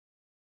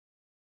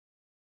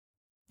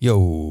Yo,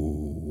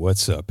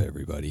 what's up,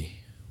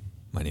 everybody?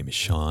 My name is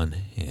Sean,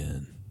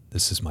 and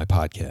this is my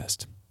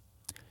podcast.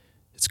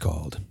 It's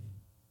called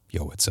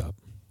Yo, What's Up?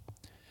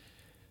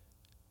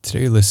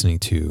 Today you're listening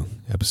to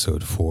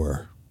episode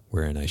 4,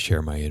 wherein I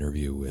share my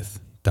interview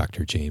with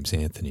Dr. James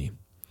Anthony.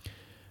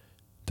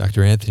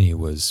 Dr. Anthony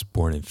was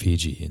born in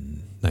Fiji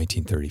in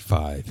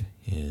 1935,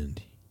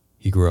 and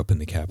he grew up in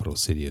the capital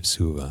city of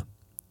Suva.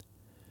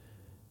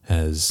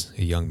 As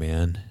a young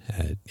man,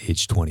 at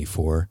age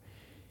 24,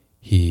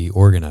 he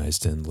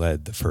organized and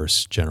led the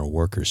first general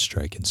workers'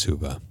 strike in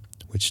Suva,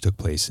 which took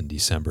place in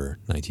December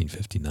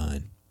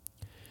 1959.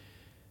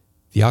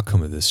 The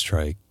outcome of this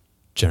strike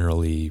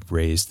generally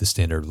raised the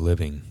standard of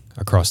living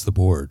across the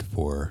board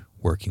for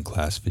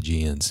working-class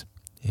Fijians,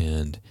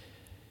 and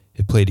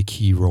it played a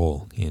key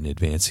role in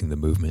advancing the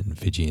movement in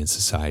Fijian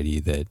society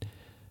that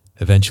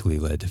eventually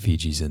led to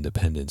Fiji's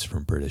independence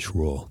from British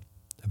rule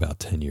about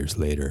 10 years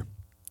later.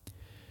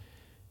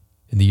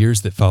 In the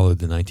years that followed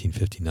the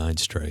 1959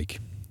 strike,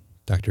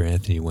 Dr.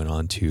 Anthony went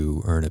on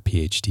to earn a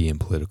PhD in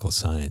political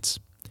science.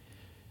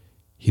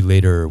 He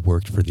later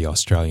worked for the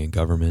Australian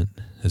government,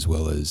 as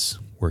well as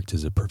worked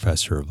as a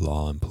professor of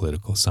law and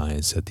political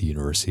science at the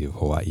University of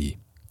Hawaii.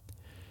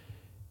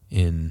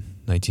 In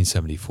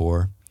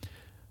 1974,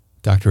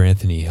 Dr.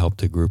 Anthony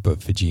helped a group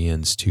of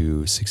Fijians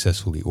to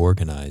successfully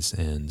organize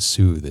and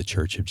sue the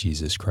Church of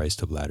Jesus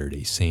Christ of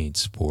Latter-day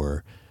Saints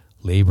for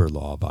labor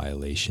law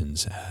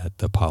violations at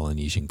the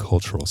Polynesian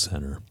Cultural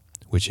Center,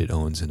 which it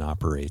owns and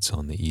operates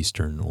on the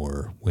eastern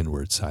or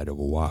windward side of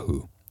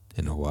Oahu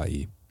in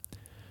Hawaii.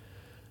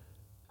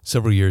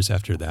 Several years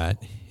after that,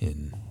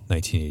 in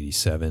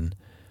 1987,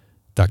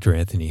 Dr.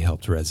 Anthony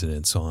helped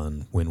residents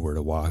on windward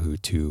Oahu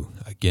to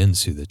again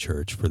sue the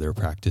church for their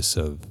practice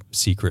of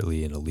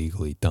secretly and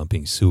illegally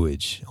dumping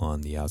sewage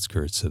on the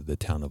outskirts of the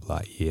town of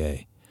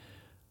Laie,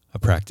 a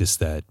practice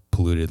that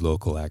polluted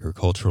local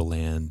agricultural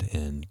land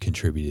and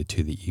contributed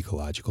to the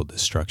ecological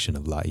destruction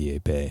of Laie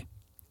Bay.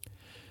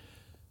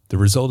 The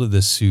result of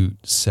this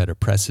suit set a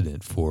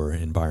precedent for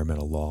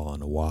environmental law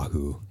on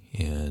Oahu,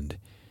 and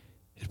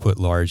it put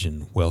large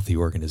and wealthy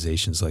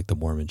organizations like the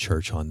Mormon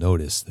Church on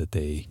notice that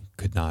they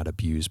could not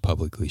abuse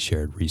publicly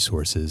shared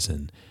resources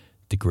and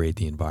degrade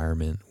the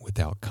environment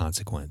without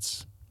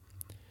consequence.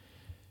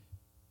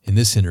 In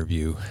this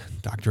interview,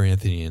 Dr.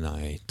 Anthony and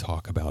I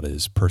talk about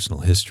his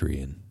personal history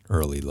and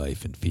early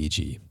life in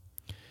Fiji.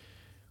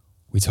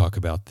 We talk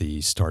about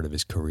the start of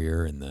his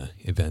career and the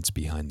events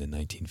behind the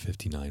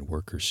 1959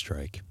 workers'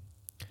 strike.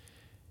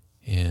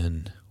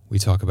 And we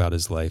talk about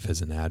his life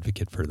as an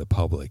advocate for the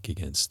public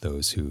against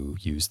those who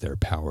use their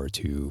power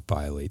to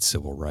violate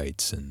civil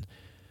rights and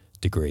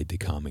degrade the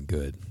common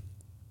good.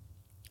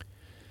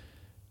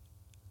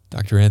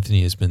 Dr.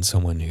 Anthony has been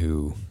someone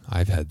who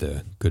I've had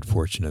the good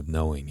fortune of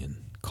knowing and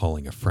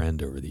calling a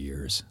friend over the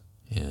years,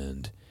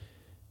 and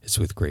it's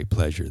with great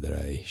pleasure that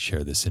I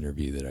share this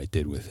interview that I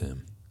did with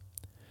him.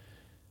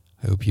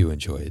 I hope you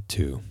enjoy it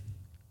too.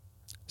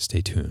 Stay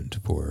tuned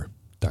for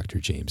Dr.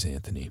 James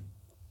Anthony.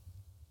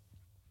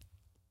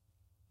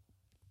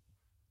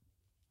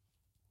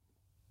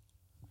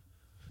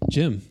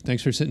 Jim,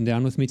 thanks for sitting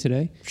down with me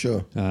today.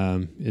 Sure.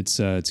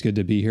 It's good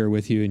to be here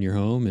with you in your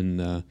home,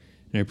 and I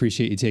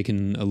appreciate you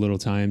taking a little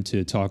time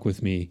to talk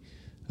with me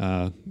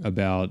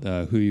about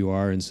who you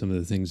are and some of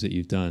the things that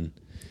you've done.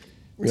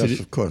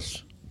 Yes, of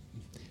course.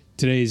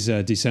 Today's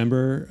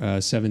December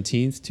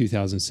 17th,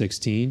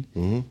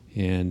 2016,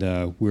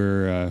 and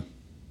we're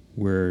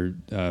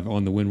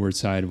on the windward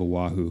side of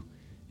Oahu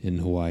in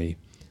Hawaii,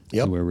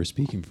 where we're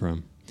speaking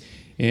from.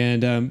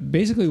 And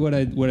basically what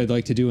I'd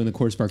like to do in the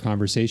course of our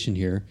conversation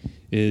here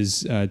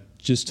is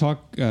just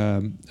talk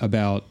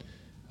about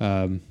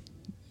who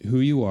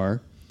you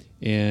are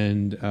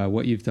and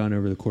what you've done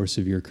over the course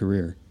of your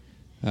career.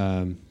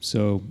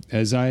 So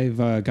as I've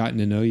gotten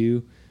to know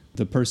you,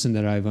 the person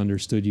that I've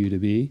understood you to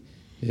be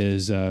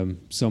is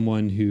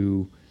someone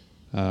who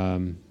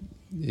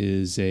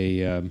is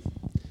an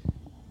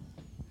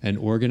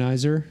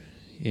organizer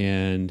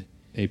and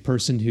a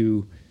person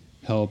who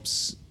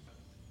helps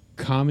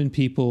common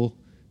people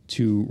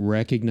to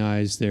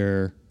recognize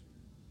their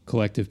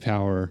collective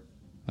power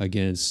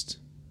against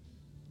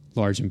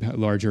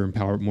larger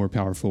and more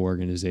powerful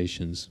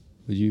organizations.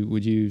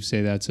 Would you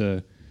say that's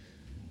an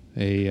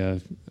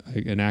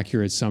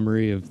accurate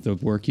summary of the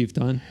work you've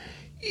done?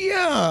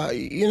 Yeah,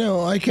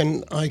 I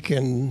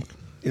can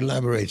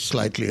elaborate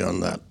slightly on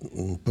that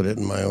and put it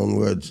in my own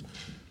words.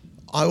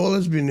 I've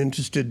always been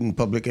interested in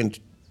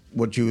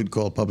what you would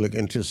call public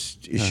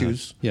interest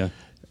issues.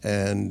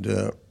 And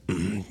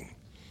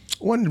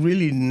one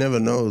really never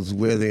knows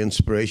where the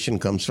inspiration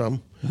comes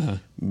from.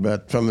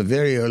 But from a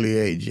very early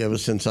age, ever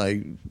since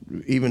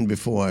even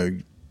before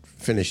I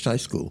finished high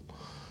school,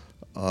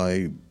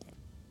 I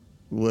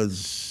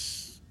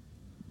was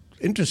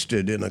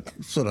interested in a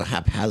sort of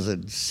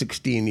haphazard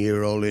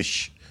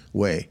 16-year-old-ish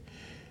way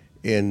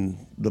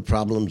in the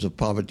problems of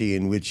poverty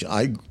in which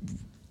I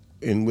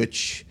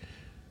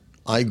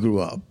grew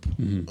up.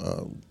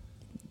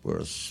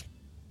 We're a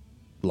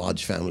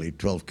large family,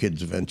 12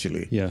 kids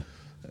eventually. Yeah.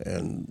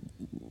 And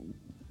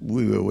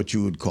we were what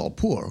you would call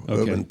poor,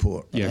 urban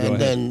poor. Yeah, go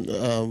and ahead.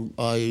 then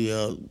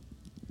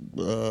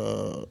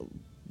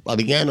I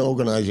began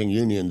organizing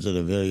unions at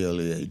a very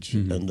early age,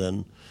 and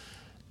then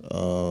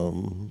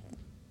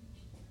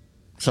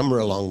somewhere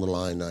along the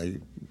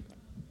line,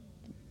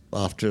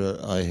 after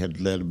I had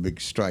led a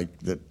big strike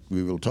that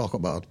we will talk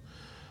about,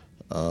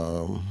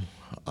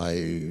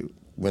 I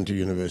went to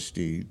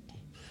university,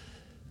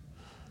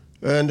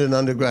 earned an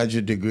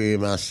undergraduate degree, a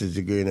master's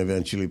degree, and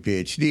eventually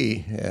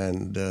PhD,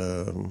 and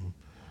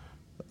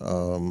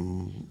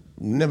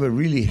never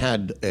really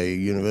had a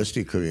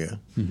university career,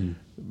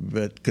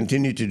 but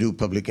continued to do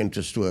public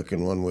interest work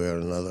in one way or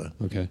another.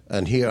 Okay.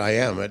 And here I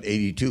am at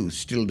 82,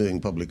 still doing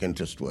public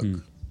interest work.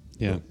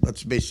 Yeah.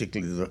 That's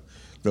basically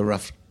the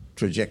rough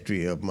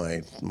trajectory of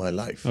my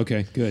life.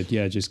 Okay, good.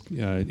 Yeah, just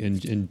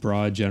in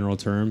broad general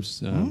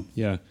terms.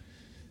 Yeah.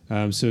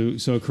 So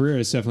a career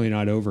is definitely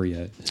not over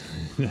yet.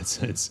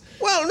 That's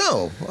Well,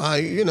 no,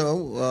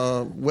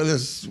 where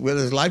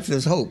there's life,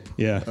 there's hope.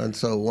 Yeah. And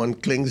so one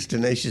clings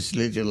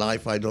tenaciously to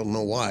life. I don't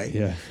know why.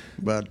 Yeah.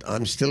 But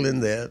I'm still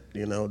in there,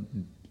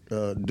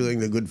 doing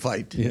the good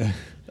fight. yeah.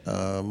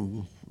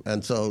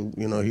 And so,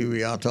 here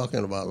we are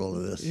talking about all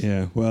of this.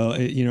 Yeah. Well,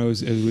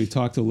 as we've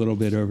talked a little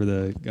bit over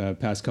the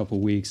past couple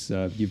of weeks,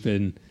 you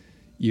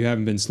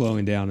haven't been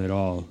slowing down at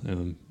all.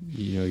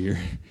 You're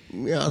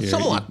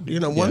Somewhat.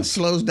 One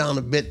slows down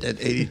a bit at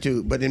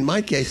 82, but in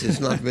my case, it's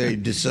not very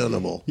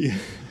discernible. Yeah.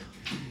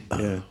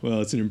 Yeah.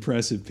 Well, it's an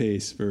impressive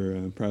pace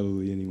for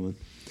probably anyone.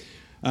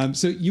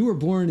 So you were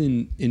born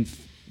in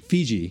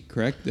Fiji,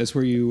 correct? That's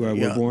where you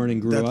were born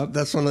and grew up?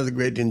 That's one of the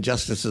great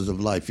injustices of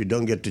life. You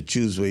don't get to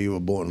choose where you were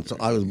born. So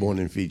I was born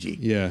in Fiji.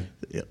 Yeah.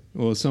 Yeah.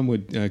 Well, some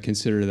would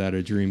consider that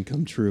a dream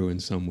come true in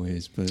some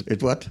ways, but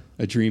It what?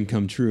 a dream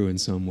come true in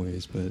some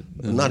ways, but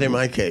Not in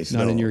my case.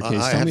 Not no. in your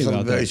case. I Tell have me some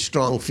about very that.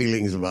 strong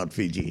feelings about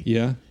Fiji.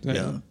 Yeah.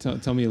 Yeah.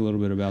 Tell me a little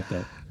bit about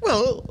that.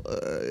 Well,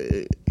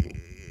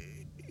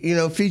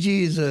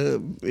 Fiji is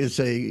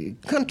a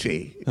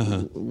country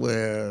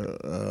where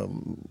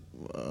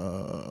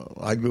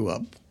I grew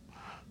up,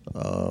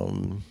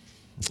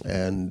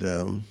 and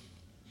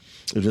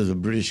it was a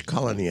British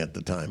colony at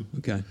the time.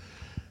 Okay.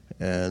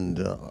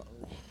 And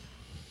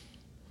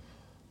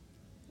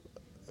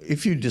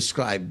if you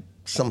describe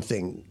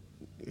something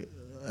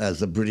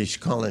as a British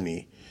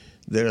colony,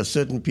 there are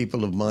certain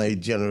people of my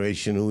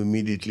generation who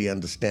immediately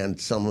understand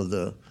some of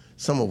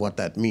what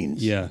that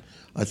means. Yeah.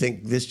 I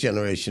think this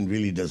generation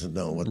really doesn't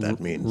know what that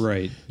means.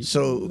 Right.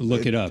 So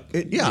Look it up.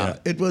 Yeah.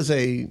 It was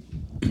it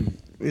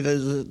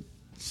is a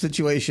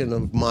situation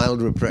of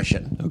mild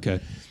repression.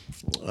 Okay.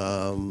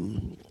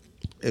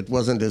 It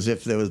wasn't as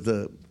if there was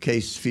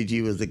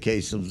Fiji was the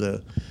case of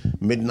the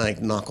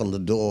midnight knock on the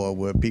door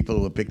where people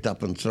were picked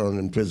up and thrown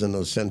in prison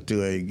or sent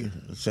to a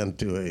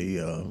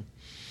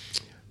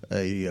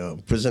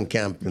prison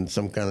camp in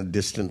some kind of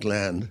distant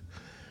land.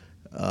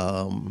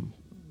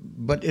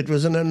 But it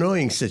was an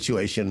annoying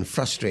situation,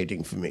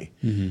 frustrating for me.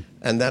 Mm-hmm.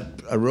 And that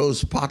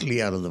arose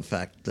partly out of the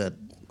fact that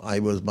I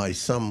was by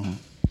some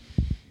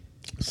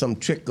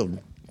trick of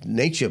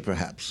nature,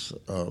 perhaps,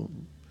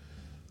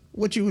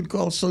 what you would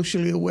call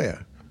socially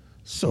aware.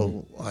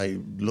 So I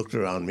looked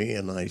around me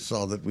and I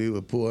saw that we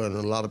were poor and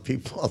a lot of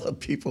other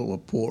people were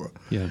poor.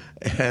 Yeah.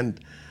 And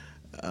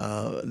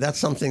that's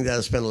something that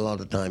I spent a lot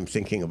of time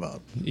thinking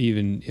about.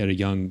 Even at a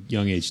young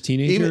age,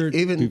 teenager?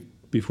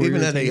 Before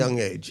even at a young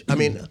age. I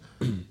mean,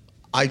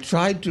 I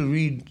tried to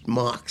read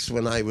Marx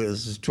when I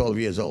was 12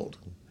 years old.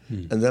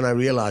 And then I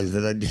realized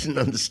that I didn't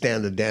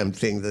understand a damn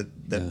thing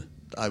that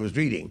I was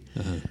reading.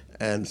 Uh-huh.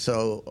 And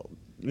so,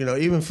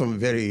 even from a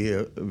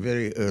very,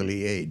 very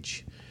early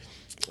age,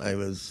 I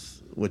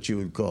was what you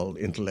would call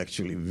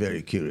intellectually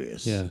very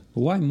curious. Yeah.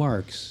 Why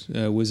Marx?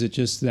 Was it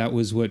just that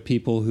was what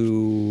people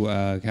who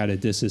had a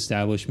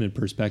disestablishment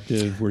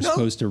perspective were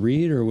supposed to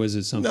read, or was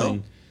it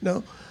something?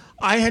 No.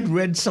 I had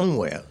read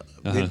somewhere.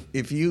 Uh-huh.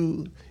 If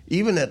you,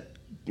 even at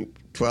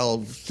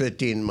 12,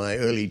 13, my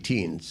early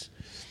teens,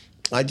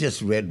 I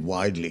just read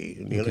widely.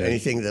 Okay.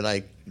 Anything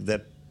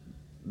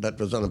that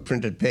was on a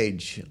printed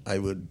page, I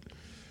would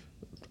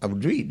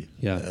read.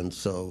 Yeah. And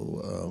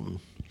so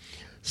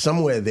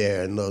somewhere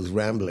there in those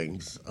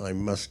ramblings, I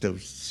must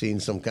have seen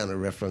some kind of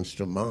reference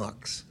to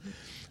Marx.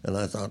 And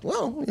I thought,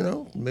 well,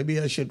 maybe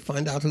I should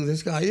find out who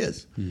this guy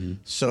is. Mm-hmm.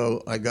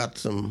 So I got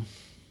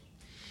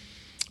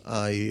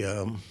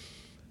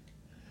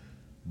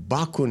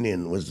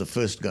Bakunin was the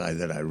first guy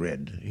that I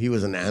read. He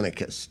was an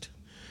anarchist.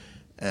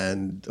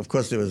 And, of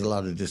course, there was a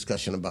lot of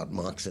discussion about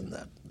Marx in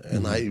that.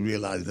 And I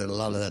realized that a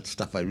lot of that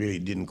stuff I really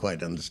didn't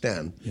quite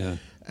understand. Yeah.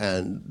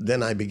 And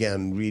then I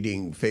began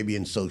reading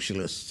Fabian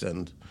Socialists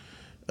and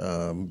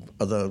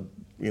other,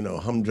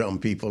 humdrum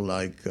people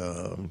like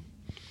the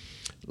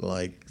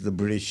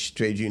British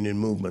trade union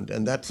movement.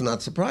 And that's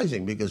not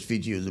surprising because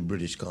Fiji is a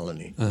British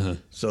colony. Uh-huh.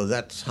 So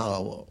that's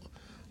how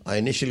I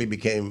initially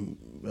became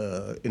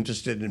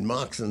interested in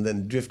Marx and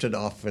then drifted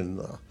off in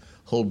a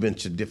whole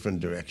bunch of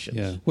different directions.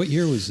 Yeah. What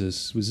year was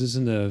this? Was this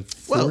in the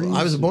 40s? Well,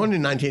 I was born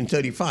in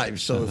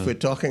 1935, so if we're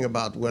talking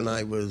about when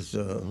I was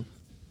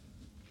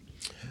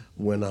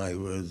when I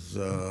was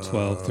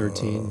 12,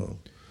 13?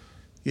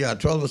 Yeah,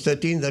 12 or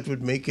 13. That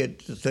would make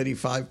it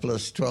 35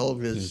 plus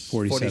 12 is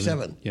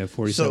 47. Yeah,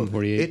 47, so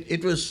 48.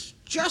 It was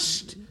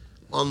just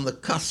on the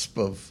cusp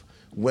of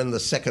when the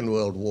Second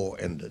World War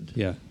ended.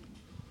 Yeah.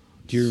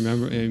 Do you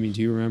remember? I mean,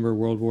 do you remember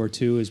World War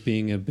II as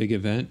being a big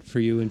event for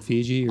you in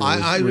Fiji? Or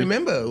I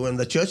remember when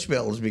the church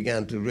bells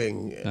began to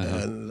ring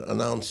and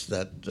announce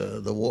that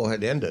the war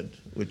had ended,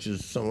 which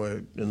is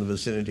somewhere in the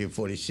vicinity of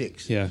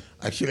 46. Yeah.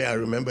 Actually, I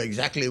remember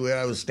exactly where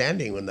I was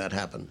standing when that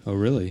happened. Oh,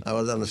 really? I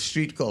was on a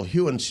street called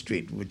Hewan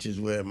Street, which is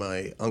where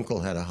my uncle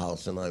had a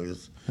house, and I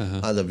was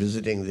either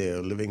visiting there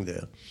or living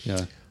there.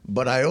 Yeah.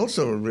 But I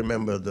also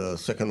remember the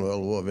Second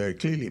World War very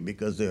clearly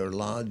because there are a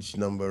large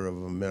number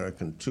of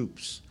American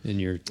troops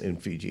in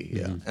Fiji.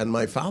 Yeah, and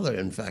my father,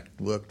 in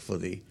fact, worked for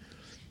the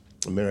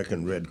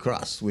American Red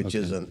Cross, which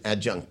is an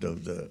adjunct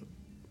of the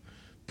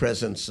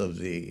presence of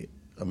the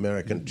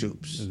American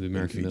troops of the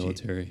American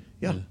military.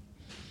 Yeah.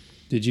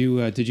 Did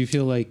you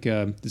feel like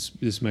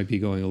this might be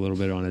going a little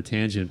bit on a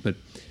tangent, but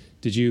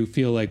did you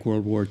feel like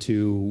World War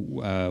II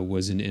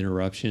was an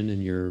interruption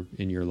in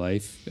your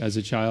life as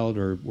a child,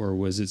 or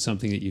was it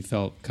something that you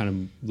felt kind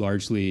of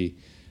largely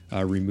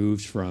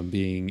removed from,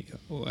 being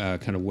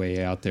kind of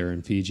way out there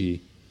in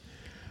Fiji?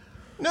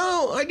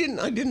 No, I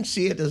didn't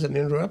see it as an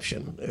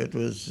interruption. It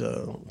was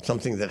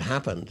something that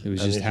happened. It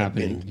was just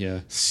happening.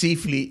 Yeah.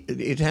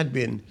 It had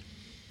been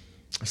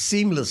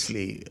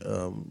seamlessly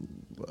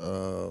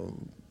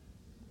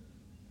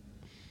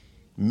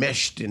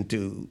meshed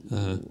into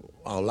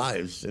our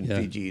lives in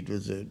Fiji. It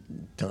was a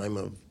time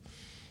of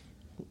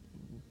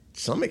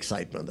some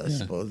excitement, I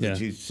suppose, that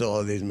you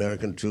saw these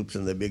American troops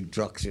in their big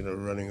trucks,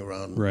 running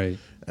around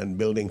and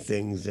building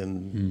things,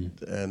 and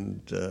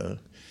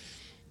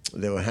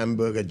there were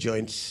hamburger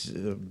joints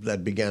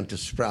that began to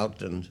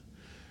sprout, and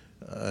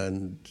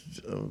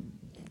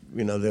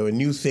there were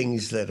new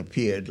things that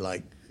appeared,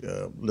 like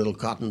little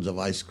cartons of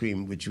ice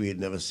cream, which we had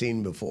never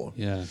seen before.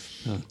 Yeah.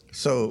 Huh.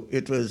 So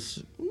it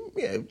was,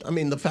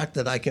 the fact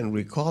that I can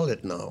recall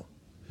it now,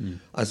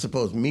 I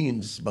suppose,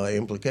 means by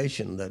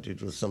implication that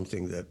it was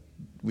something that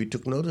we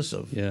took notice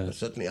of. Yeah.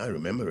 Certainly I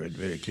remember it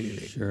very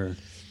clearly. Sure.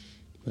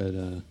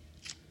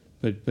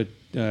 But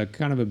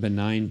kind of a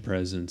benign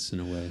presence in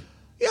a way.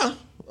 Yeah.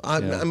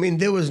 I mean,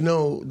 there was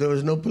no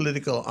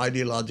political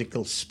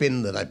ideological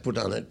spin that I put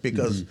on it,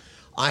 because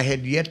I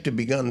had yet to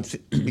begin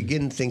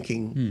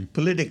thinking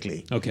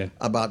politically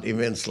about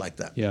events like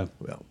that. Yeah.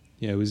 Well.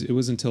 Yeah. It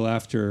was until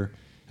after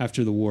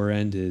the war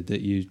ended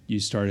that you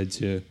started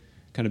to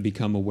kind of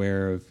become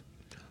aware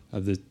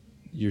of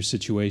your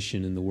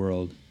situation in the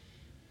world.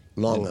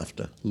 Long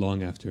after.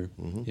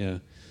 Mm-hmm. Yeah.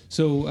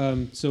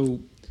 So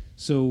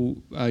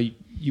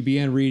you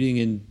began reading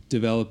and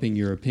developing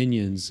your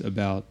opinions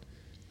about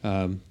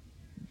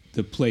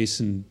the place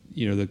and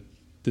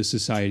the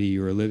society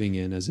you were living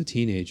in as a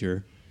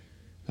teenager.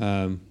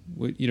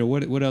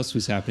 What else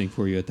was happening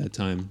for you at that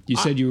time? You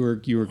said you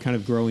were kind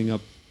of growing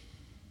up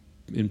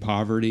in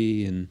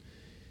poverty and.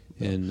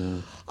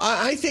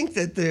 I think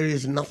that there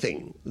is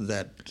nothing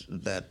that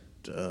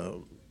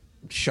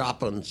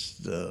sharpens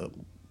the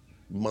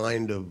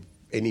mind of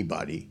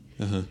anybody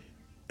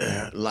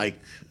like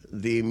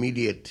the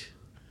immediate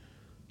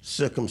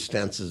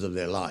circumstances of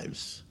their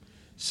lives.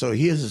 So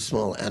here's a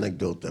small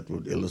anecdote that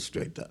would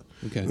illustrate that.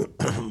 Okay.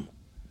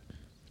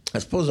 I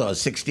suppose I was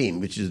 16,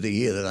 which is the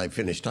year that I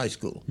finished high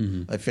school.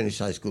 I finished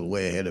high school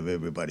way ahead of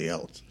everybody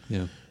else.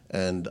 Yeah.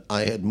 And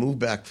I had moved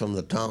back from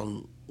the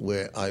town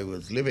where I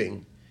was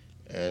living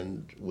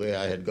and where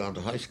I had gone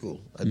to high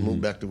school. I'd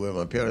moved back to where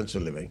my parents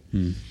were living.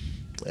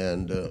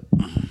 And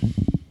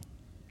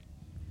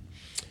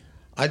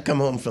I'd come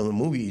home from the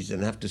movies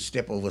and have to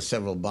step over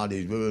several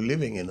bodies. We were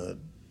living in a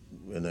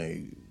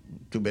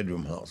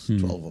two-bedroom house,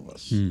 12 of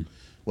us.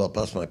 Well,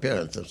 plus my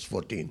parents, that's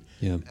 14.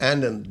 Yeah.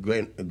 And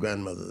a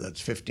grandmother, that's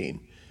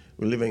 15.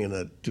 We're living in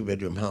a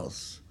two-bedroom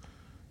house.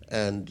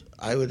 And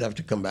I would have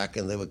to come back,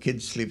 and there were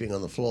kids sleeping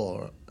on the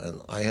floor,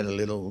 and I had a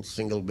little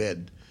single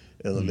bed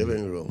in the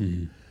living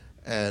room.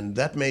 And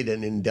that made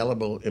an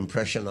indelible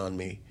impression on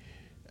me,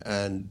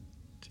 and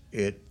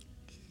it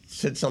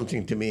said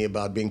something to me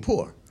about being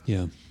poor.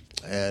 Yeah.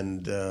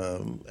 And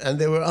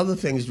there were other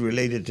things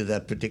related to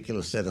that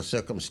particular set of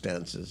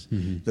circumstances.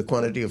 The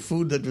quantity of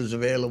food that was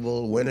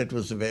available, when it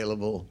was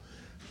available,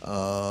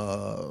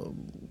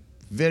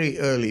 very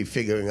early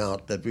figuring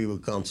out that we were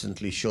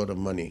constantly short of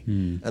money.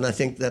 And I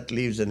think that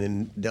leaves an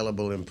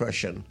indelible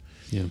impression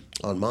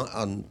on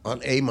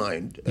a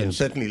mind, and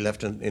certainly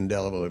left an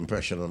indelible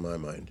impression on my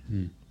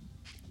mind.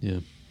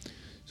 Yeah.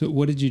 So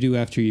what did you do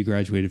after you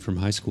graduated from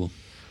high school?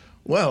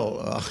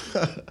 Well,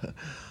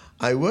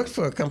 I worked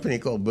for a company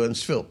called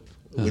Burns Philp,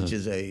 which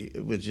is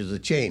a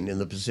chain in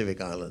the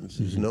Pacific Islands.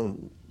 It's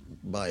known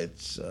by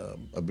its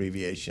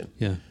abbreviation.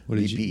 Yeah.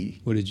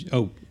 BP.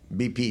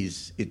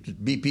 BP's.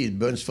 BP is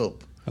Burns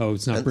Philp. Oh,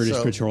 it's not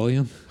British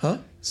Petroleum? Huh?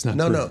 It's not.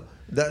 No.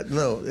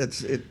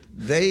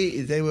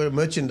 They were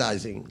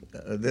merchandising.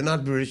 They're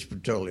not British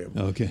Petroleum.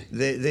 Oh, okay.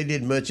 They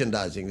did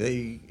merchandising.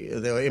 They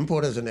were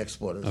importers and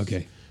exporters.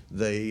 Okay.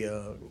 They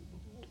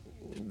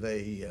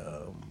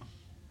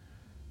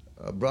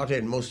brought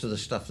in most of the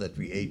stuff that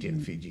we ate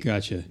in Fiji.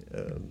 Gotcha.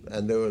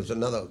 And there was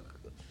another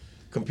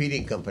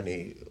competing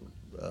company,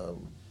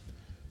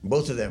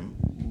 both of them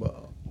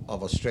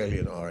of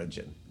Australian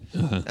origin,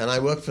 and I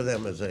worked for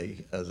them as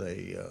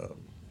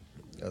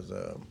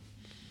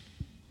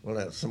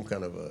some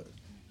kind of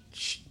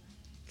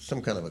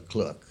a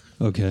clerk.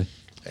 Okay.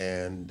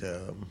 And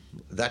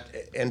that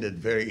ended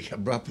very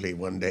abruptly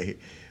one day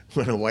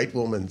when a white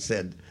woman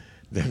said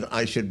that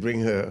I should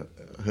bring her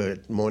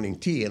morning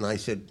tea, and I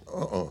said,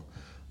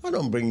 I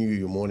don't bring you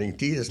your morning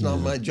tea. It's not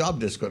my job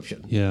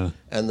description. Yeah.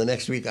 And the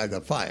next week I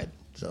got fired.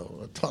 So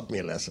it taught me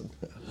a lesson.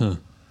 Huh.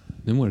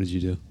 Then what did you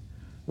do?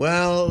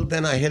 Well,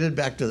 then I headed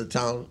back to the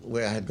town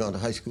where I had gone to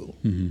high school,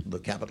 the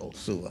capital,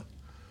 Suva.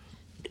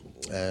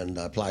 And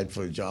I applied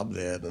for a job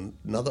there at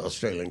another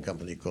Australian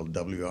company called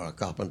W.R.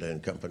 Carpenter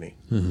and Company.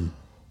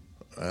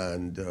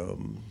 And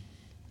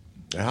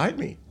they hired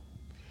me.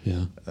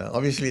 Yeah.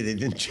 Obviously, they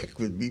didn't check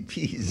with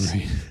BPs.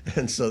 Right.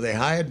 And so they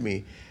hired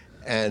me.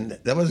 And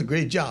that was a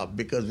great job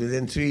because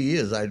within 3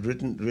 years, I'd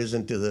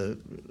risen to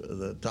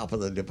the top of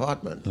the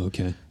department.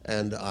 Okay.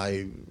 And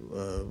I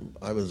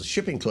was a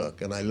shipping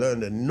clerk, and I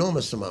learned an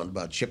enormous amount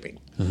about shipping.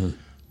 And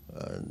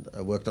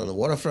I worked on the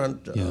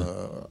waterfront.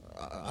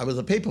 I was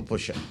a paper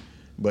pusher,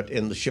 but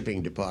in the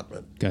shipping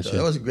department. Gotcha. So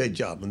that was a great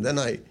job. And then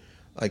I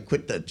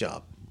quit that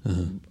job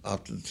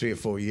after 3 or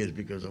 4 years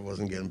because I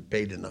wasn't getting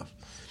paid enough.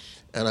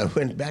 And I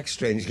went back,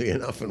 strangely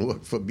enough, and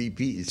worked for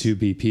BPs. To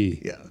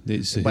BP. Yeah,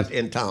 but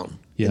in town,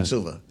 in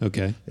Suva.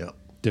 Okay. Yeah.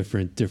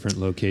 Different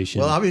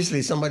location. Well,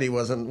 obviously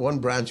one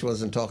branch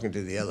wasn't talking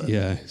to the other.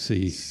 Yeah.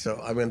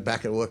 So I went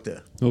back and worked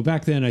there. Well,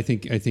 back then, I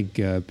think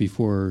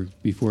before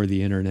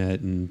the internet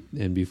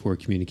and before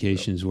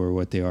communications were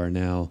what they are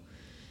now,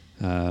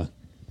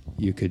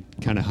 you could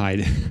kind of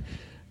hide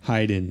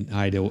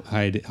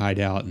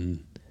out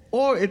and.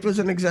 Or it was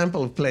an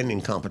example of plain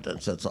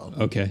incompetence. That's all.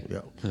 Okay.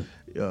 Yeah.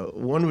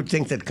 One would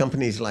think that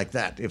companies like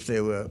that, if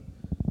they were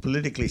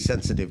politically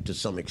sensitive to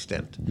some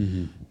extent,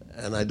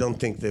 and I don't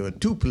think they were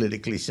too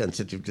politically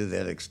sensitive to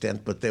that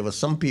extent, but there were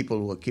some people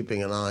who were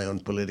keeping an eye on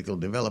political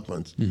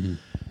developments,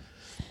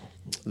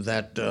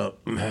 that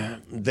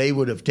they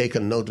would have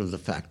taken note of the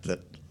fact that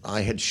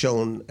I had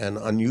shown an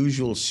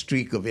unusual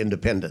streak of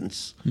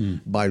independence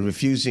by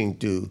refusing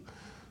to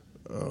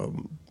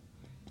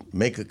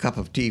make a cup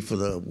of tea for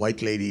the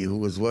white lady who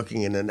was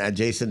working in an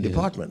adjacent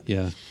department.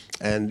 Yeah.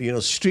 And,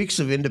 streaks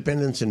of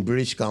independence in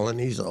British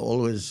colonies are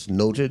always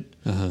noted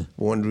for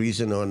one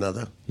reason or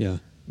another. Yeah.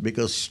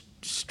 Because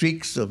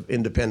streaks of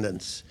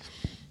independence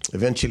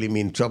eventually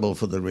mean trouble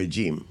for the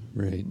regime.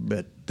 Right.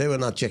 But they were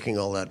not checking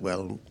all that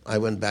well. I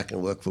went back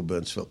and worked for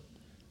Burnsville.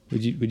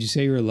 Would you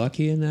say you were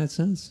lucky in that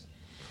sense?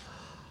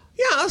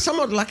 Yeah,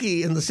 somewhat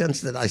lucky in the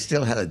sense that I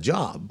still had a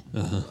job.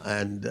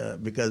 And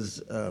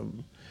because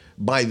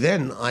by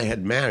then I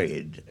had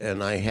married,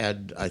 and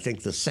I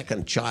think the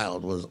second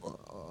child was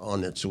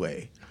on its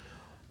way.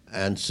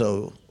 And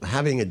so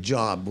having a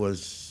job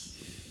was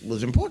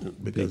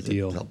important because it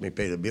helped me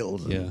pay the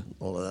bills and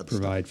all of that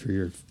Provide stuff. for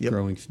your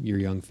your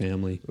young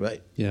family.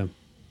 Right. Yeah.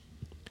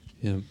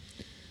 Yeah.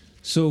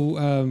 So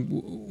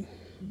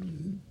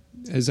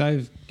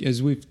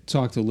as we've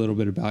talked a little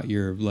bit about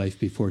your life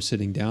before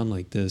sitting down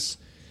like this,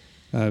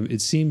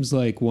 it seems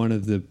like one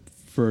of the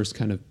first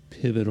kind of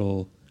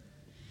pivotal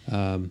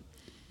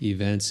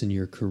events in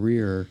your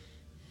career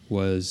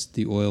was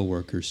the oil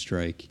workers'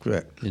 strike.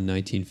 Correct. In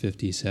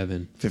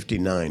 1957.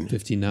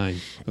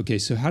 59. Okay,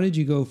 so how did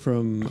you go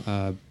from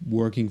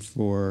working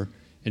for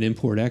an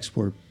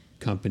import-export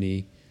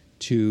company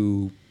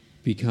to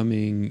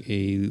becoming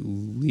a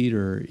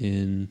leader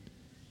in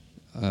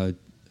a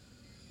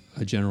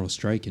general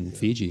strike in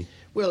Fiji?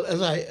 Well,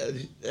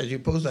 as you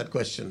pose that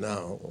question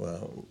now,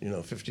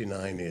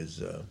 59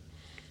 is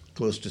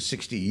close to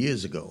 60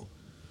 years ago.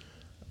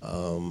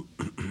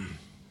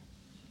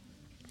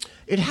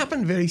 It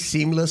happened very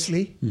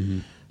seamlessly.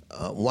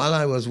 While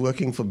I was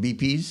working for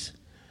BP's,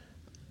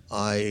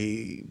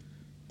 I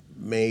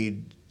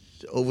made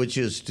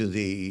overtures to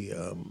the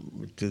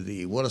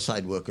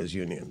Waterside Workers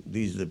Union.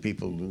 These are the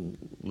people who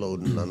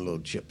load and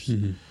unload ships.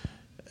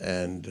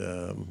 And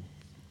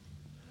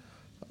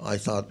I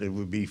thought it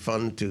would be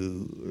fun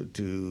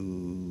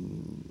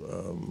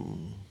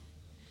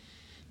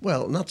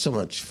well, not so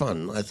much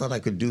fun. I thought I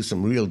could do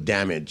some real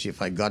damage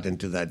if I got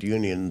into that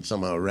union and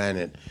somehow ran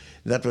it.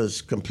 That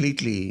was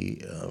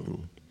completely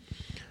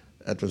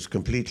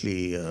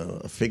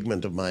a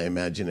figment of my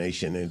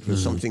imagination. It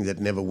was something that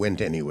never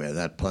went anywhere,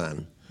 that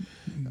plan.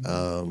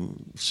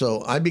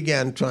 So I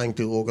began trying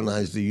to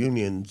organize the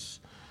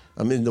unions,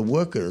 the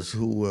workers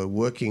who were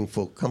working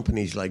for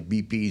companies like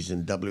BP's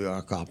and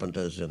W.R.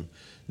 Carpenter's, and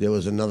there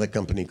was another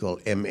company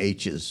called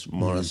MH's,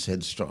 Morris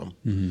Headstrom.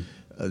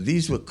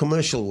 These were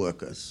commercial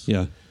workers.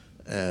 Yeah.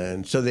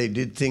 And so they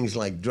did things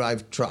like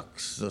drive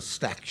trucks,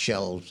 stack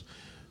shelves,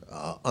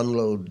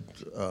 unload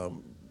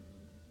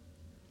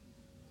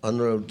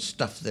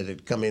stuff that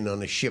had come in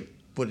on a ship,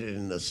 put it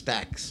in the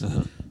stacks.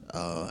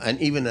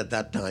 And even at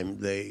that time,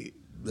 they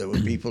There were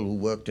people who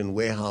worked in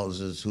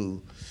warehouses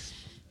who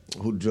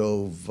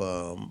drove,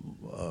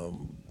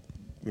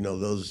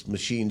 those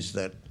machines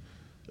that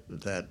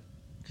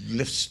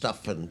lift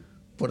stuff and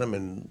put them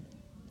in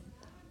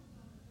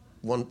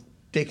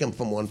take them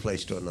from one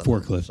place to another.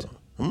 Forklift.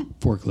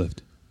 Forklift.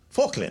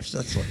 Forklifts,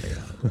 that's what they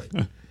are.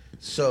 Right?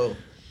 So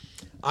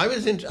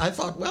I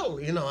thought, well,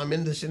 I'm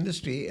in this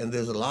industry and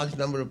there's a large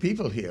number of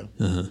people here.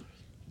 Uh-huh.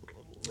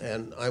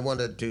 And I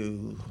wanted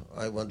to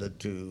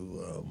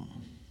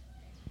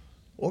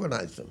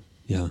organize them.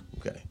 Yeah.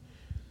 Okay.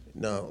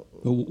 Now,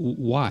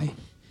 why?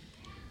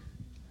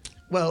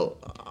 Well,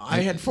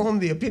 I had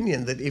formed the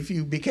opinion that if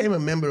you became a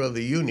member of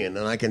the union,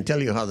 and I can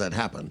tell you how that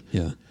happened.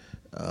 Yeah.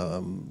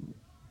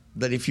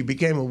 That if you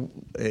became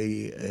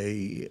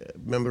a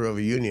member of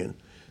a union,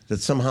 that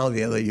somehow or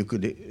the other you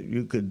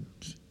could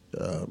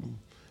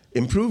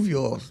improve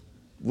your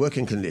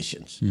working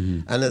conditions,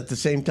 and at the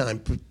same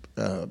time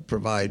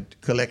provide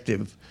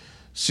collective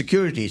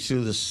security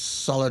through the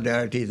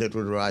solidarity that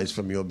would arise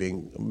from your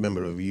being a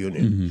member of a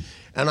union.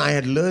 And I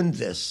had learned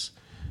this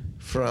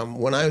from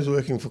when I was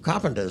working for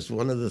carpenters.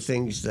 One of the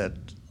things that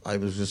I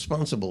was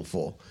responsible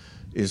for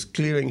is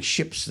clearing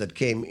ships that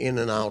came in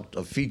and out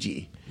of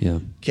Fiji,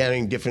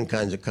 carrying different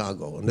kinds of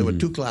cargo. And there were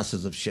two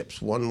classes of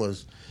ships. One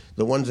was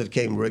the ones that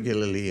came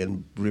regularly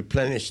and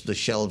replenished the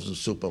shelves of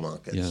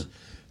supermarkets. Yeah.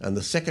 And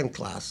the second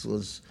class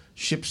was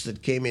ships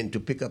that came in to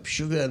pick up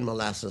sugar and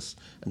molasses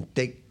and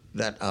take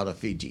that out of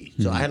Fiji.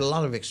 So I had a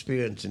lot of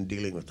experience in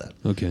dealing with that.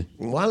 Okay.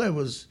 And while I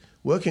was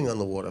working on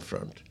the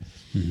waterfront,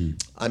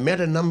 I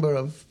met a number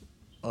of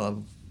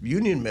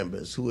union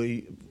members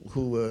who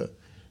were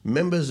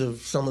members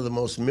of some of the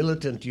most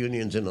militant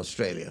unions in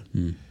Australia,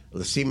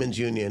 the Seamen's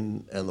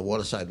Union and the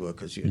Waterside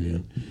Workers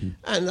Union.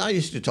 And I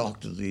used to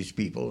talk to these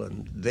people,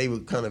 and they were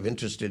kind of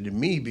interested in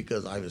me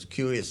because I was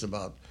curious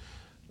about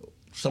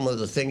some of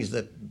the things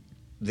that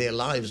their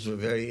lives were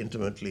very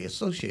intimately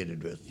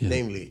associated with,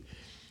 namely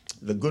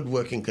the good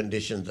working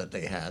conditions that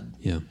they had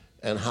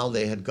and how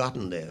they had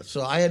gotten there.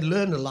 So I had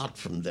learned a lot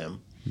from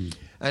them,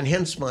 and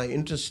hence my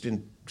interest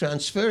in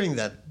transferring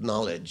that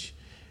knowledge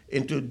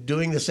into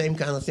doing the same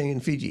kind of thing in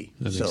Fiji.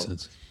 That makes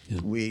sense.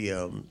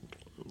 Yeah.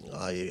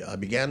 I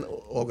began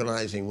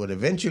organizing what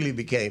eventually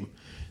became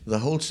the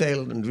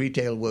Wholesale and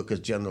Retail Workers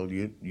General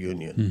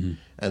Union,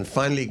 and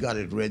finally got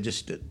it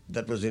registered.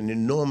 That was an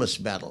enormous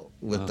battle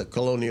with the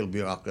colonial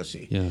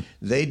bureaucracy. Yeah.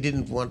 They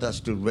didn't want us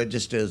to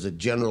register as a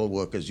general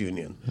workers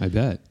union. I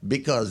bet.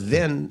 Because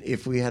then,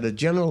 if we had a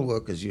general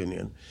workers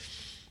union,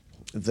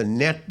 the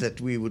net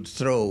that we would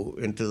throw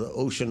into the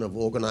ocean of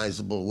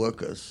organizable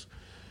workers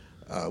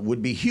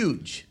would be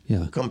huge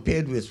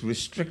compared with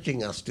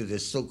restricting us to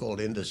this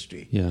so-called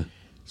industry. Yeah.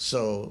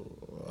 So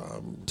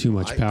too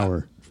much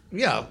power.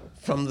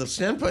 From the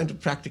standpoint of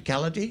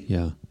practicality,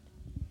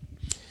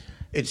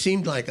 it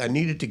seemed like I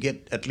needed to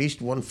get at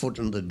least one foot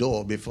in the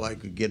door before I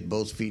could get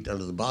both feet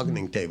under the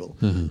bargaining table.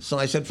 So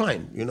I said,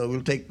 fine,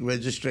 we'll take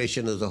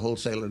registration as a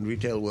Wholesale and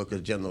Retail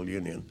Workers General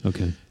Union.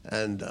 Okay.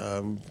 And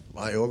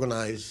I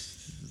organized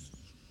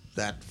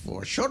that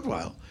for a short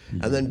while.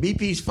 And then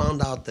BPs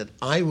found out that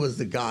I was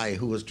the guy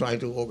who was trying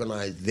to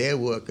organize their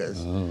workers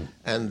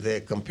and their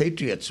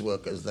compatriots'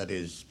 workers, that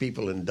is,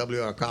 people in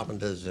W.R.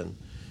 Carpenters and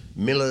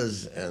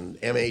Millers and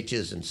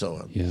MHs and so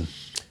on. Yeah.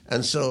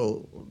 And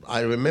so I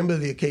remember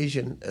the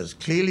occasion as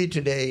clearly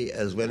today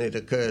as when it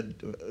occurred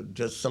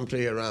just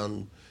sometime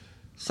around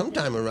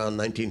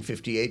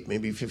 1958,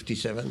 maybe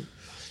 57.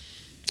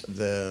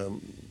 The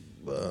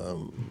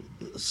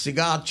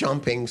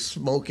cigar-chomping,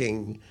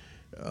 smoking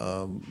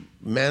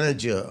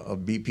manager of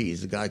BP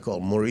is a guy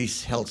called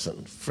Maurice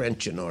Helson,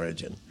 French in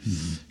origin.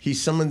 He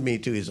summoned me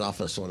to his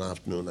office one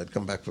afternoon. I'd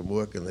come back from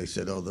work, and they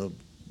said, the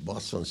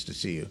boss wants to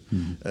see you.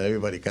 And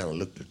everybody kind of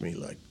looked at me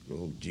like,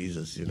 oh,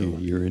 Jesus,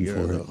 you're in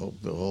for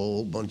it. A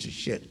whole bunch of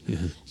shit.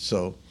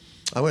 So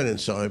I went and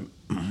saw him,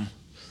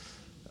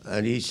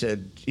 and he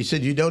said,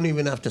 you don't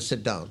even have to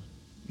sit down.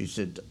 He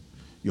said,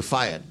 you're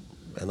fired.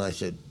 And I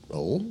said,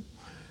 oh?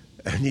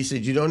 And he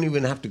said, you don't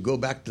even have to go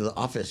back to the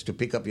office to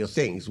pick up your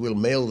things. We'll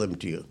mail them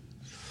to you.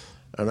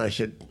 And I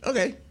said,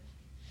 okay.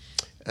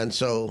 And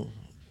so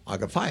I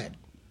got fired.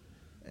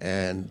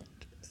 And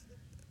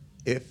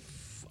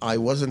if I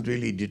wasn't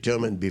really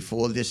determined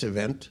before this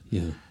event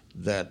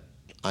that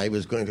I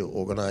was going to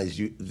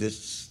organize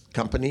this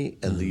company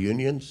and the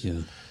unions,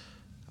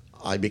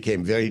 I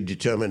became very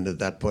determined at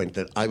that point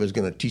that I was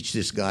going to teach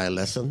this guy a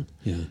lesson.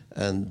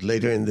 And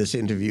later in this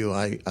interview,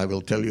 I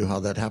will tell you how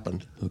that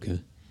happened. Okay.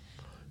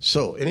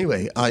 So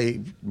anyway,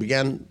 I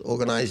began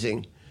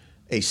organizing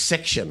a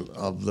section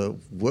of the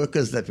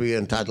workers that we were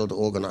entitled to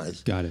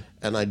organize. Got it.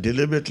 And I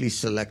deliberately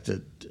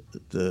selected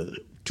the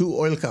two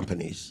oil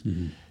companies,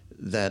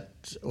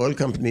 oil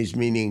companies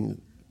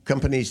meaning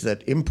companies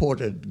that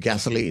imported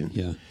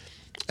gasoline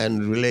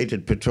and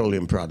related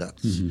petroleum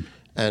products,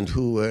 and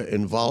who were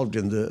involved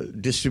in the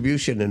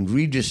distribution and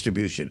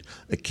redistribution,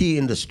 a key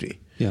industry.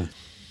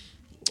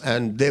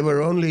 And there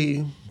were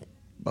only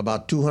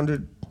about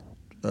 200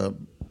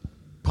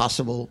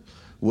 possible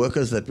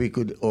workers that we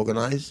could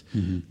organize,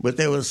 but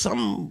there was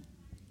some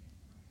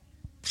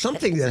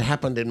something that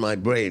happened in my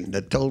brain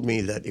that told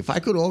me that if I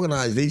could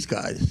organize these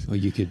guys, Oh,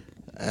 you could.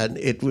 and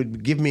it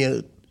would give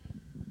me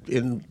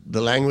in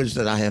the language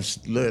that I have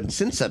learned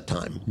since that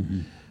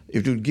time,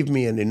 it would give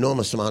me an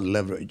enormous amount of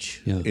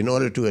leverage in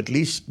order to at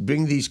least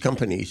bring these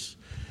companies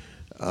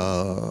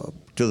to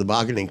the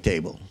bargaining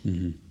table.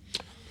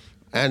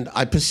 And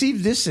I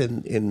perceived this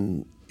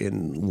in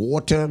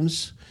war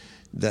terms,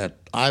 that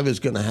I was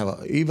going to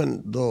have,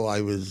 even though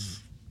I was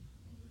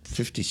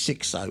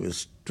 56, I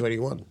was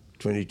 21,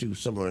 22,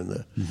 somewhere in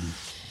there.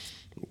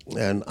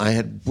 And I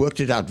had worked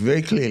it out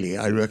very clearly.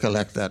 I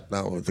recollect that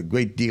now with a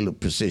great deal of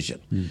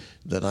precision,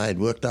 that I had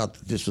worked out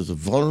that this was a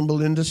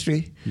vulnerable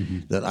industry,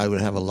 that I would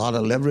have a lot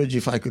of leverage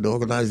if I could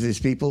organize these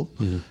people.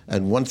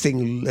 And one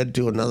thing led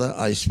to another.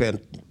 I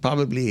spent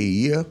probably a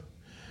year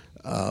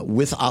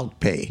without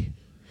pay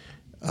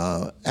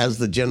as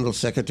the general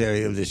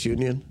secretary of this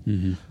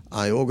union.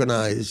 I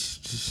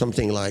organized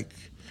something like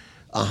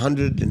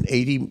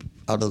 180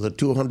 out of the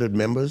 200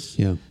 members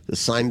that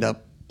signed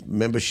up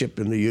membership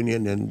in the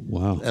union. And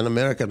an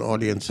American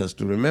audience has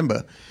to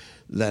remember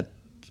that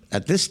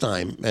at this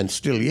time, and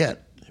still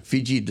yet,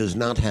 Fiji does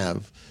not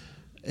have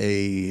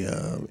a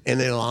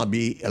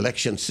NLRB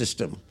election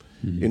system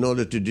in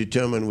order to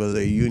determine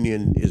whether a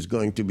union is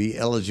going to be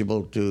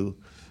eligible to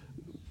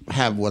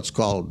have what's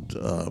called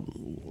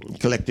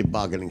collective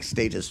bargaining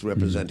status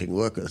representing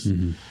workers.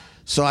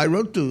 So I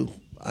wrote to,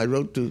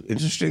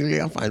 interestingly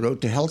enough, I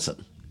wrote to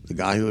Helson, the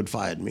guy who had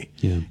fired me,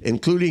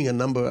 including a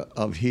number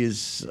of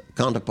his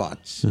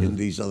counterparts in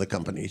these other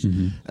companies,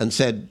 and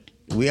said,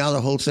 we are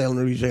the Wholesale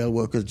and Retail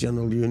Workers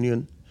General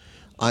Union.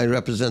 I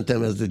represent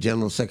them as the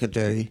General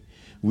Secretary.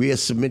 We are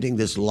submitting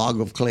this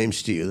log of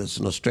claims to you. That's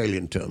an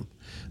Australian term.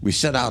 We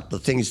set out the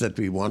things that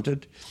we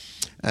wanted,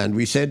 and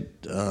we said,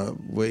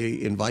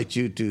 we invite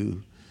you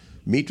to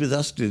meet with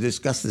us to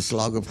discuss this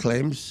log of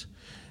claims.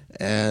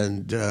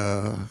 And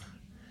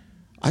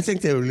I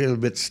think they were a little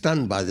bit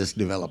stunned by this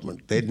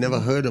development. They'd never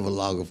heard of a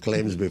log of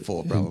claims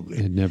before, probably.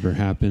 It had never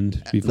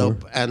happened before?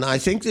 Nope. And I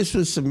think this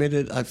was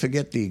submitted, I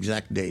forget the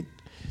exact date.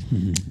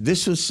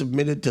 This was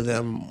submitted to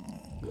them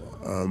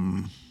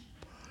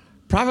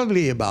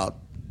probably about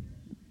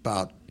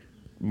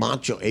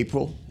March or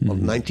April of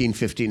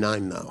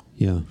 1959 now.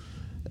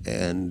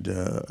 And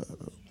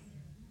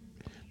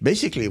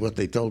basically what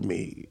they told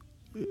me,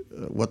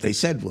 what they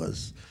said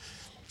was,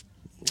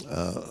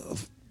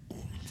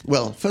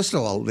 well, first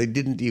of all, they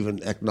didn't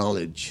even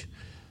acknowledge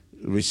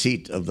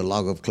receipt of the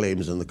log of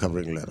claims and the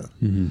covering letter.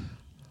 And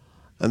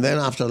then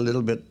after a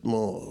little bit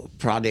more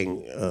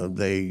prodding,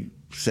 they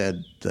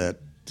said that,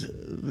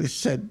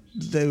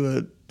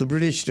 the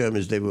British term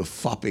is they were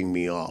fopping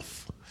me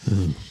off.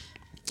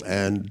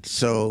 And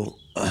so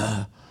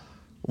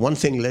one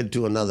thing led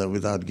to another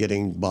without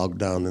getting bogged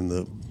down in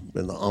the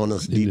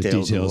honest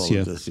details of all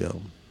of this.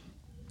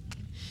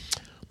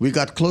 We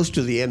got close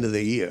to the end of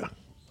the year,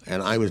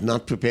 and I was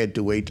not prepared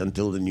to wait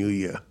until the new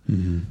year.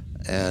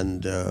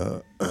 And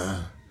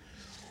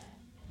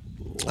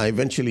I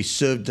eventually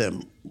served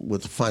them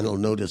with a final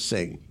notice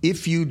saying,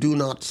 if you do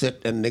not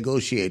sit and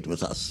negotiate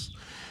with us,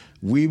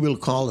 we will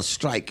call a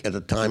strike at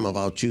a time of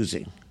our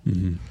choosing.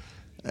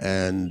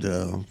 And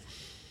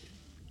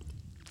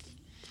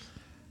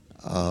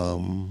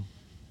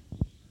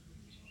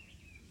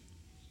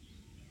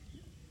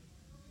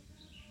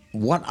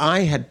what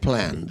I had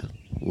planned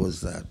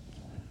was that,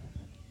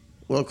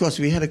 well, of course,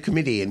 we had a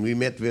committee and we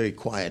met very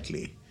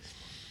quietly.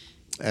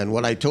 And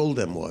what I told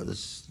them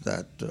was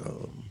that,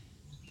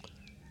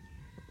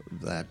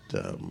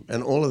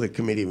 and all of the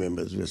committee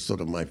members were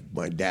sort of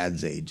my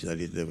dad's age. That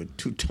is, they were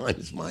 2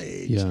 times my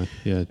age.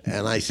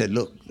 And I said,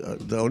 look,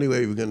 the only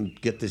way we're going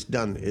to get this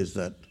done is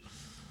that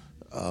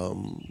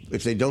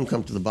if they don't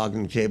come to the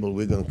bargaining table,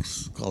 we're going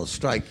to call a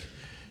strike.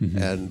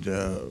 And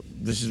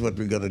this is what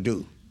we're going to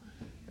do.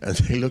 And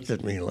they looked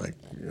at me like,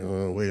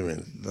 wait a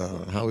minute,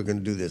 how are we going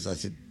to do this? I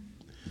said,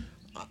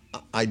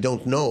 I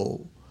don't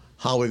know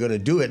how we're going to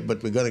do it,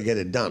 but we're going to get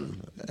it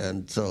done.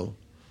 And so...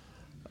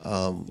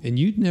 and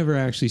you'd never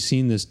actually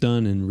seen this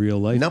done in real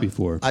life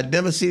before? I'd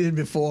never seen it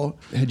before.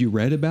 Had you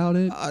read about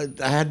it? I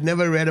had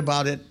never read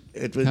about it.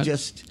 It was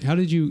just... How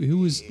did you...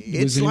 was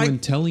anyone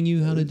telling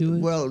you how to do it?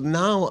 Well,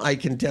 now I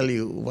can tell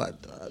you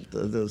what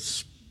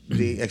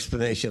the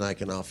explanation I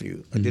can offer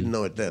you. I didn't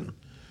know it then,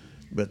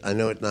 but I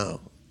know it now.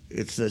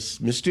 It's this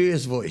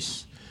mysterious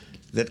voice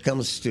that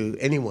comes to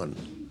anyone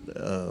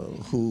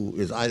who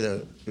is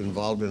either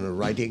involved in a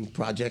writing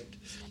project,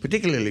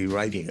 particularly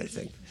writing, I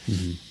think,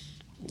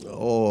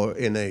 or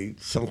in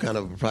some kind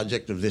of a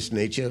project of this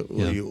nature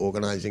where you're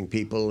organizing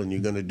people and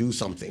you're going to do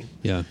something.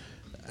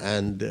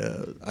 And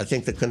I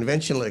think the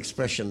conventional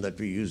expression that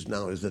we use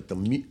now is that a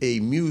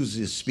muse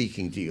is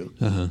speaking to you.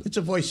 It's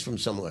a voice from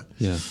somewhere.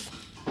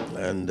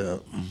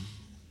 And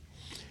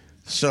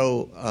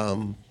so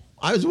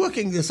I was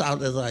working this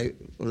out as I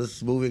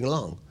was moving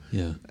along.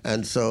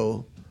 And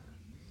so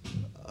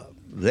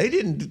they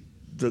didn't,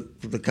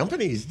 the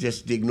companies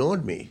just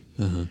ignored me.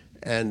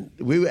 And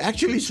we were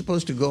actually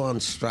supposed to go on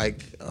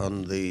strike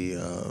on the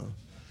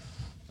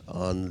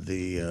on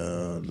the,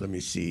 let me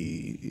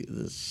see,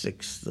 the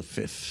 6th, the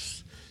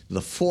 5th, the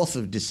 4th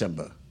of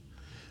December,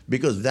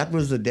 because that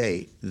was the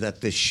day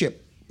that the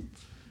ship,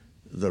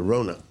 the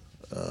Rona,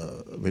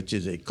 which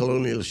is a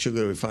Colonial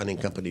Sugar Refining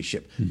Company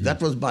ship,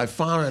 that was by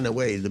far and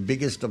away the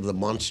biggest of the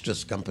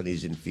monstrous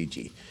companies in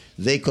Fiji.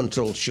 They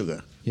control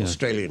sugar,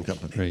 Australian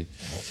company. Right.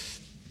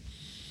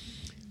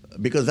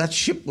 Because that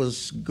ship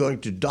was going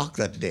to dock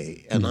that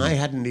day, and I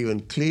hadn't even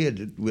cleared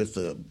it with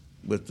the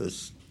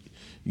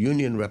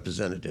union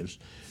representatives.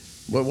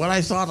 But what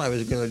I thought I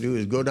was going to do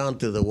is go down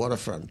to the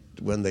waterfront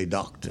when they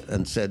docked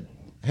and said,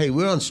 "Hey,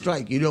 we're on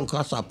strike. You don't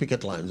cross our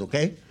picket lines,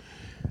 okay?"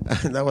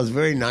 And that was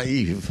very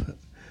naive.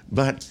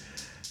 But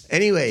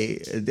anyway,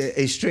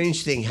 a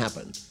strange thing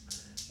happened.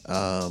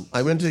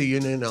 I went to the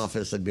union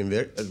office. I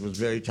was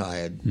very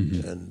tired,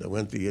 and I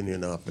went to the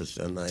union office,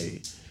 and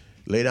I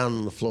lay down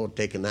on the floor to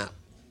take a nap.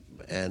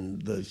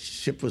 And the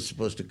ship was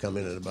supposed to come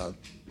in at about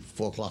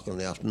 4 o'clock in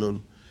the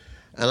afternoon.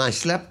 And I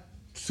slept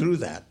through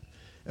that.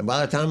 And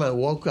by the time I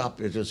woke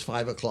up, it was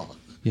 5 o'clock.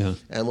 Yeah.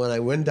 And when I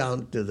went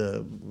down to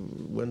the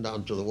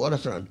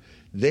waterfront,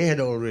 they had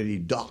already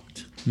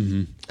docked,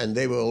 and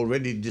they were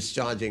already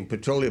discharging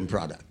petroleum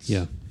products.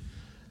 Yeah.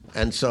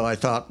 And so I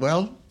thought,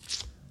 well,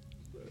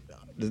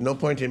 there's no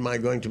point in my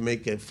going to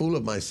make a fool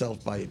of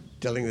myself by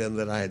telling them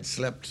that I had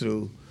slept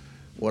through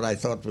what I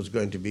thought was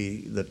going to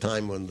be the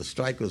time when the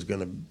strike was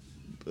going to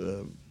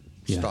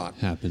start.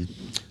 Happen.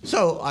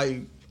 So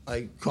I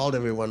called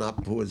everyone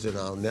up who was in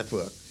our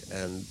network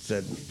and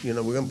said, we're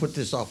going to put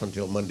this off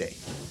until Monday.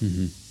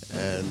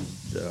 And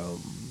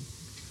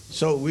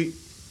so we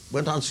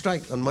went on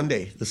strike on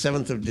Monday, the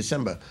 7th of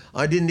December.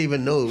 I didn't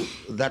even know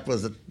that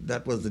was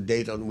the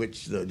date on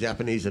which the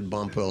Japanese had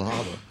bombed Pearl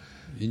Harbor.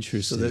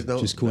 Interesting. So there's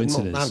just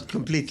coincidence. not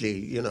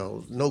completely,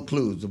 no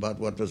clues about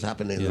what was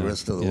happening in the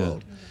rest of the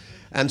world.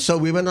 And so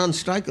we went on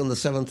strike on the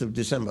 7th of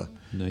December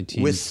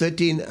with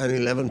 13 and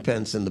 11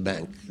 pence in the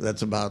bank.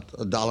 That's about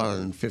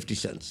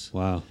 $1.50.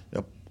 Wow.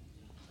 Yep.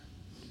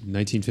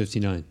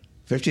 1959.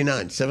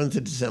 59, 7th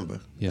of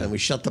December. Yeah. And we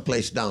shut the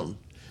place down.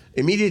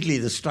 Immediately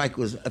the strike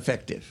was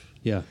effective.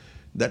 Yeah.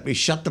 That we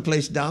shut the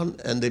place down,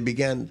 and they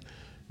began,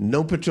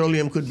 no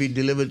petroleum could be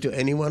delivered to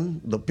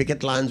anyone. The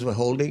picket lines were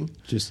holding.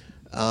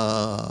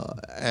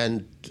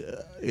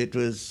 It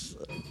was,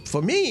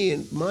 for me,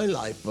 in my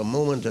life, a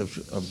moment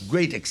of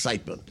great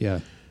excitement. Yeah.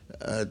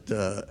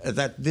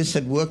 That this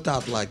had worked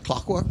out like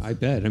clockwork. I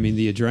bet. I mean,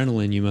 the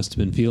adrenaline you must have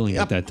been feeling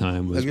at that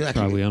time was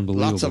probably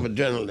unbelievable. Lots of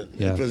adrenaline.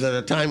 Yeah. It was at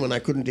a time when I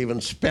couldn't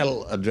even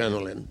spell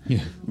adrenaline.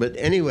 Yeah. But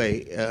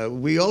anyway,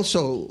 we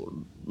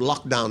also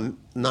locked down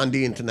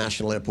Nandi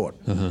International Airport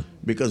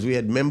because we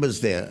had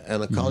members there,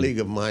 and a colleague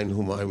of mine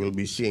whom I will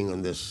be seeing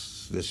on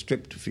this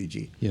trip to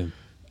Fiji. Yeah.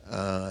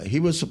 He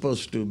was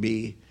supposed to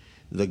be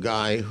the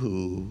guy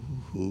who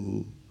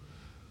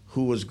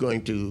was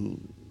going to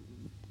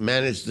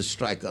manage the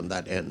strike on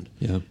that end.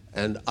 Yeah.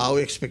 And our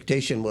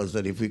expectation was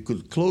that if we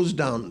could close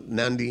down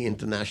Nandi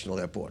International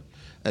Airport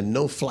and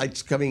no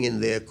flights coming in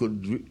there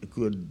could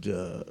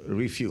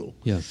refuel,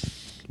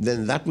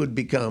 then that would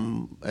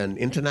become an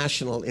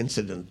international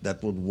incident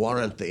that would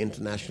warrant the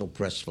international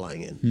press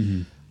flying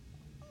in.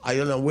 I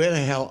don't know where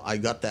the hell I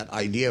got that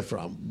idea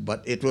from,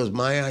 but it was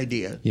my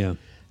idea. Yeah.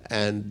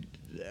 And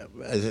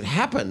as it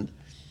happened,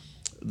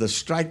 the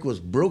strike was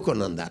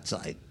broken on that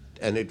side,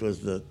 and it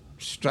was the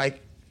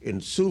strike in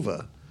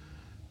Suva,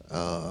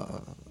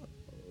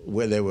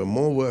 where there were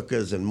more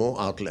workers and more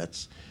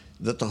outlets,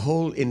 that the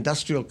whole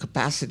industrial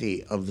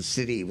capacity of the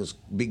city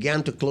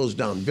began to close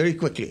down very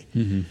quickly.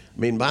 I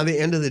mean, by the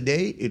end of the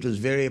day, it was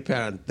very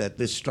apparent that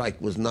this strike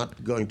was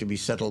not going to be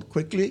settled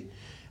quickly,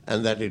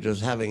 and that it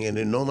was having an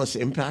enormous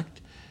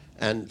impact.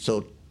 And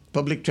so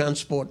public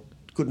transport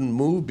couldn't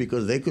move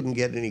because they couldn't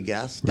get any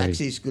gas.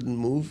 Taxis couldn't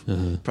move.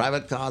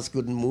 Private cars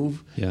couldn't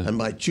move. Yeah. And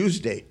by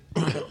Tuesday,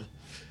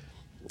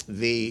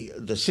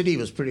 the city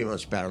was pretty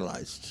much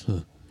paralyzed.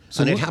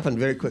 So and it happened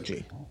very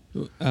quickly.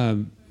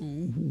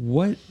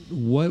 What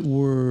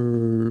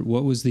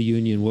was the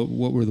union?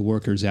 What were the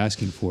workers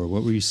asking for?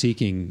 What were you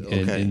seeking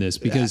in this?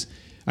 Because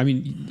I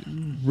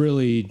mean,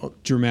 really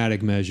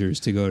dramatic measures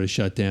to go to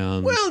shut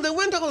down. Well, they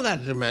weren't all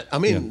that dramatic. I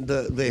mean,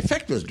 the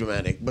effect was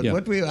dramatic, but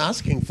what we were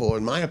asking for,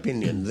 in my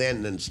opinion,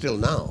 then and still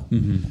now,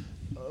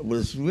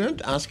 was we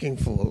weren't asking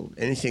for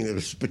anything that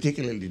was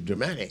particularly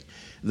dramatic.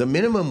 The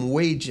minimum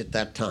wage at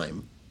that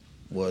time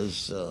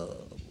was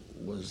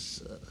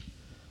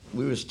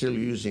we were still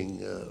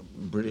using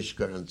British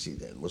currency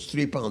then, was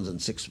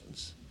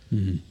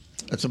 £3.06.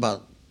 That's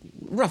about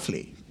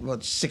roughly about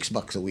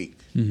 $6 a week,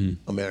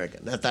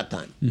 American at that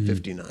time,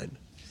 59.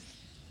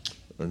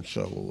 And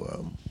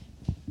so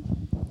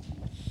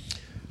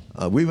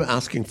we were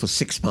asking for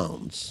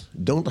 £6.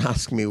 Don't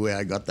ask me where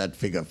I got that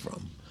figure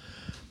from.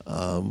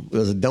 It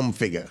was a dumb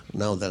figure.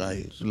 Now that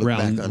I look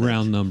back on it,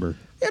 round number.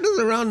 Yeah, it was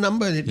a round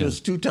number, and it was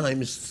 2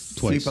 times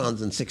Twice.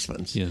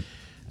 £3.06. Yeah.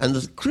 And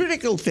the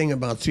critical thing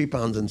about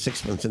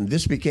 £3.06, and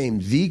this became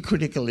the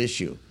critical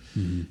issue,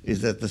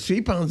 is that the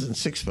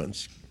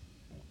 £3.06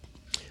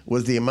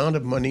 was the amount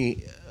of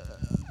money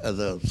as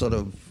a sort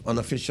of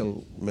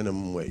unofficial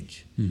minimum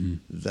wage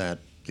that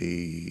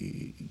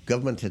the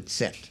government had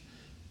set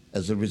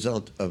as a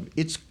result of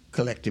its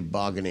collective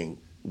bargaining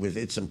with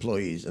its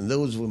employees. And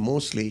those were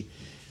mostly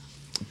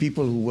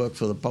people who worked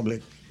for the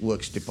Public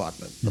Works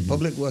Department. The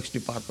Public Works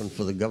Department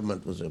for the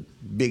government was a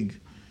big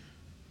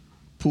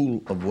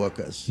pool of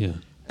workers. Yeah.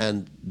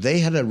 And they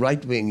had a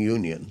right-wing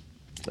union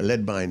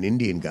led by an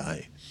Indian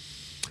guy.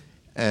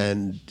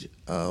 And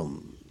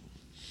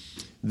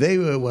they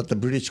were what the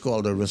British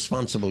called a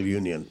responsible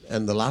union.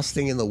 And the last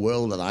thing in the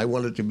world that I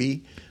wanted to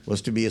be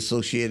was to be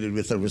associated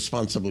with a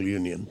responsible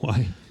union.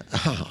 Why?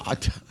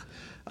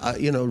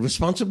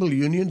 Responsible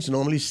unions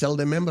normally sell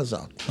their members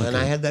out. Okay. And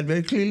I had that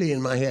very clearly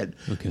in my head.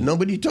 Okay.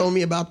 Nobody told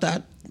me about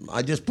that.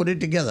 I just put it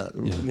together.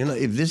 Yeah.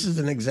 If this is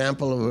an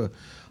example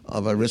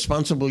of a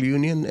responsible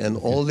union and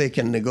all they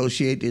can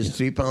negotiate is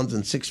 £3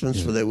 and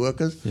sixpence for their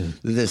workers,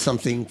 there's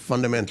something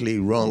fundamentally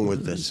wrong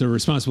with this. So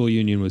responsible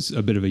union was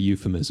a bit of a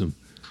euphemism.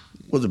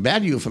 It was a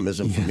bad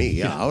euphemism for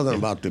me. I wasn't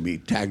about to be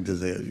tagged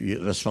as a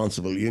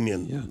responsible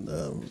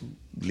union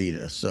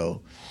leader.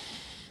 So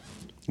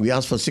we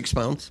asked for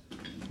 £6.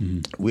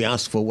 We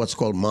asked for what's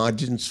called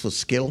margins for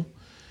skill.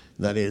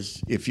 That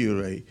is, if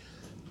you're an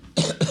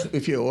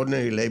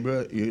ordinary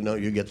laborer,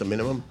 you get the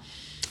minimum.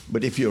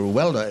 But if you're a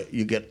welder,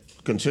 you get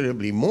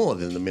considerably more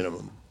than the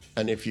minimum.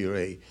 And if you're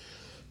a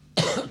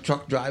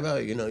truck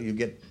driver, you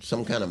get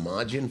some kind of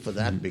margin for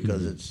that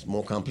because it's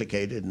more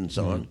complicated and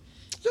so on.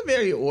 It's a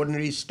very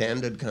ordinary,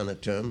 standard kind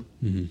of term.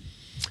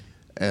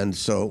 And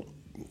so,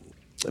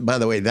 by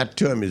the way, that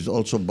term is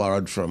also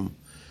borrowed from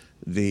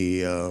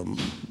the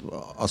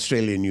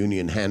Australian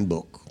Union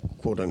handbook,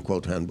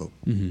 quote-unquote handbook.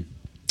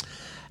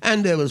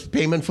 And there was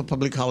payment for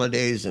public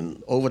holidays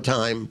and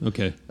overtime,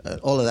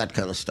 all of that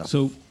kind of stuff.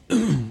 So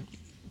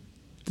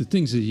the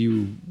things that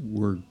you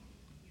were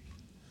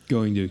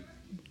going to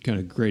kind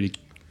of great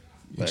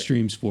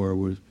extremes for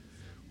were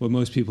what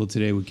most people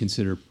today would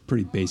consider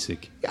pretty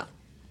basic. Yeah.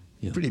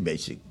 Pretty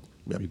basic.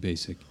 Yep. Pretty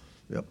basic.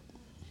 Yep.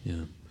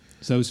 Yeah.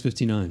 So that was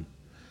 59.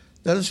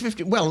 That is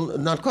 50. Well,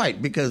 not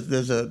quite, because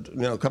there's a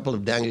couple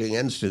of dangling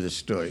ends to this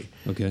story.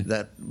 Okay.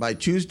 That by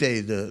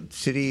Tuesday the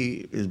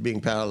city is being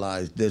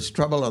paralyzed. There's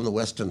trouble on the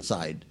western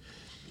side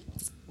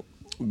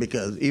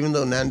because even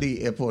though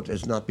Nandi Airport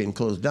has not been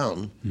closed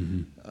down,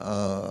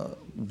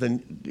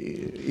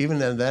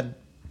 even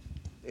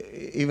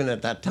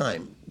at that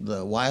time,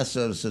 the wire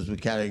services were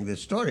carrying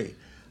this story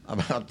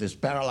about this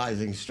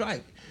paralyzing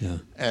strike. Yeah.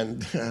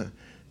 And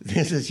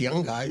there's this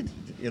young guy,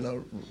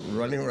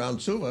 running around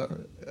Suva,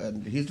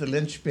 and he's the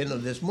linchpin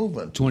of this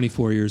movement.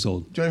 24 years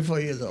old. 24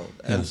 years old.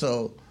 Yeah. And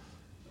so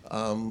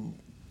on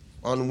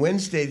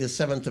Wednesday, the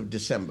 7th of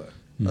December,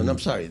 the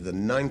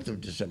 9th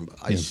of December,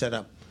 I set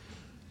up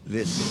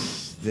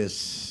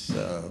this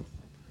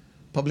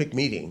public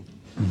meeting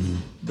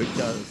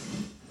because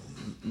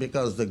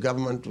the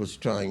government was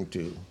trying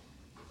to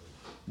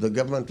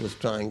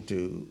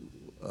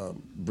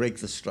break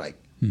the strike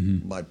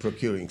by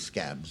procuring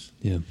scabs.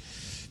 Yeah.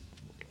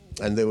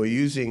 And they were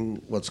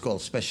using what's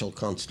called special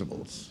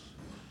constables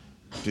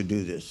to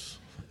do this.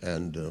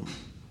 And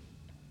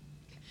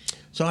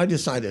so I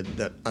decided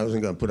that I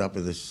wasn't going to put up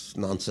with this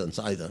nonsense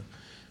either.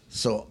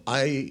 So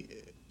I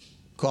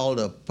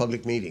called a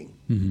public meeting,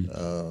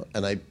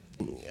 and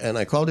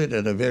I called it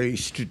at a very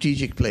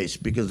strategic place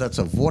because that's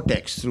a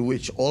vortex through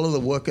which all of the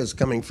workers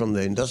coming from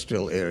the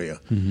industrial area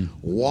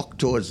walk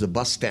towards the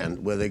bus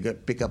stand where they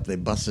pick up their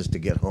buses to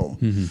get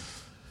home.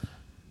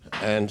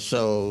 And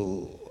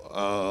so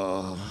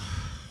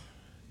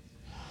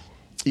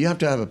you have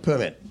to have a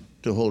permit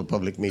to hold a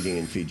public meeting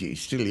in Fiji,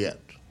 still yet.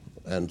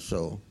 And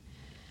so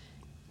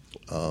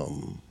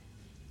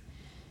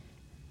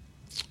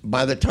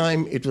by the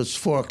time it was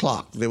 4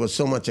 o'clock, there was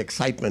so much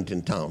excitement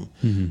in town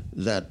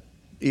that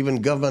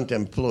even government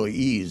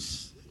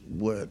employees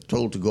were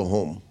told to go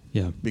home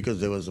because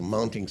there was a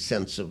mounting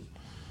sense of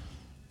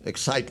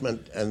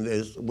excitement.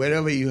 And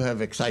wherever you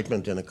have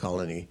excitement in a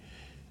colony,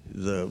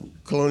 the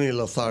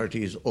colonial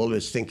authorities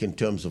always think in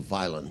terms of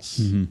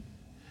violence.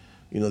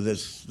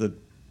 There's the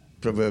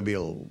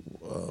proverbial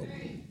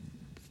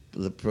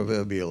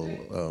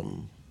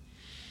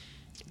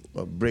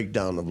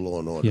breakdown of law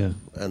and order. Yeah.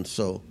 And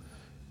so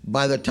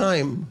by the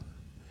time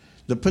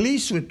the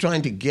police were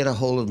trying to get a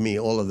hold of me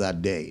all of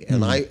that day,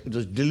 and I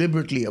was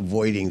deliberately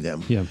avoiding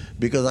them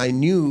because I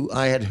knew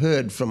I had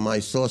heard from my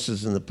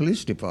sources in the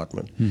police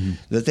department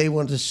that they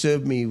wanted to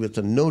serve me with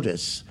a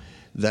notice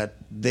that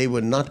they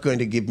were not going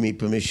to give me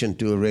permission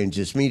to arrange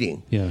this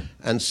meeting.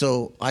 And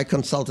so I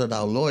consulted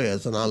our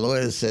lawyers, and our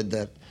lawyers said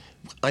that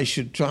I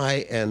should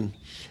try and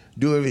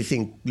do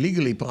everything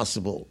legally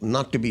possible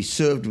not to be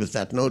served with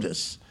that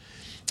notice.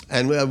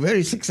 And we are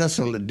very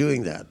successful at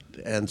doing that.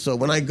 And so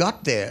when I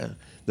got there,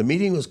 the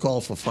meeting was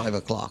called for 5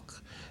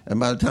 o'clock. And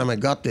by the time I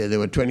got there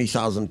were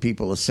 20,000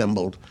 people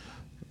assembled,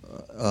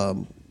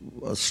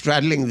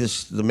 straddling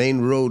the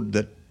main road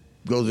that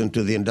goes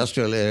into the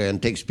industrial area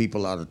and takes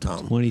people out of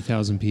town.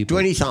 20,000 people.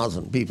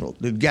 20,000 people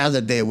that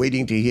gathered there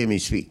waiting to hear me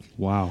speak.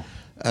 Wow.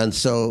 And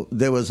so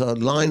there was a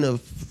line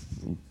of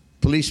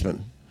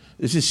policemen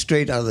This is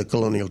straight out of the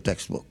colonial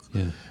textbook.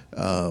 Yeah.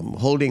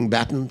 Holding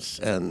batons,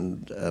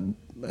 and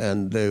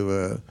they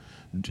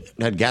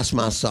had gas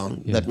masks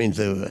on. Yeah. That means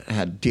they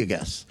had tear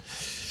gas.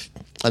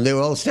 And they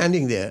were all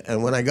standing there.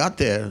 And when I got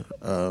there,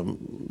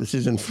 this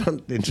is in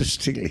front,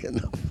 interestingly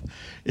enough,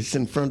 it's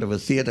in front of a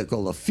theater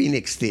called the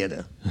Phoenix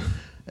Theater.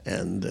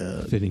 And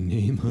Fitting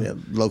name. Huh? yeah,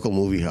 local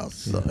movie house.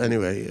 So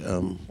anyway,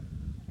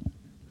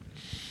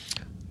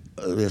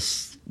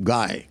 this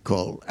guy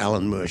called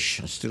Alan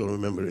Mursh, I still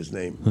remember his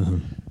name,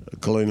 a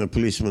colonial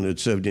policeman who had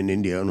served in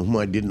India and whom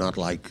I did not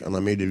like. And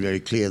I made it very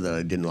clear that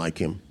I didn't like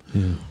him.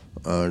 Yeah.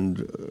 And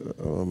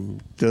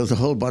there was a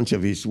whole bunch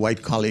of his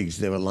white colleagues,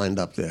 they were lined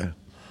up there.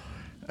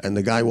 And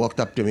the guy walked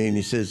up to me and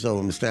he says,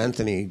 "Oh, Mr.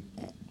 Anthony,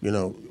 you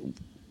know,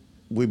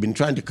 we've been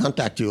trying to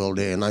contact you all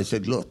day." And I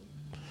said, "Look,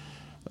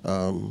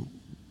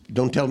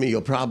 don't tell me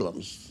your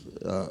problems.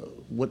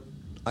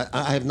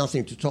 I have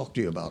nothing to talk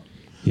to you about.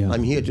 Yeah.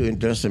 I'm here to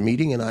address a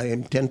meeting, and I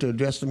intend to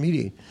address the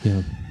meeting."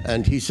 Yeah.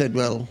 And he said,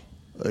 "Well,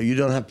 you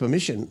don't have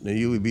permission.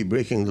 You would be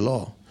breaking the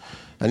law."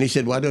 And he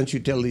said, "Why don't you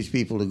tell these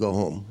people to go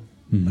home?"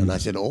 Mm-hmm. And I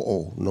said,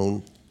 "Oh,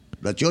 no,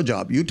 that's your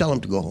job. You tell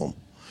them to go home."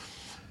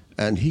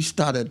 And he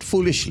started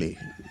foolishly.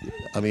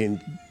 I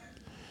mean,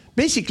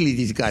 basically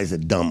these guys are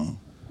dumb,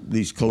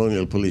 these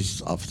colonial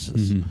police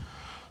officers. Mm-hmm.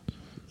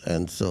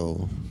 And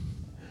so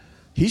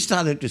he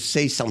started to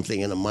say something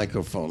in a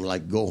microphone,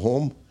 like "go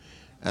home,"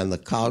 and the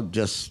crowd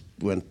just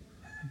went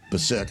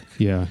berserk.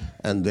 Yeah.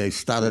 And they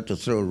started to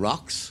throw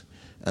rocks,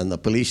 and the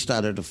police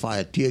started to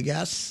fire tear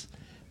gas,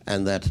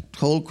 and that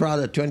whole crowd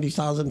of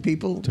 20,000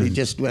 people, they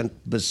just went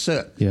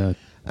berserk. Yeah.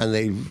 And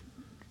they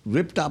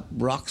ripped up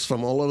rocks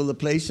from all over the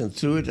place and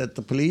threw it at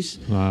the police.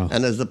 Wow.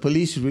 And as the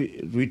police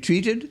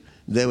retreated,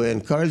 they were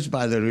encouraged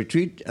by the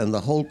retreat, and the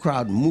whole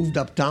crowd moved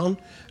uptown,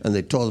 and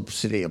they tore the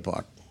city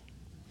apart.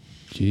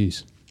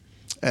 Jeez.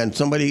 And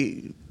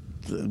somebody,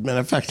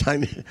 matter of fact,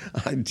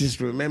 I just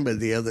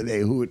remembered the other day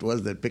who it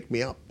was that picked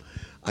me up.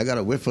 I got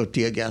a whiff of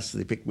tear gas.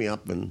 They picked me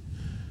up and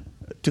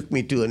took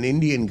me to an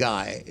Indian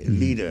guy,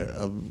 leader,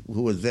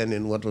 who was then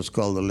in what was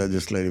called the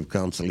Legislative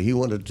Council. He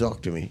wanted to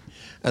talk to me.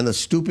 And the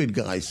stupid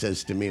guy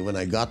says to me when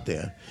I got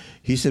there,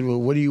 he said,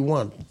 "Well, what do you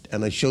want?"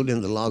 And I showed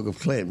him the log of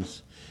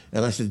claims.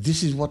 And I said,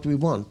 "This is what we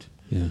want."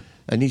 Yeah.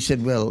 And he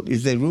said, "Well,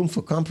 is there room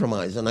for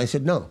compromise?" And I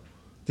said, "No,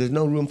 there's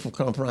no room for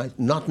compromise,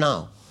 not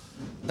now."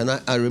 And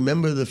I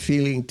remember the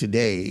feeling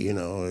today,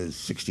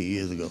 60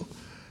 years ago,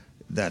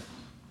 that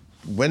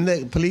when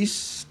the police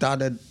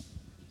started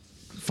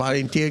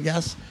firing tear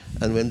gas,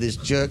 and when this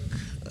jerk,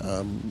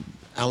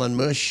 Alan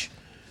Mursh,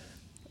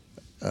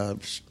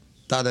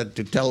 started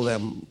to tell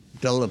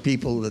the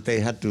people that they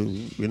had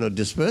to,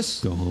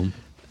 disperse. Go home.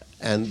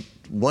 And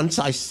once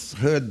I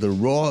heard the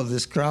roar of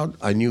this crowd,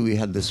 I knew we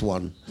had this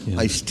one. Yeah.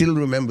 I still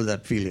remember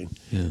that feeling.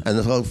 Yeah.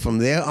 And so from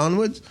there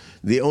onwards,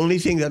 the only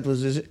thing that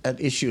was at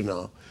issue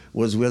now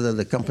was whether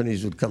the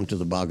companies would come to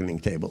the bargaining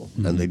table,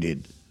 and they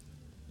did.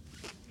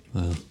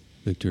 Wow.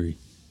 Victory.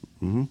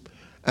 Mm-hmm.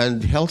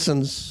 And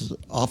Helson's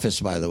office,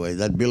 by the way,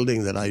 that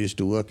building that I used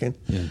to work in,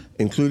 Yeah.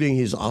 including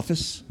his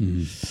office,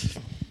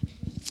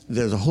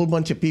 there's a whole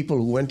bunch of people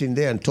who went in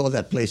there and tore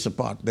that place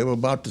apart. They were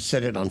about to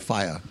set it on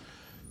fire.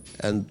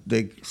 And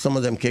some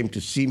of them came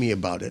to see me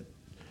about it.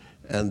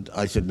 And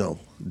I said, "No,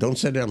 don't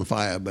set it on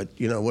fire, but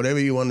whatever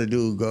you want to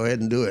do, go ahead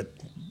and do it.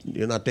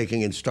 You're not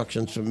taking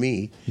instructions from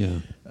me." Yeah.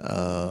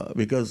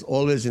 Because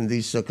always in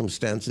these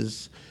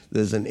circumstances,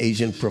 there's an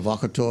Asian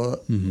provocateur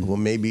who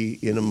may be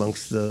in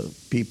amongst the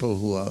people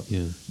who are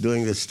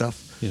doing this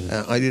stuff.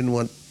 Yeah. I didn't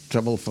want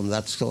trouble from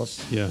that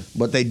source. Yeah.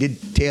 But they did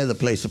tear the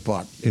place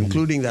apart,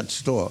 including that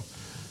store.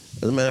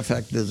 As a matter of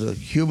fact, there's a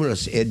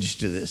humorous edge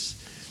to this.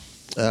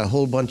 A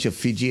whole bunch of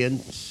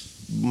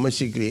Fijians,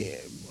 basically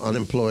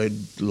unemployed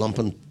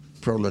lumpen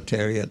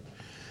proletariat,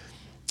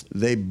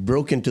 they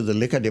broke into the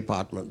liquor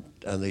department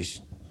and they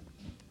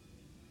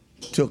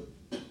took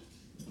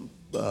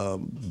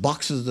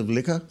boxes of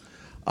liquor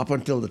up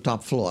until the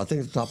top floor. I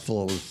think the top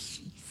floor was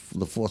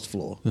the fourth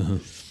floor.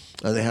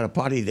 And they had a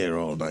party there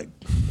all night.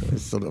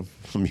 It's sort of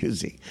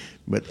amusing.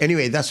 But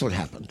anyway, that's what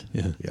happened.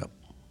 Yeah.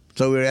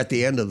 So we were at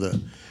the end of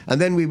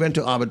and then we went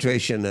to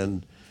arbitration,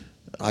 and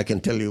I can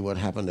tell you what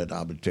happened at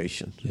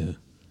arbitration. Yeah.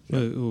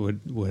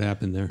 What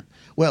happened there?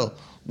 Well,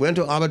 went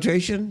to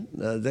arbitration.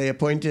 They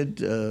appointed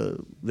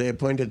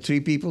 3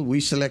 people. We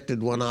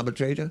selected one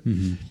arbitrator.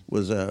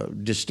 Was a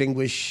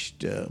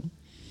distinguished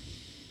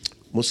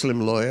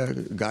Muslim lawyer,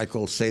 a guy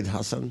called Said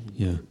Hassan.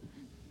 Yeah.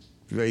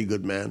 Very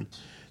good man.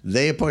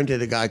 They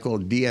appointed a guy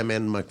called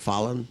D.M.N.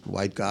 McFarlane,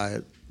 white guy,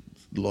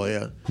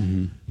 lawyer.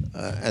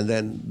 And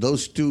then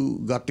those two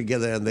got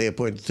together and they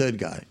appointed a third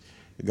guy,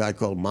 a guy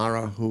called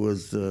Mara, who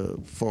was the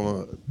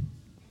former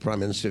Prime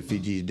Minister of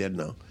Fiji, he's dead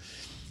now.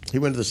 He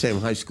went to the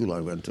same high school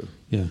I went to.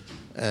 Yeah.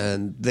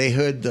 And they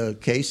heard the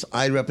case.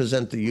 I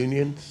represent the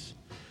unions.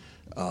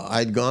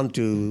 I'd gone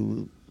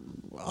to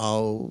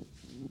our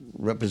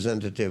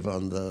representative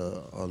on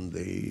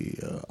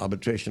the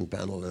arbitration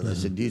panel, and I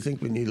said, "Do you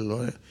think we need a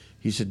lawyer?"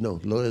 He said, "No,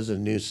 lawyers are a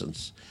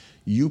nuisance.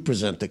 You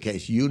present the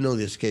case. You know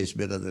this case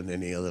better than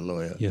any other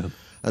lawyer. Yeah.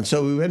 And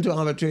so we went to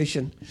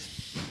arbitration.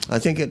 I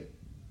think it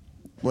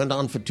went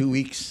on for 2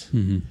 weeks.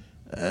 Mm-hmm.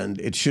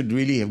 And it should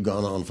really have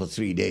gone on for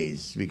 3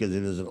 days because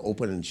it was an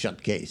open and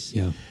shut case.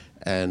 Yeah.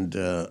 And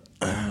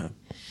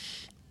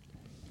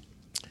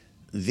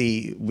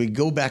we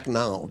go back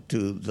now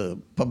to the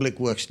Public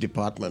Works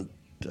Department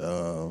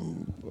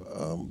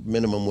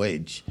minimum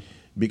wage,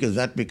 because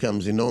that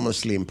becomes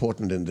enormously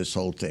important in this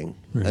whole thing.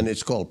 Right. And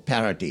it's called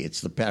parity.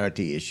 It's the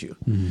parity issue.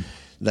 Mm-hmm.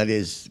 That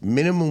is,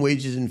 minimum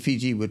wages in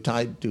Fiji were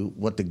tied to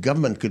what the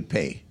government could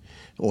pay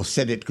or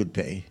said it could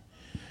pay.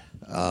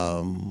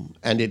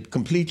 And it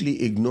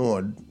completely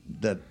ignored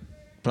that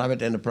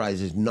private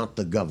enterprise is not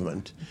the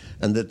government,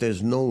 and that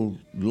there's no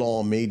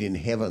law made in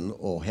heaven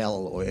or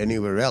hell or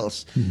anywhere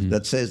else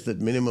that says that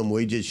minimum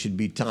wages should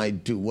be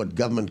tied to what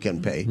government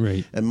can pay.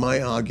 Right. And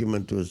my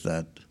argument was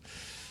that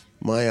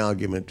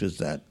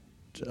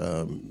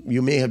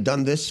you may have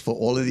done this for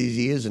all of these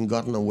years and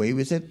gotten away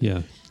with it,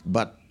 Yeah.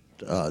 but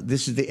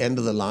this is the end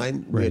of the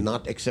line. Right. We're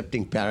not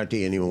accepting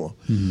parity anymore.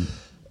 Mm-hmm.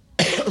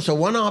 So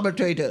one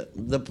arbitrator,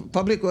 the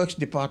Public Works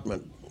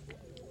Department,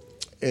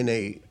 in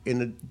a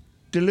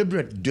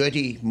deliberate,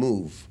 dirty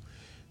move,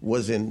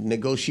 was in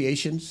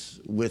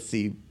negotiations with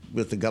the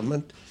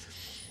government,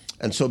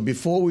 and so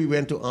before we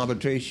went to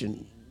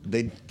arbitration,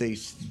 they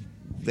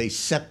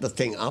set the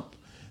thing up.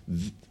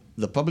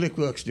 The Public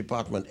Works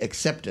Department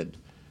accepted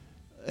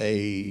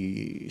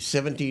a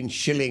 17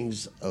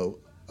 shillings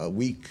a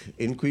week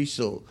increase,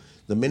 so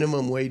the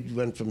minimum wage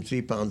went from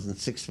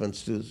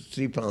 £3.06 to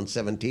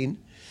 £3.17.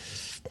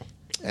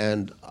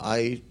 And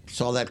I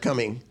saw that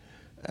coming,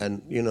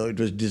 and it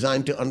was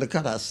designed to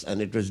undercut us,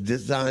 and it was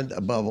designed,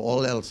 above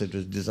all else, it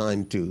was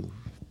designed to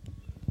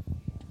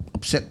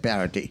upset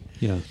parity.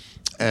 Yeah.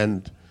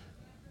 And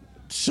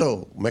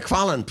so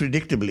McFarlane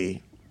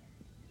predictably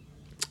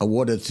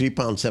awarded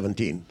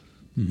 £3.17.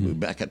 We're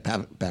back at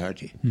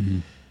parity.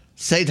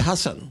 Said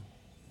Hassan,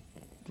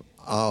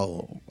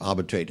 our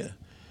arbitrator,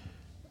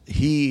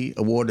 he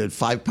awarded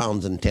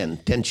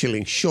 £5.10, 10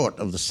 shillings short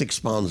of the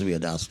 £6 we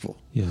had asked for.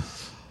 Yeah.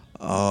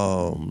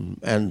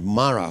 And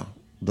Mara,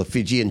 the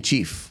Fijian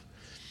chief,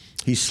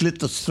 he slit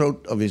the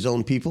throat of his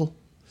own people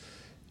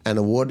and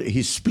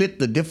he split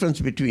the difference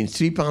between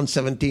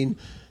 £3.17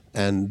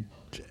 and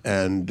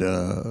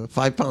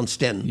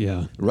 £5.10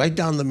 Yeah. right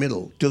down the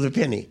middle to the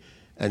penny,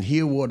 and he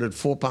awarded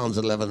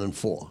 £4.11 and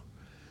 4.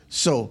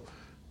 So,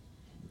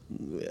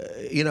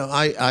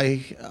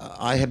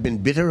 I have been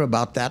bitter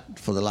about that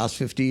for the last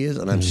 50 years,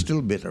 and I'm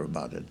still bitter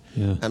about it.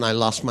 Yeah. And I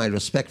lost my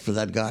respect for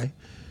that guy.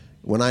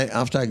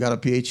 After I got a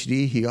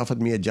PhD, he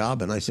offered me a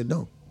job, and I said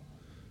no.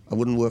 I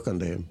wouldn't work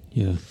under him.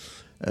 Yeah.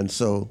 And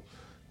so,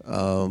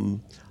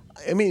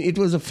 it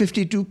was a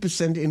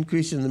 52%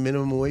 increase in the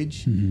minimum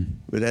wage.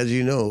 But as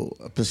you know,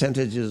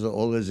 percentages are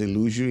always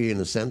illusory in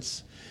a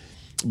sense.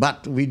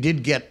 But we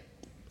did get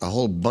a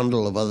whole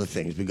bundle of other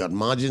things. We got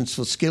margins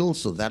for skill,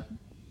 so that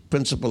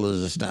principle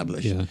is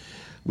established. Yeah.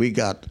 We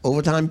got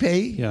overtime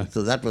pay, Yeah.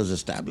 so that was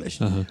established.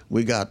 Uh-huh.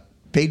 We got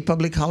paid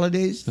public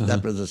holidays,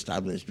 that was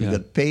established. We Yeah.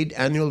 got paid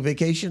annual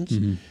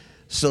vacations.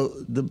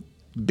 So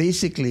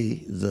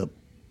basically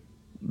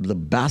the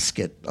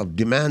basket of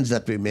demands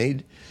that we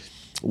made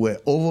were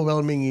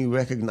overwhelmingly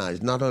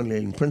recognized, not only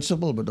in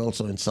principle but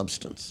also in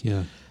substance.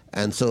 Yeah.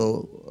 And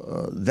so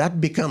that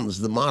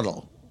becomes the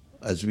model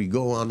as we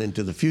go on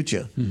into the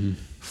future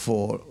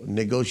for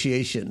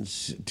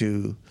negotiations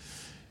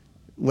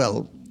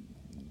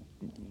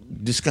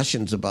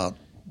discussions about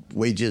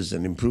wages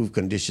and improved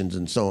conditions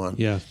and so on.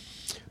 Yeah.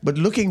 But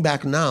looking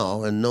back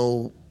now and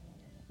know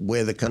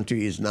where the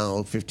country is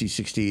now 50,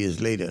 60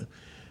 years later,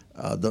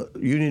 the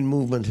union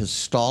movement has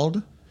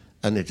stalled,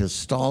 and it has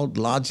stalled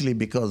largely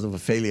because of a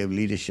failure of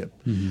leadership.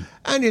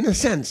 And in a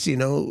sense,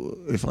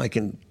 if I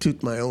can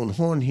toot my own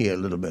horn here a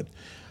little bit,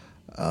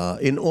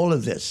 in all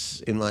of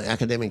this, in my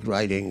academic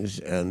writings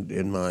and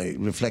in my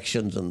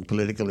reflections on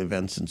political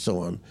events and so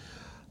on,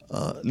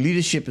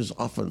 leadership is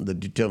often the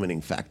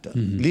determining factor.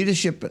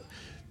 Leadership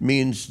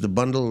means the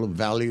bundle of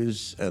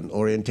values and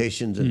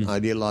orientations and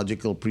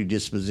ideological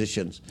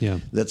predispositions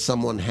that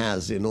someone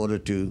has in order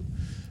to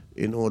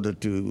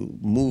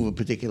move a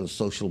particular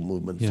social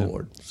movement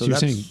forward. So you're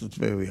that's saying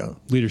where we are.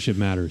 leadership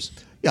matters.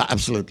 Yeah,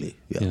 absolutely.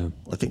 Yeah,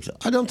 I think so.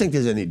 I don't think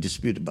there's any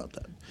dispute about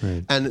that.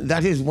 Right. And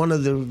that is one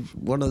of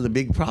the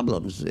big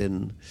problems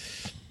in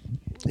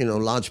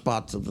large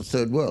parts of the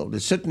third world.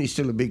 It's certainly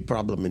still a big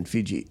problem in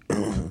Fiji,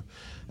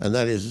 and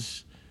that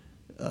is.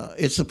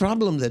 It's the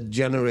problem that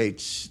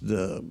generates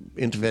the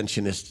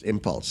interventionist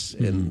impulse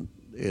in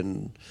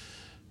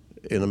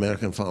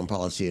American foreign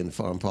policy and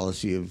foreign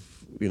policy of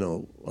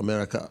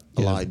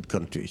America-allied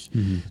countries.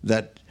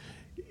 That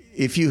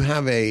if you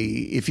have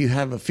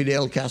a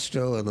Fidel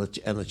Castro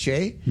and a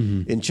Che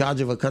in charge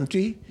of a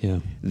country,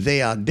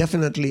 they are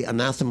definitely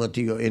anathema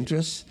to your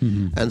interests.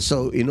 And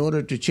so, in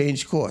order to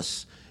change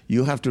course,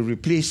 you have to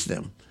replace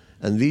them.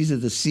 And these are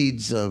the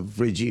seeds of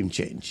regime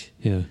change.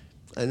 Yeah.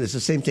 And it's the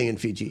same thing in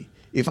Fiji.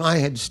 If I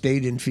had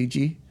stayed in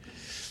Fiji,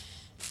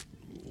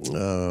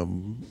 no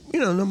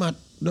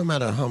no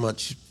matter how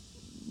much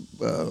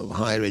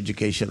higher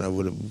education I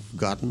would have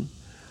gotten,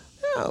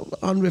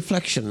 on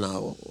reflection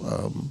now,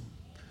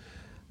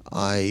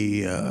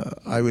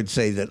 I would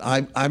say that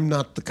I'm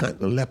not the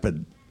kind of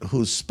leopard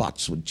whose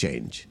spots would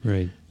change.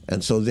 Right.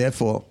 And so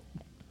therefore,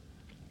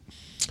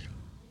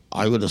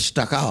 I would have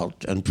stuck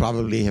out and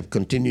probably have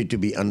continued to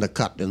be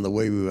undercut in the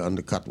way we were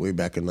undercut way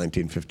back in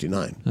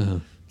 1959. Uh-huh.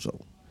 So,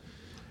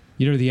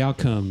 The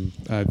outcome,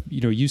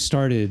 you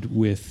started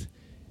with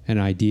an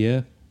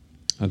idea,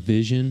 a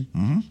vision.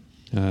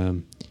 Mm-hmm.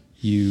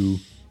 You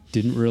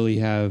didn't really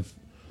have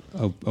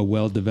a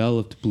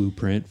well-developed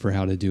blueprint for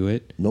how to do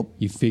it. Nope.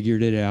 You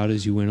figured it out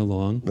as you went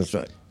along. That's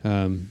right.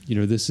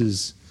 This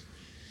is,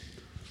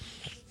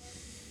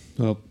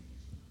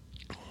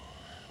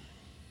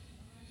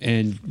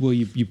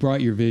 you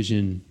brought your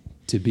vision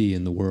to be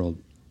in the world,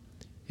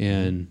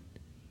 and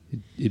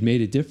it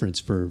made a difference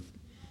for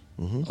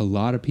a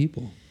lot of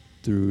people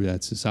through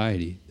that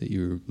society that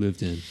you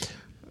lived in.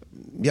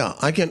 Yeah,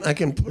 I can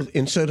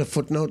insert a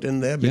footnote in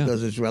there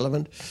because it's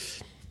relevant.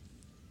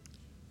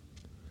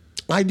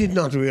 I did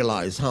not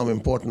realize how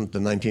important the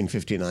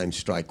 1959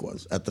 strike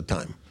was at the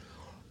time.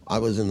 I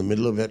was in the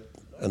middle of it,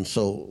 and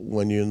so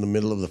when you're in the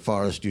middle of the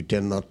forest, you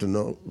tend not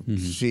to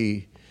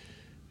see,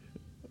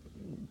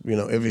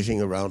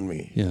 everything around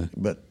me. Yeah.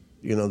 But,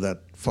 that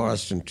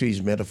forest and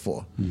trees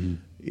metaphor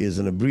is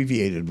an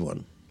abbreviated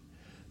one.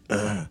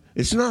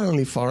 It's not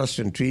only forest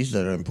and trees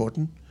that are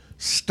important,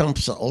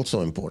 stumps are also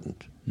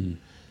important.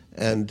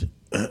 And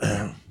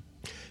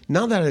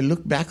now that I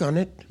look back on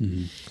it,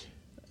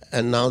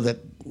 and now that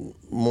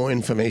more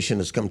information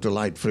has come to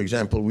light, for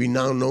example, we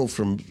now know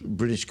from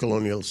British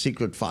colonial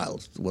secret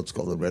files, what's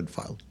called the Red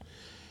Files,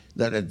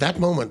 that at that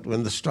moment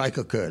when the strike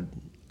occurred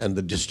and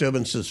the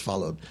disturbances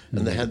followed,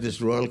 and they had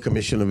this Royal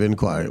Commission of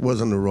Inquiry. It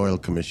wasn't a Royal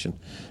Commission.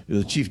 It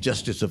was the Chief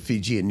Justice of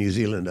Fiji and New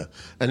Zealand,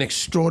 an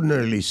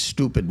extraordinarily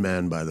stupid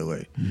man, by the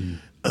way,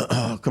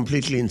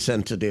 completely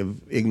insensitive,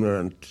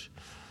 ignorant,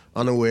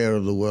 unaware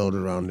of the world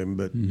around him,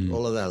 but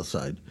all of that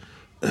aside.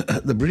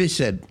 The British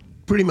said,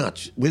 pretty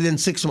much, within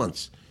 6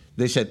 months,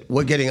 they said,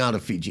 we're getting out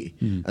of Fiji.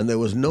 And there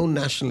was no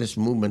nationalist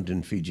movement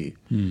in Fiji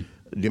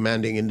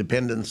demanding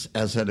independence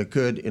as had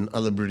occurred in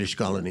other British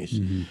colonies.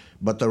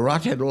 But the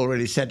rot had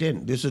already set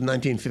in. This is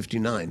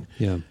 1959.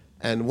 Yeah.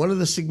 And one of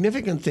the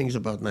significant things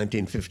about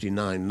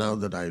 1959, now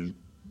that I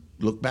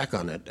look back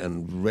on it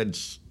and read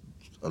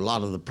a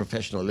lot of the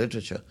professional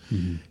literature,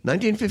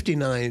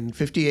 1959,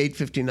 58,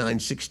 59,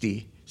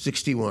 60,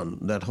 61,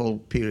 that whole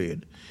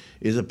period,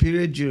 is a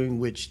period during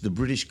which the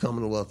British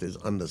Commonwealth is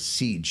under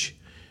siege.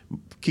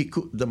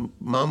 The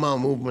Mau Mau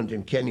movement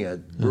in Kenya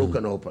had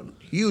broken open.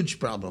 Huge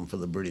problem for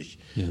the British.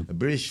 Yeah. The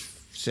British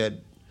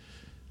said,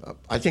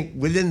 I think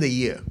within the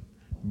year,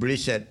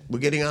 British said, we're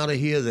getting out of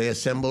here. They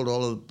assembled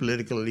all of the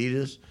political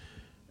leaders,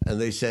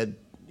 and they said,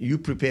 you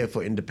prepare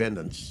for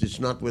independence. It's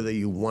not whether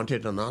you want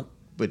it or not,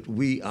 but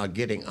we are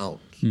getting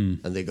out.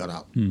 And they got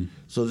out.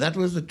 So that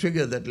was the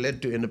trigger that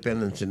led to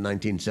independence in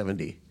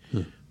 1970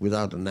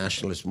 without a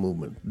nationalist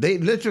movement. They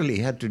literally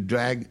had to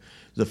drag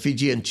the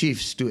Fijian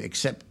chiefs to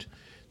accept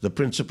the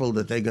principle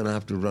that they're going to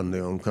have to run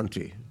their own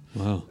country.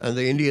 Wow. And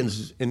the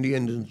Indians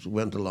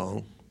went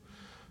along.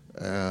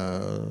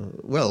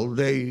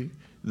 They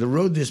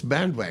rode this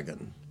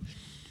bandwagon.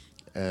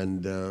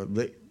 And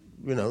the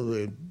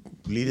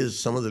leaders,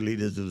 some of the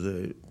leaders of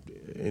the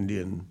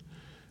Indian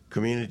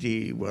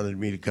community wanted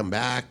me to come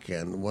back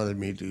and wanted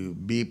me to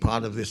be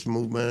part of this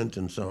movement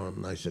and so on.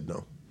 And I said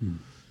no.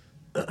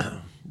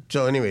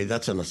 So anyway,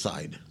 that's an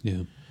aside.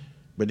 Yeah.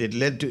 But it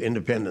led to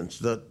independence.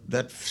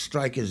 That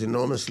strike is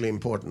enormously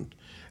important.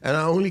 And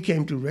I only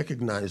came to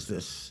recognize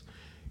this,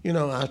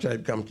 after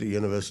I'd come to the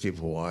University of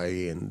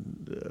Hawaii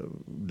and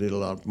did a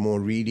lot more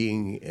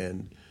reading.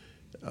 And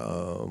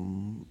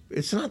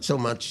it's not so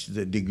much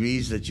the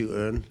degrees that you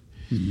earn,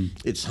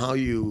 it's how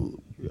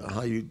you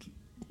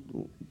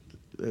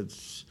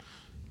it's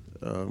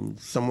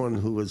someone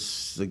who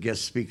was the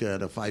guest speaker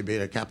at a Phi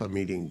Beta Kappa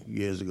meeting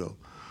years ago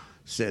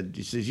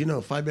he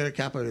says, Phi Beta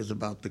Kappa is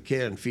about the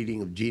care and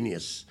feeding of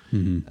genius.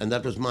 And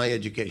that was my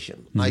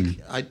education.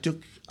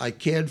 I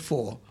cared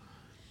for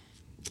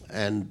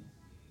and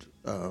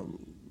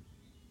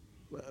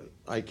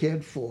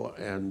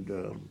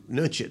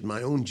nurtured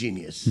my own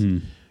genius.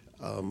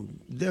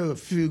 There were a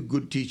few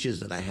good teachers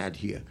that I had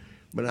here,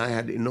 but I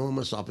had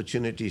enormous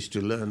opportunities to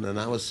learn, and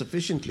I was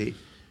sufficiently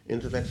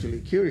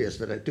intellectually curious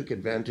that I took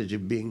advantage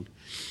of being,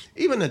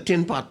 even a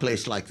tin pot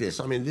place like this.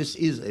 I mean, this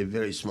is a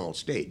very small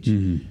stage.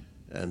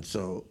 And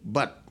so,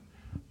 but,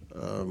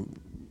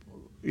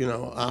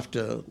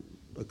 after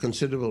a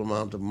considerable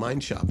amount of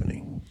mind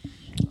sharpening,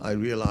 I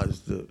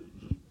realized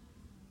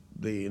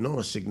the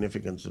enormous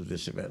significance of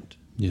this event.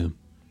 Yeah.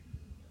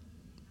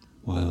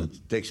 Wow.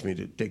 It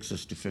takes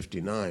us to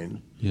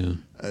 59. Yeah.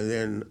 And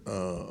then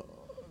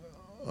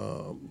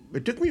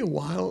it took me a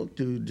while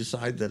to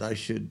decide that I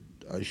should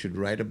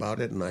write about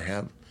it, and I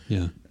have.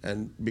 Yeah.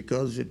 And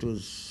because it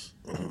was,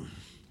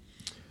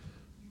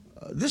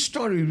 this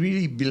story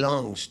really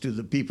belongs to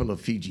the people of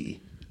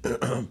Fiji.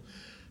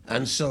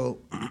 And so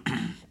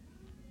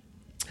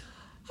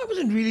I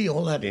wasn't really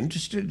all that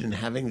interested in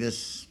having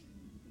this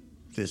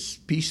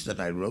piece that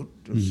I wrote.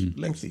 It was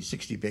lengthy,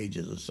 60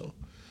 pages or so,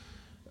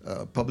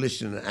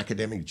 published in an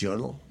academic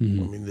journal. I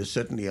mean, there's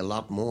certainly a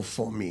lot more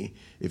for me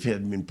if it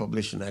had been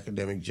published in an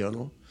academic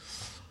journal.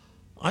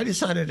 I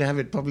decided to have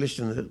it published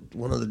in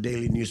one of the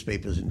daily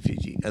newspapers in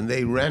Fiji, and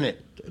they ran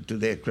it, to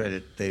their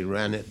credit, they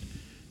ran it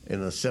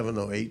in a 7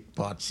 or 8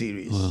 part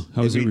series. Wow.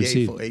 How was it every day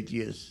received? for 8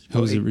 years.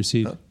 How was it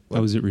received?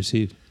 How was it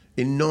received?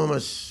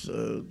 Enormous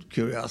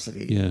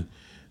curiosity. Yeah.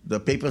 The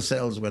paper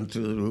sales went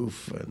through the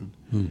roof, and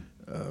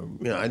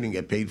I didn't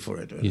get paid for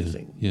it or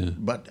anything. Yeah.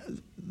 But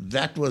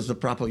that was the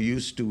proper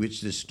use to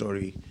which this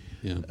story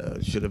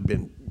should have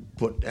been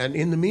put. And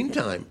in the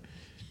meantime,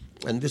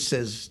 and this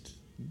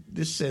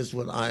says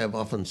what I have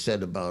often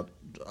said about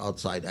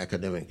outside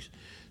academics.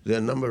 There are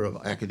a number of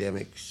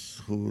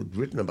academics who'd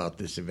written about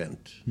this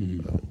event.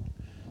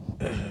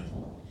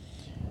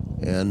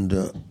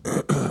 And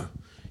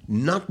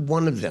not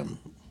one of them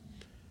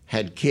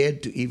had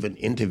cared to even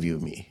interview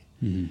me.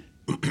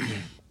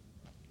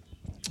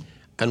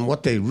 And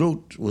what they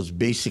wrote was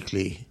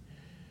basically,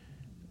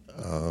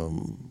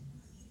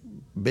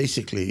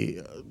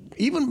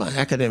 even by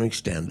academic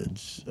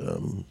standards,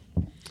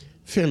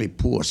 fairly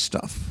poor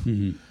stuff.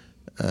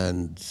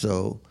 And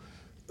so,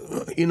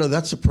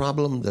 that's a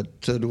problem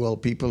that third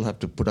world people have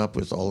to put up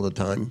with all the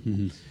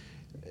time.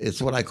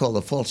 It's what I call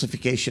the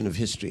falsification of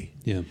history.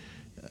 Yeah.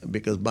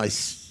 Because by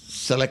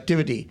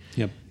selectivity,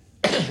 Yep.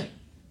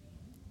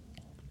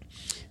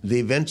 the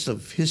events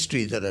of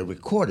history that are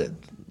recorded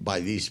by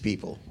these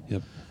people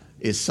Yep.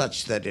 is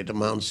such that it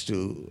amounts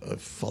to a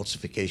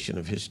falsification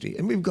of history.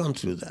 And we've gone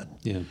through that.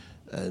 Yeah.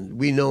 And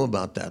we know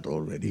about that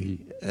already.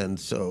 And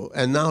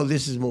now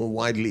this is more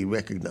widely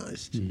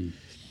recognized.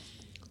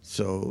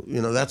 So,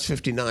 that's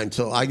 59.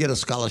 So I get a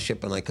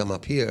scholarship and I come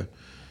up here.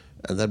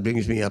 And that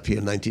brings me up here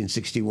in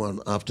 1961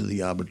 after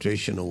the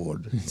arbitration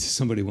award.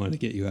 Somebody wanted to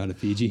get you out of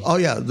Fiji. Oh,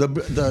 yeah.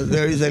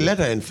 There is a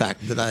letter, in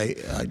fact, that I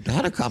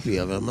had a copy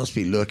of. It must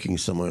be lurking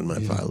somewhere in my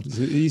files.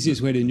 The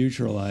easiest way to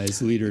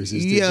neutralize leaders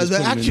is to just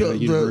put them into a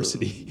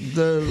university.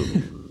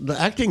 The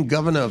acting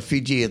governor of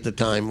Fiji at the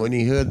time, when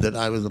he heard that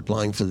I was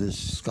applying for this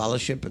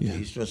scholarship at the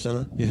East West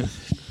Center,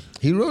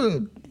 he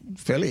wrote a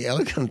fairly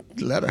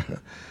elegant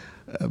letter,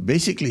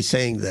 basically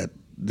saying that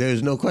there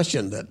is no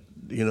question that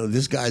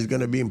this guy is going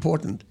to be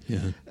important.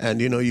 Yeah.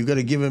 And, you've got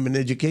to give him an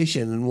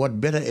education. And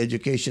what better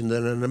education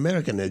than an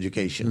American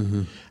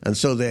education? And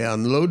so they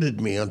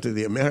unloaded me onto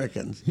the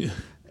Americans. Yeah.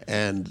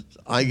 And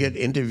I get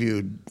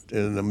interviewed in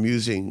an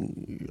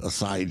amusing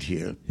aside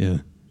here. Yeah.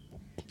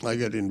 I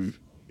get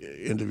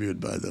interviewed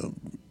by the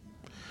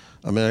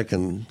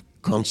American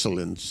consul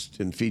in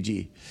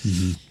Fiji.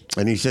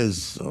 And he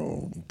says,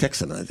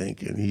 Texan, I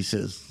think. And he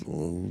says,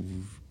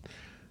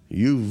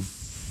 you've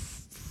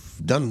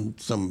done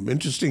some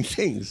interesting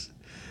things.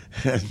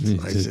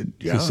 And I said,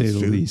 yeah, to say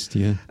the least,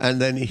 yeah. And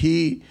then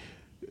he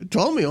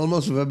told me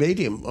almost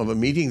verbatim of a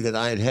meeting that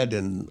I had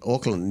in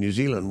Auckland, New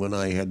Zealand, when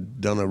I had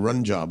done a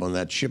run job on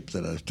that ship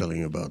that I was telling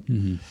you about.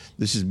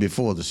 This is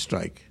before the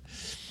strike.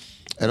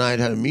 And I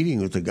had a meeting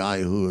with a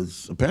guy who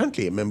was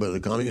apparently a member of the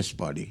Communist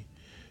Party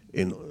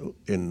in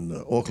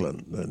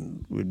Auckland.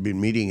 And we'd been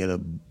meeting at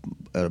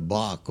a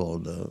bar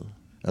called,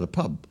 at a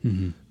pub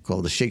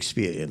called the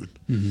Shakespeare Inn.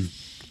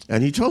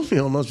 And he told me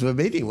almost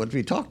verbatim what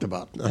we talked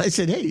about. And I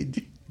said, hey,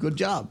 good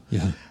job.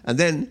 Yeah. And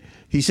then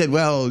he said,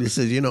 we'll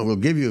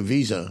give you a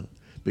visa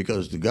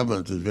because the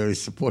government is very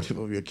supportive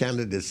of your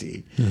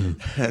candidacy.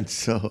 And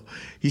so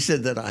he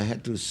said that I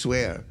had to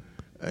swear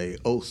an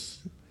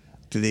oath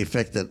to the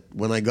effect that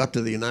when I got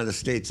to the United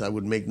States, I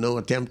would make no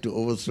attempt to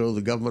overthrow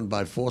the government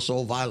by force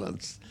or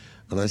violence.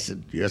 And I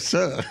said, yes,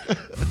 sir.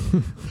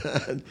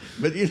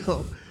 But,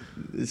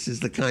 this is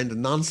the kind of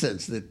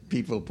nonsense that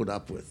people put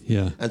up with.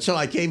 Yeah. And so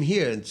I came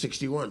here in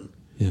 61.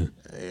 Yeah.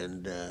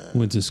 And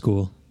went to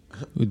school.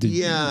 I did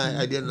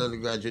an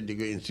undergraduate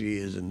degree in 3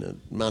 years and a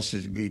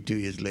master's degree 2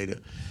 years later.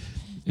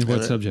 In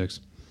what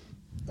subjects?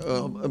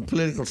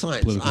 Political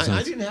science.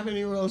 I didn't have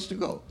anywhere else to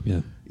go.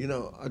 Yeah.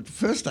 At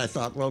first I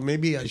thought, well,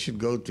 maybe I should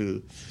go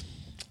to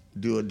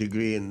do a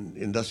degree in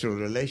industrial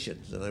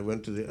relations. And I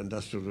went to the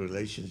industrial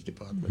relations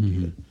department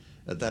here,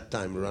 at that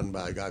time run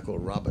by a guy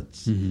called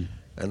Roberts.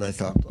 And I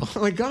thought, oh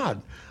my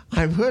God,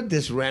 I've heard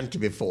this rant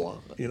before.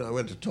 I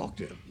went to talk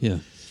to him. Yeah.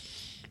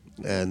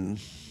 And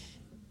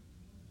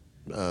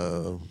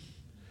I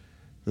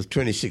was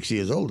 26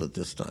 years old at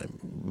this time.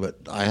 But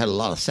I had a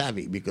lot of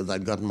savvy because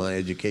I'd gotten my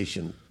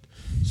education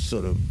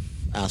sort of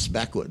ass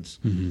backwards.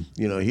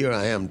 Here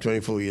I am,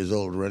 24 years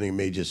old, running a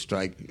major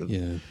strike.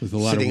 Yeah, with a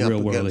lot of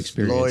real world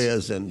experience.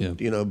 Lawyers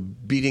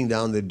and, beating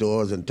down their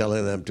doors and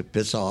telling them to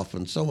piss off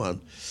and so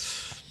on.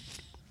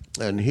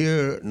 And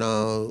here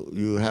now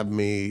you have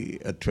me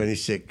at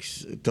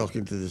 26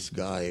 talking to this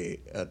guy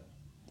at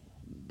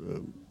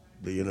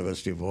the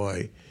University of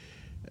Hawaii,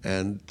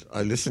 and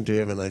I listen to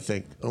him and I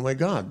think, oh my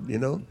God,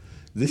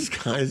 this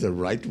guy is a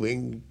right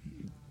wing.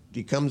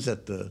 He comes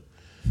at the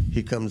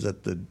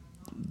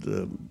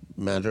the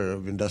matter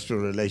of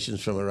industrial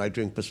relations from a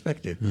right-wing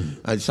perspective.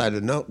 I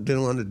decided no,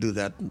 didn't want to do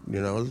that.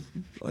 You know,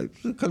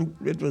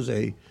 it was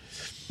a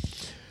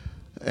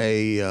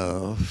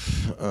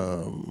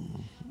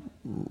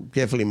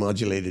carefully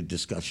modulated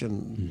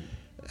discussion.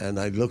 And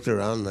I looked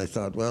around and I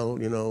thought, well,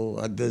 you know,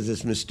 there's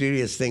this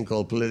mysterious thing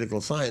called political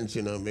science.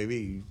 You know,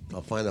 maybe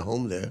I'll find a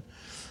home there.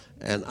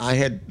 And I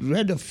had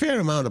read a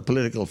fair amount of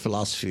political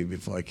philosophy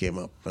before I came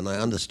up, and I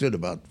understood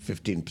about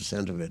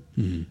 15% of it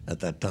at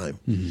that time.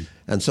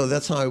 And so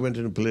that's how I went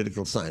into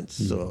political science.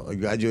 So I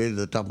graduated at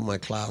the top of my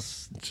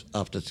class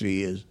after 3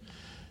 years.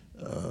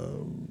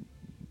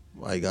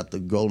 I got the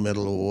gold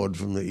medal award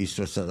from the East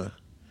West Center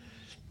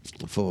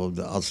for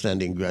the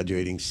outstanding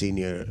graduating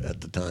senior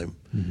at the time.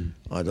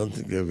 I don't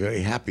think they were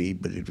very happy,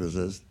 but it was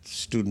a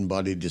student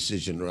body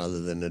decision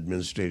rather than an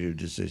administrative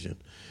decision.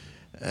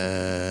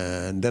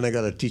 And then I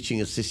got a teaching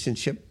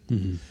assistantship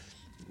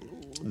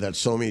that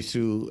saw me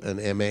through an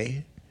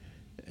MA,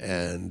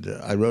 and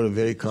I wrote a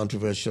very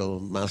controversial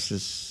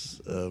master's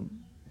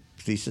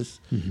thesis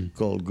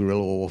called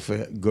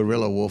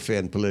Guerrilla Warfare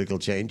and Political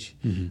Change.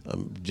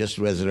 Just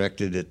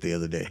resurrected it the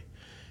other day.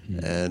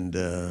 And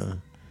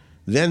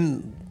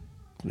then,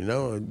 you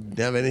know, I didn't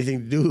have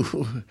anything to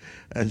do.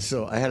 And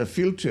so I had a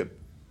field trip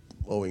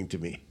owing to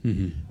me.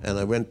 And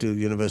I went to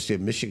the University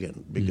of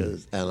Michigan,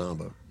 because Ann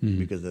Arbor,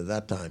 because at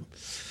that time,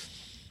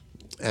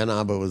 Ann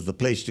Arbor was the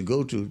place to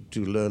go to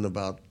learn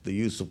about the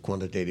use of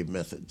quantitative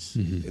methods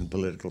in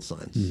political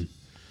science.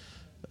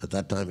 At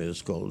that time, it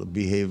was called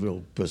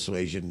behavioral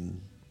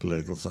persuasion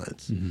political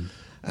science. And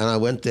I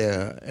went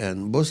there,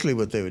 and mostly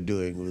what they were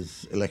doing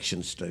was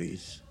election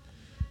studies,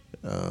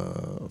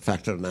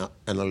 factor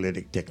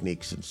analytic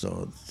techniques, and so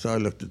on. So I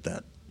looked at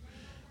that,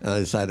 and I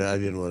decided I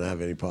didn't want to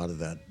have any part of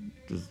that,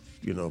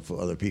 you know, for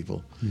other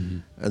people.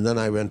 And then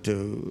I went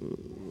to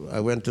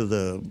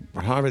the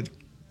Harvard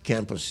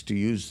campus to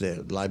use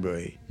their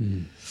library,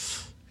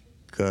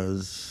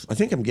 because I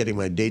think I'm getting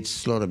my dates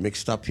sort of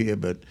mixed up here,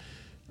 but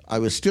I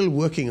was still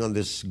working on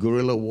this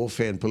guerrilla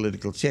warfare and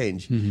political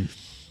change,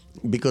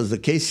 because the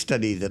case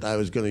study that I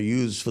was going to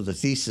use for the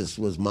thesis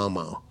was Mau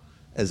Mau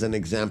as an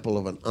example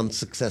of an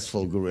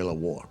unsuccessful guerrilla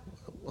war.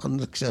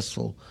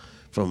 Unsuccessful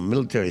from a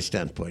military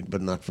standpoint,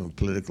 but not from a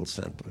political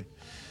standpoint.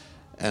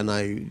 And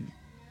I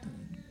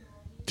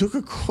took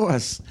a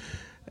course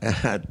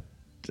at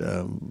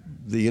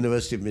the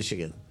University of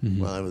Michigan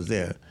while I was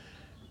there.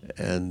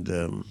 And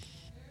the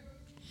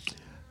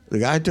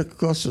guy I took a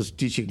course was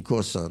teaching a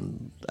course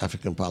on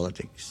African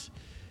politics.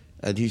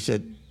 And he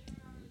said,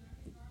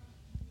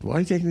 "Why are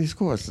you taking this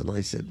course?" And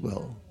I said,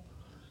 "Well,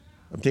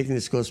 I'm taking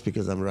this course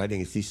because I'm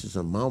writing a thesis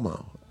on Mau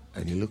Mau."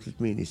 And he looked at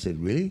me and he said,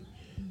 "Really?"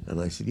 And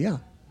I said, "Yeah."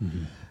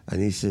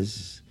 And he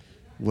says,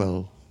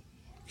 "Well,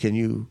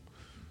 do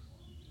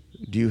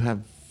you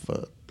have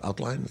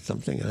outline or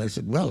something?" And I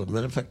said, "Well, as a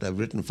matter of fact, I've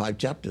written 5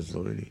 chapters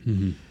already."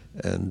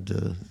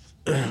 And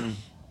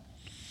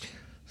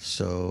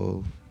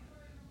so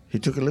he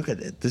took a look at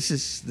it. This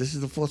is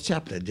the 4th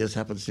chapter. It just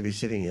happens to be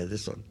sitting here,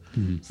 this one.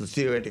 It's the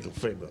theoretical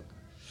framework.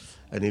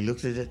 And he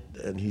looked at it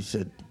and he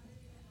said,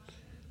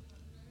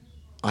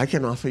 "I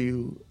can offer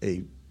you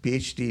a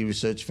PhD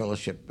research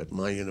fellowship at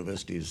my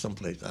university,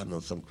 someplace, I don't know,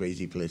 some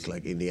crazy place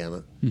like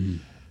Indiana."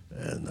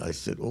 And I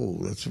said, "Oh,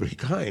 that's very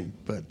kind,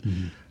 but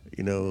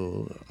you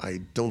know,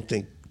 I don't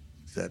think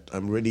that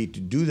I'm ready to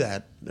do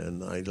that,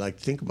 and I'd like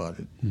to think about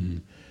it."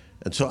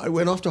 And so I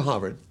went off to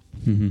Harvard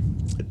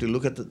to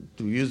look at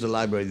to use the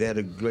library. They had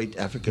a great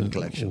African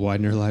collection.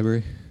 Widener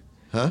Library?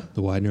 Huh?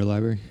 The Widener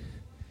Library?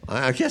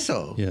 I guess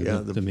so.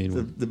 Yeah, the main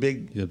one. The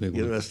big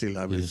university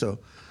library. Yeah. So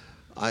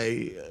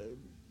I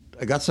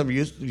got some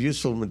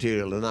useful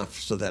material enough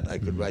so that I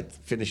could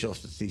finish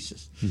off the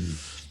thesis.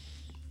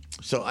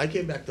 So I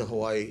came back to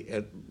Hawaii,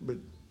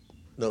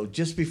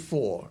 just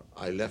before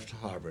I left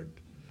Harvard,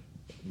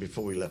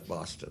 before we left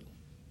Boston,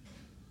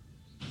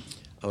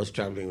 I was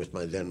traveling with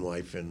my then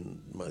wife and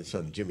my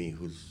son Jimmy,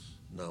 who's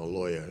now a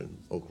lawyer in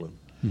Oakland.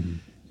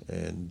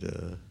 And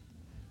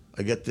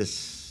I get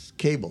this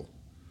cable.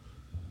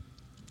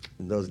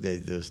 In those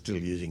days, they were still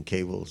using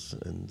cables,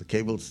 and the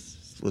cables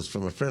was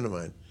from a friend of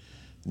mine,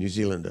 New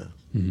Zealander,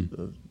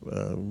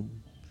 a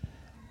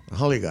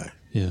Holly guy.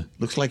 Yeah,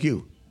 looks like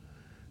you,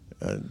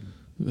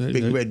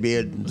 big red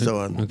beard and so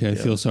on. Okay, I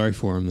feel sorry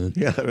for him then.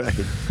 Yeah,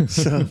 right.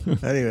 So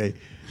anyway,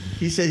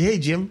 he said, "Hey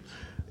Jim,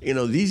 you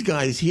know these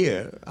guys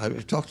here.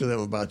 I've talked to them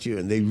about you,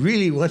 and they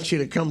really want you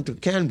to come to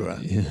Canberra."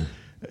 Yeah.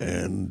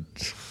 And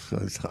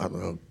I thought,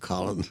 "Oh,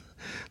 Colin."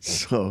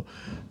 So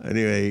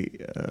anyway,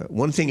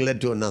 one thing led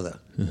to another,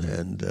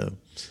 and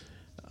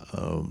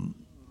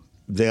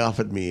they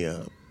offered me,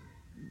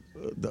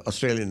 the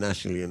Australian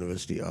National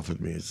University offered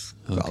me a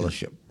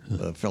scholarship,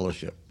 a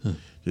fellowship,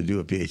 to do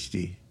a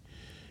PhD.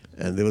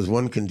 And there was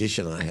one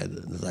condition I had,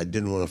 that I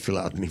didn't want to fill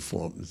out any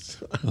forms.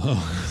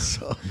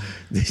 So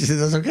they said,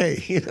 "That's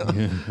okay." You know?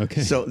 Yeah,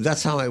 okay. So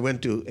that's how I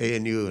went to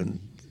ANU.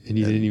 And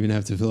you didn't even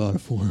have to fill out a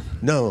form.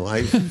 No,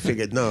 I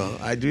figured, no,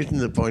 I'd reached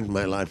the point in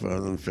my life where I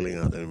wasn't filling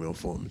out any more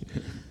forms.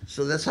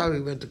 So that's how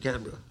we went to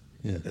Canberra.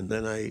 Yeah. And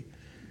then I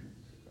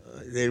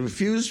they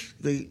refused.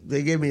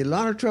 They gave me a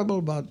lot of trouble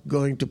about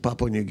going to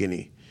Papua New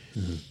Guinea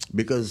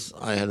because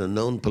I had a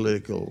known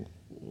political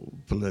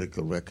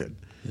record.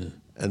 Yeah.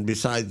 And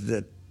besides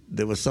that,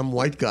 there was some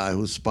white guy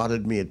who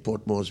spotted me at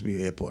Port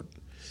Moresby Airport,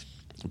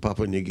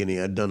 Papua New Guinea.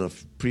 I'd done a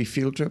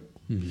pre-field trip,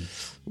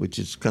 which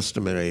is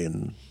customary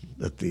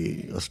at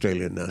the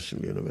Australian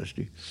National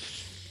University.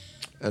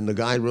 And the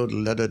guy wrote a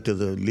letter to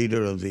the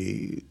leader of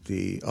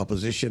the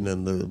opposition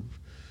and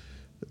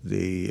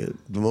the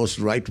most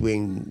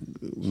right-wing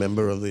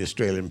member of the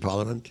Australian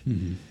Parliament,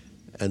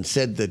 and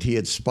said that he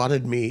had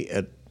spotted me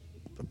at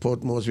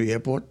Port Moresby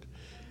Airport,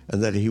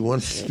 and that he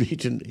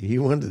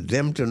wanted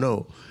them to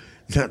know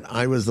that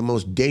I was the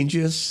most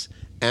dangerous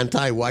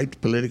anti-white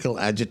political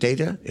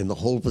agitator in the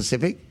whole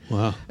Pacific.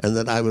 Wow. And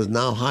that I was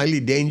now highly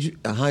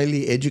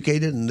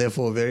educated and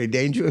therefore very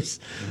dangerous.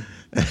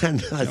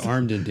 And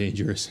armed and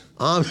dangerous.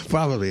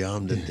 Probably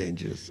armed and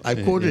dangerous. I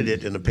quoted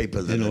it in a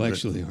paper that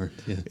intellectually armed.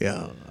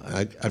 Yeah.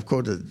 I've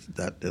quoted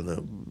that in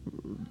a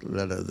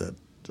letter that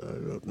I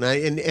wrote. And I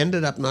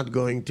ended up not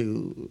going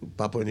to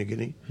Papua New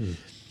Guinea.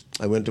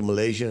 I went to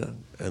Malaysia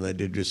and I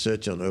did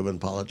research on urban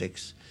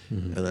politics,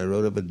 and I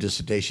wrote up a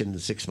dissertation in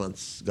 6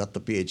 months, got the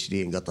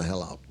PhD, and got the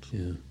hell out.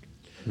 Yeah.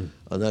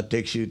 And that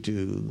takes you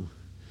to,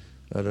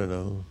 I don't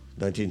know,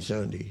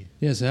 1970.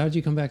 Yeah, so how did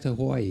you come back to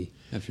Hawaii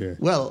after?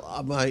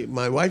 Well,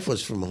 my wife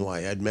was from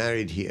Hawaii. I'd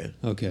married here.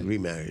 Okay.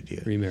 Remarried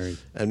here. Remarried.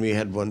 And we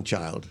had one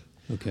child.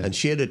 Okay. And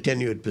she had a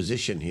tenured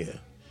position here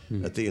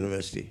at the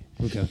university.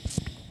 Okay.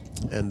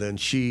 And then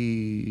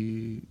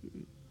she...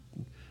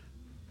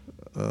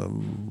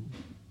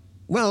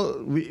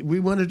 well, we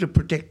wanted to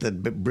protect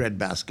that bread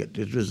basket.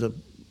 It was a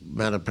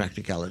matter of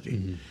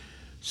practicality.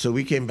 So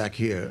we came back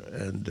here,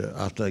 and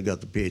after I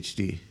got the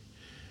PhD,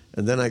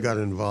 and then I got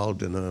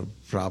involved in a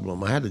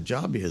problem. I had a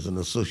job here as an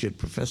associate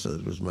professor.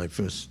 It was my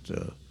first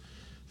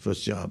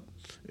job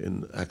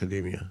in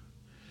academia.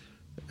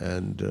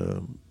 And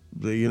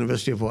the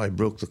University of Hawaii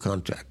broke the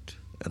contract,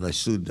 and I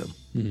sued them.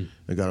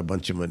 I got a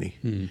bunch of money.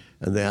 And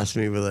they asked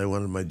me whether I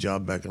wanted my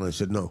job back, and I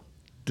said no.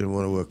 Didn't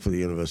want to work for the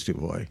University of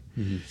Hawaii.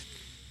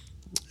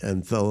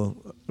 And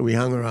so we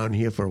hung around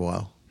here for a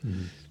while.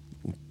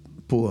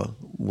 Pua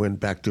went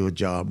back to a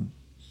job.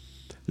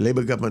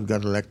 Labor government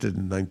got elected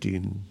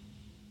in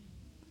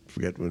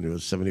forget when it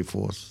was,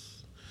 74.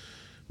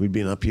 We'd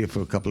been up here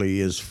for a couple of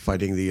years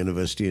fighting the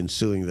university and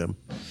suing them.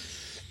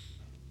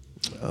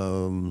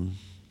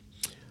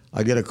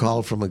 I get a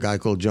call from a guy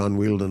called John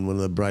Wielden, one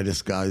of the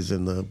brightest guys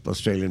in the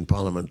Australian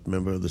Parliament, he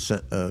was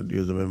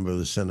a member of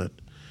the Senate.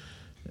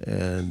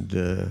 And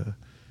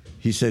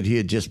he said he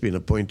had just been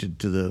appointed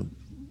to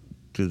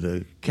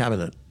the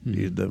cabinet,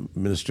 the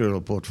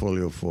ministerial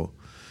portfolio for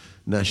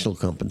national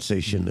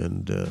compensation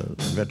and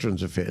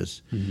veterans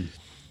affairs.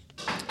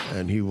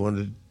 And he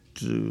wanted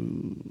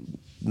to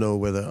know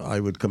whether I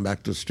would come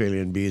back to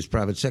Australia and be his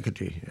private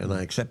secretary, and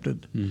I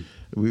accepted.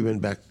 We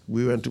went back.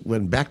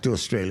 Went back to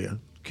Australia.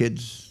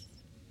 Kids,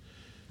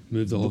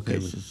 moved the whole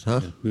family.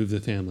 Huh? Yeah, moved the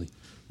family.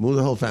 Moved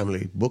the whole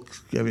family,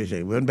 books,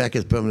 everything. Went back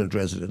as permanent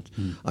resident.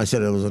 I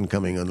said I wasn't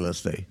coming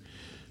unless they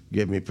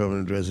gave me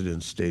permanent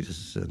resident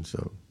status, and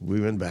so we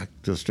went back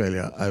to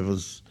Australia. I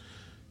was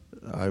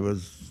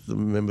the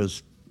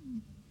member's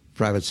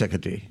private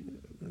secretary.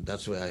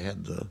 That's where I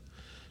had the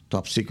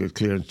top secret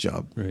clearance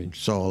job. Right.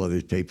 Saw all of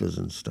these papers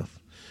and stuff.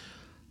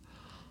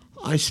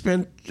 I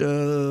spent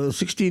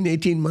 16,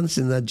 18 months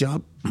in that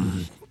job.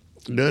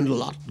 Learned a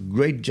lot.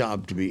 Great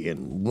job to be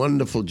in.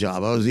 Wonderful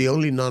job. I was the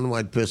only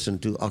non-white person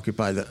to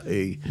occupy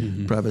a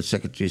private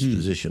secretary's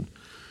position.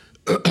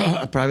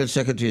 A private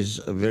secretary is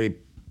a very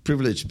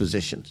privileged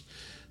position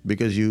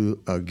because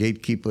you are a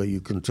gatekeeper. You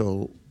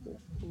control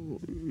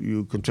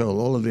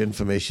all of the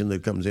information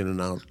that comes in and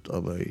out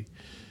of a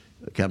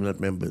cabinet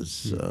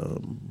member's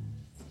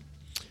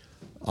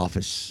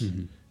office.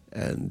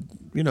 And,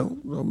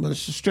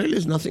 Australia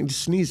is nothing to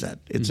sneeze at.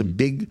 It's a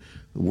big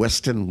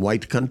Western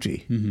white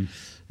country.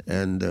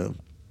 And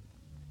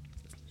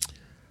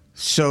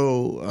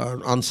so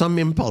on some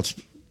impulse,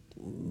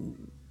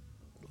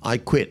 I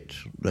quit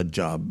that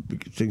job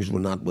because things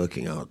were not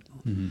working out.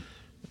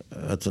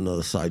 That's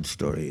another side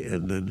story.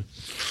 And then,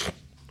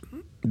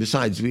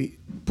 besides,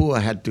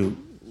 Pua had to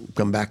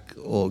come back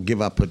or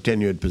give up her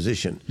tenured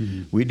position.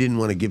 We didn't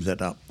want to give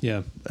that up.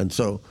 Yeah. And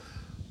so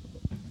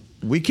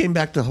we came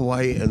back to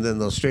Hawaii, and then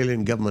the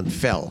Australian government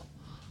fell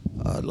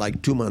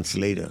like 2 months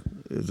later.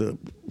 It was an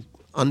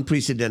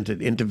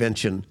unprecedented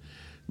intervention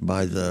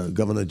by the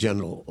Governor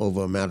General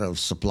over a matter of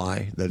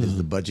supply, that is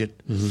the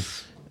budget.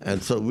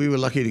 And so we were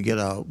lucky to get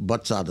our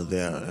butts out of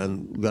there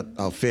and got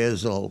our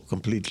fares all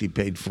completely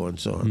paid for and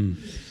so on.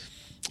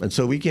 And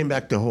so we came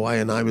back to Hawaii,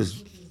 and I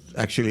was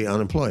actually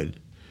unemployed.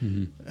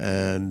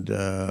 And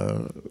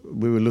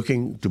we were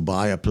looking to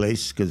buy a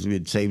place because we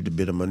had saved a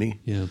bit of money.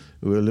 Yeah.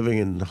 We were living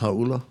in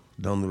Hauula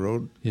down the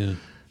road. Yeah.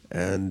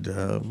 And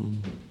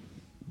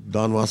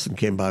Don Watson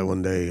came by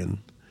one day and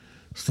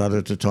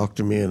started to talk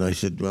to me, and I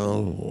said,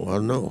 well, I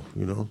don't know,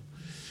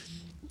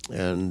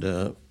 And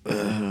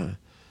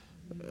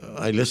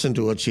I listened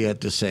to what she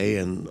had to say,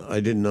 and I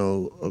didn't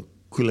know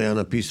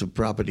Kuleana piece of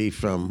property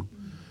from,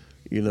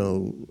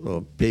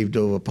 a paved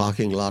over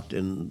parking lot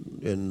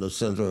in the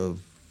center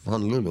of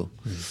Honolulu.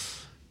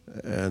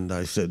 And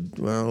I said,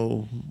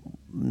 well,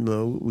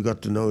 no, we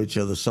got to know each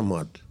other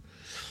somewhat.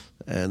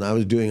 And I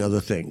was doing other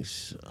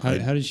things. How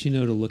did she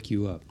know to look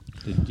you up?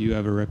 Did you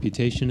have a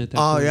reputation at that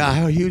point? point? Oh, yeah, I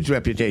have a huge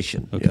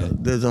reputation. Okay. Yeah,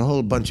 there's a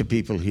whole bunch of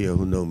people here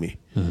who know me.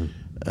 Uh-huh.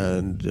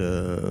 And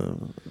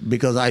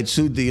because I'd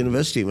sued the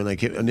university when I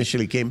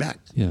initially came back.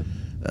 Yeah.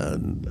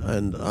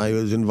 And I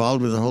was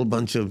involved with a whole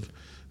bunch of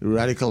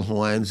radical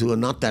Hawaiians who are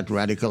not that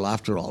radical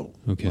after all.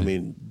 Okay. I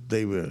mean,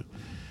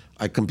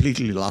 I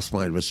completely lost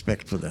my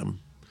respect for them.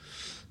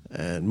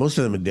 And most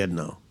of them are dead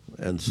now.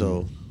 And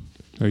so...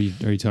 Are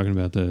you talking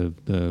about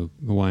the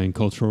Hawaiian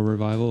cultural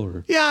revival?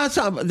 Or? Yeah,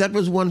 that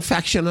was one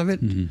faction of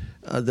it.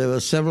 Mm-hmm. There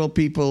were several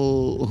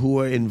people who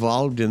were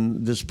involved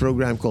in this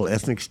program called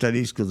Ethnic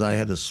Studies because I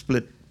had a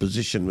split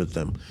position with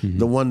them, mm-hmm.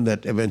 the one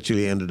that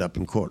eventually ended up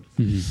in court.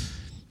 Mm-hmm.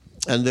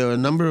 And there were a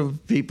number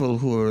of people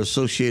who were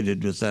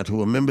associated with that who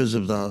were members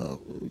of the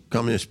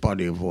Communist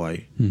Party of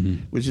Hawaii, mm-hmm.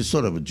 which is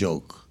sort of a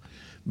joke.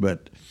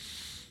 But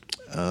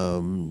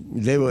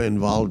they were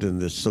involved in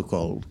this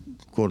so-called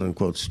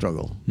quote-unquote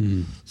struggle.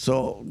 Mm-hmm.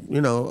 So,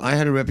 I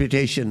had a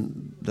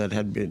reputation that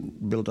had been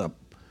built up.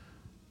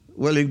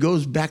 Well, it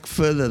goes back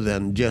further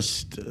than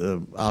just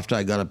after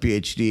I got a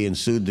PhD and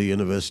sued the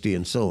university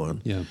and so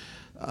on. Yeah.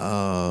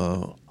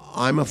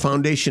 I'm a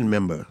foundation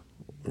member,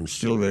 I'm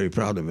still very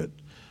proud of it,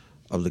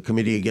 of the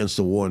Committee Against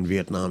the War in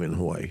Vietnam in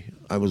Hawaii.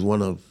 I was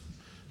one of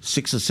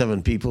 6 or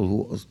 7 people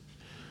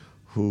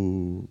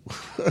who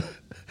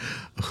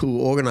who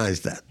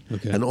organized that,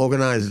 okay. and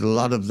organized a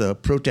lot of the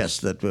protests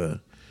that were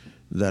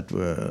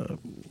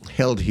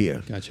held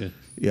here. Gotcha.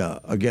 Yeah,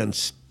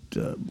 against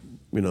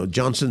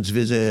Johnson's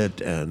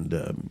visit and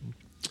the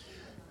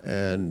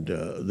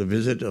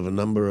visit of a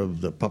number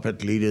of the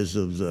puppet leaders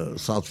of the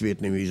South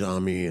Vietnamese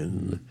army,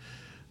 and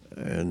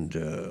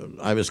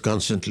I was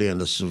constantly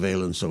under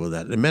surveillance over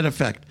that. As a matter of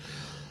fact,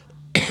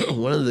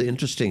 one of the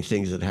interesting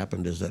things that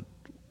happened is that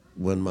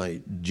when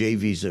my J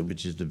visa,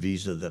 which is the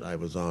visa that I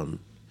was on,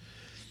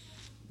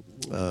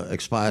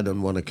 expired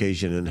on one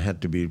occasion and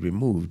had to be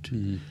removed,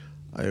 mm-hmm.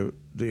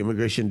 The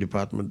immigration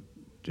department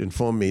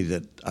informed me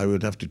that I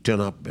would have to turn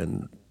up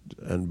and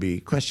be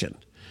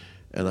questioned.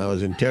 And I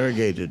was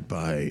interrogated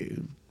by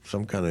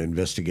some kind of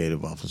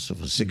investigative officer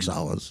for 6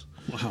 hours.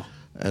 Wow.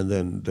 And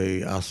then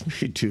they asked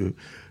me to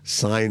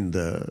sign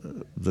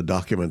the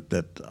document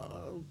that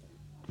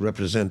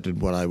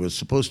represented what I was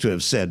supposed to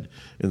have said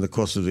in the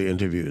course of the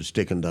interview. It's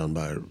taken down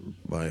by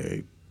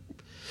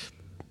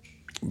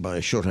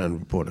a shorthand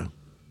reporter.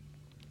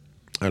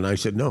 And I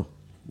said no,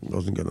 I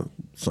wasn't going to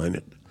sign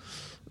it.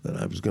 That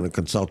I was going to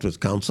consult with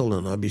counsel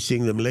and I'll be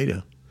seeing them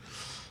later.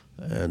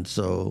 And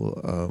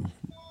so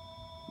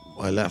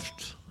I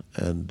left.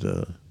 And,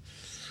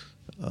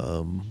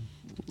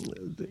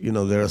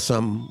 there are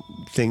some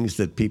things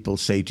that people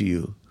say to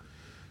you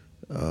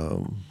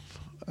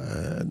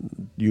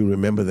and you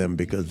remember them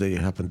because they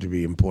happen to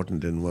be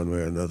important in one way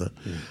or another.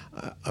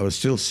 Yeah. I was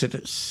still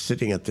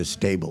sitting at this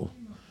table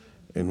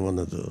in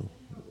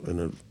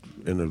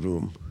in a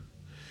room.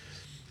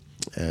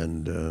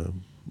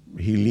 And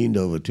he leaned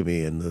over to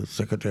me, and the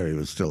secretary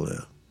was still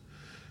there.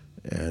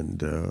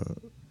 And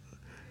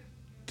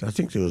I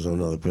think there was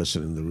another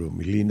person in the room.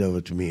 He leaned over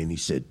to me and he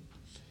said,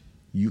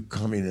 "You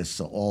communists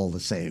are all the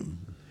same."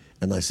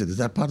 And I said, "Is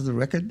that part of the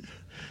record?"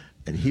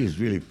 And he was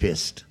really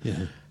pissed.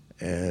 Yeah.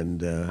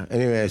 And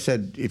anyway, I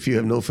said, "If you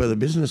have no further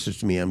business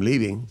with me, I'm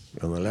leaving,"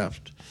 on the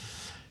left.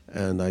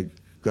 And I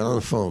got on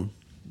the phone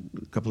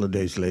a couple of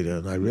days later,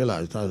 and I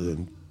realized I was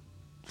in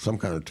some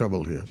kind of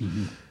trouble here.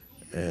 Mm-hmm.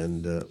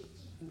 And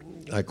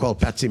I called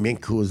Patsy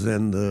Mink, who was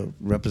then the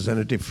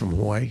representative from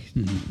Hawaii,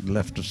 mm-hmm.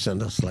 left of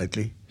center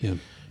slightly. Yeah.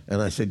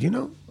 And I said,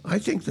 I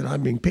think that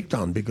I'm being picked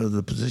on because of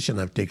the position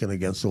I've taken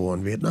against the war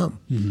in Vietnam.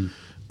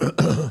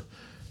 Mm-hmm.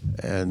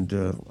 And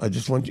I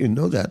just want you to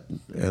know that,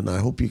 and I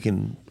hope you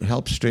can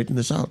help straighten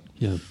this out.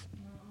 Yeah.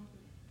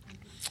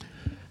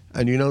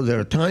 And there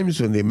are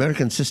times when the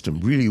American system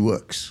really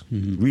works,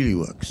 mm-hmm. really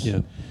works.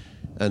 Yeah.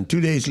 And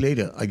 2 days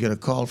later, I get a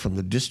call from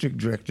the district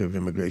director of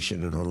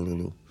immigration in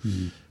Honolulu.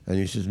 Mm-hmm. And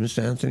he says,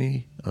 "Mr.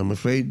 Anthony, I'm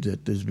afraid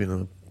that there's been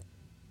a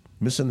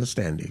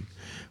misunderstanding.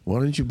 Why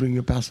don't you bring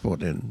your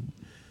passport in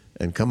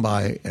and come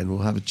by and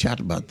we'll have a chat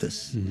about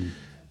this?" Mm-hmm.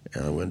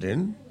 And I went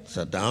in,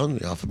 sat down,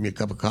 he offered me a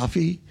cup of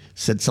coffee,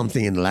 said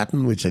something in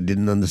Latin which I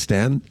didn't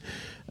understand.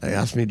 He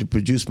asked me to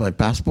produce my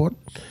passport.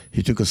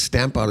 He took a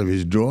stamp out of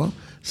his drawer,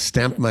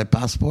 stamped my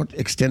passport,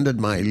 extended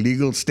my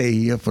legal stay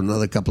here for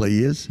another couple of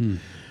years,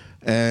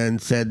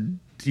 and said,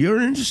 "You're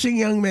an interesting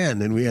young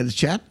man." And we had a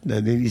chat,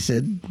 and then he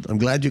said, "I'm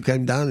glad you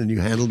came down and you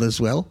handled this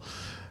well."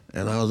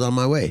 And I was on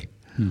my way.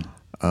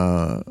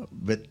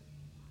 But,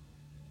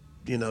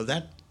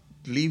 that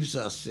leaves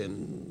us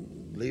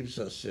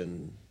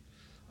in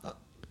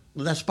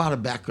well, that's part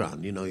of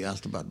background. You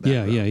asked about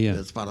background. Yeah.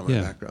 That's part of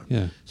my background.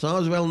 Yeah. So I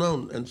was well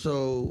known. And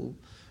so,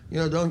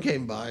 Don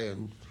came by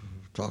and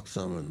talked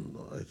some, and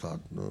I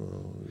thought,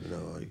 no,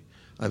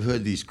 I've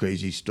heard these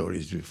crazy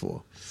stories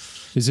before.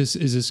 Is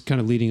this kind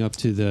of leading up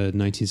to the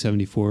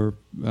 1974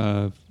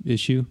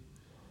 issue?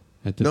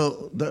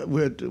 No,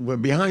 we're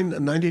behind.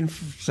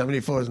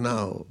 1974 is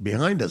now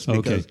behind us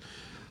because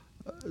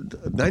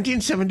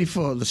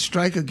 1974, the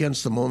strike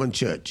against the Mormon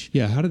Church.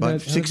 Yeah, how did by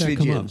that 6 come up?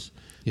 Fijians.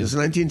 Yeah. It's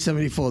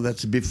 1974.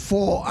 That's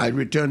before I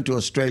returned to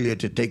Australia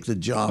to take the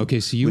job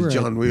Okay, so you with were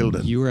John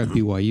Wielden. You were at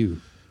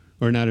BYU,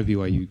 or not at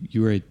BYU.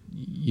 You were at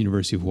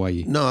University of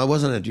Hawaii. No, I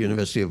wasn't at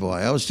University of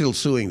Hawaii. I was still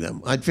suing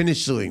them. I'd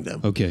finished suing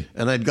them. Okay.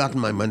 And I'd gotten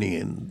my money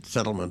in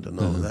settlement and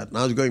all of that. And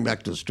I was going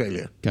back to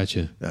Australia.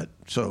 Gotcha.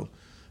 So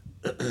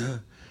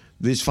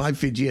these 5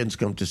 Fijians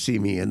come to see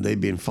me, and they've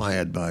been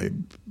fired by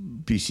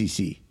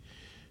PCC.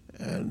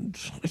 And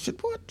I said,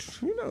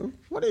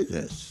 what is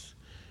this?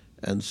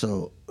 And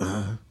so,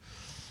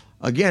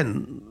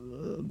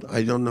 again,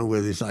 I don't know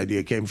where this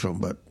idea came from,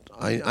 but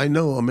I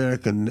know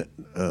American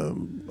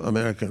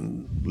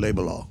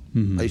labor law.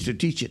 Mm-hmm. I used to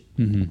teach it.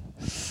 Mm-hmm.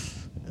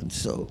 And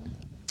so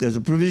there's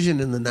a provision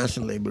in the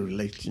National Labor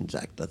Relations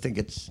Act. I think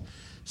it's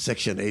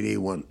Section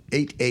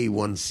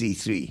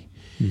 8A1C3.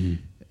 Mm-hmm.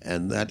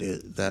 And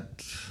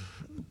that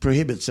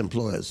prohibits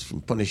employers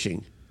from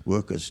punishing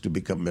workers to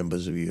become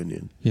members of a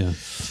union. Yeah.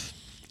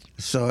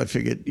 So I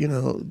figured,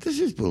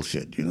 this is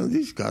bullshit.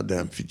 These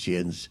goddamn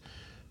Fijians,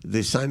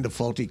 they signed a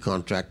faulty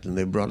contract and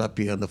they brought up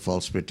here under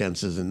false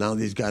pretenses, and now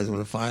these guys want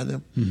to fire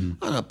them?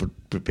 Mm-hmm. I'm not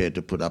prepared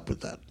to put up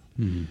with that.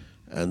 Mm-hmm.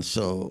 And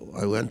so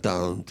I went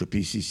down to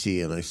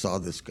PCC and I saw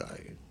this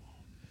guy.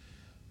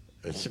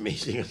 It's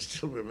amazing. I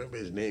still remember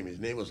his name. His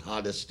name was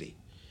Hardesty,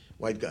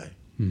 white guy.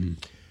 Mm-hmm.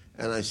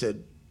 And I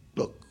said,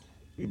 look,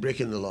 you're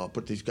breaking the law.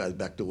 Put these guys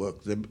back to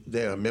work.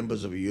 They are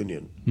members of a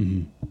union.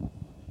 Mm-hmm.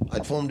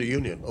 I'd formed a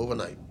union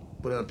overnight.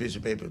 Put it on a piece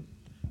of paper,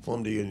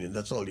 formed a union.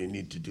 That's all you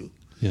need to do.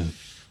 Yeah.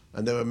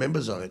 And they were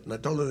members of it. And I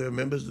told them they were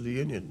members of the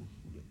union.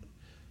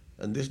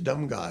 And this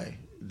dumb guy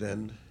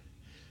then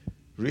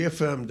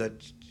reaffirmed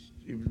that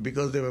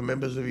because they were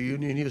members of a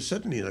union, he was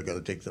certainly not going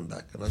to take them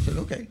back. And I said,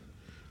 okay,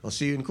 I'll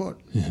see you in court.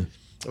 Yeah.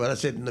 But I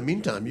said, in the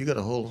meantime, you got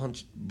a whole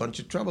bunch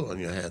of trouble on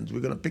your hands. We're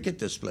going to picket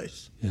this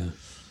place. Yeah.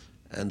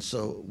 And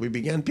so we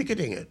began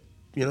picketing it.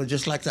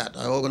 Just like that.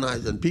 I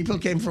organized, and people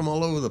came from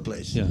all over the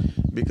place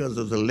because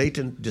of the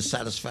latent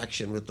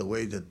dissatisfaction with the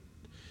way that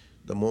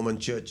the Mormon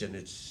Church and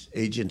its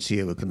agents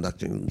here were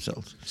conducting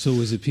themselves. So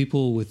was it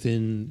people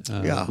within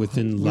Laie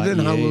and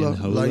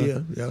Haula?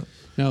 Laie, yeah.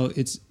 Now,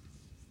 it's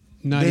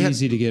not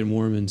easy to get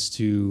Mormons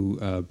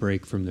to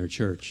break from their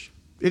church.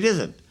 It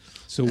isn't.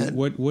 So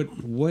what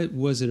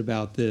was it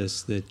about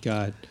this that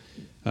got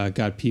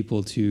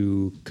people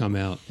to come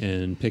out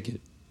and picket?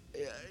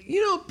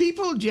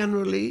 People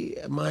generally,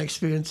 my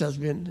experience has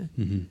been,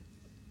 mm-hmm.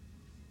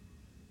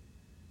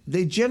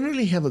 they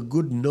generally have a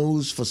good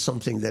nose for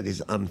something that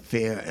is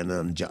unfair and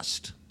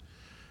unjust.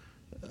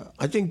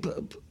 I think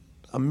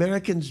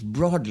Americans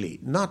broadly,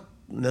 not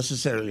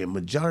necessarily a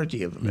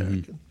majority of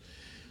Americans,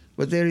 mm-hmm.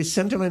 but there is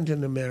sentiment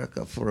in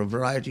America for a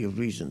variety of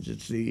reasons.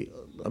 It's the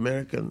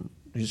American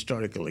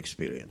historical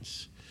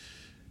experience,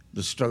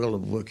 the struggle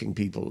of working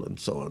people, and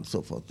so on and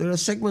so forth. There are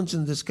segments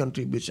in this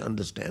country which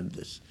understand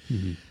this.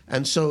 Mm-hmm.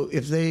 And so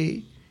if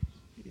they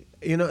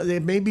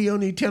may be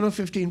only 10 or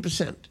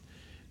 15%,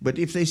 but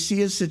if they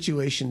see a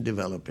situation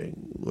developing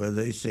where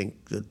they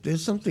think that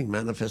there's something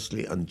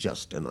manifestly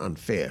unjust and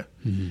unfair,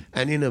 mm-hmm.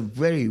 and in a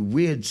very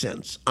weird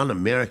sense,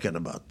 un-American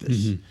about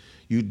this, mm-hmm.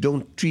 you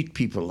don't treat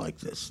people like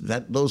this,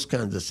 those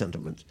kinds of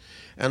sentiments.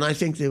 And I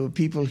think there were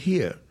people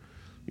here,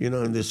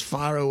 in this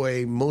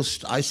faraway,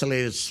 most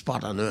isolated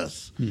spot on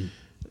earth,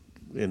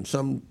 in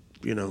some,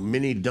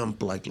 mini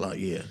dump like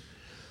Laie,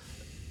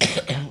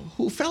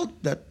 who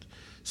felt that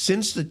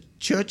since the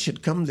church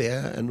had come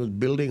there and was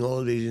building all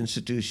of these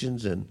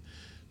institutions and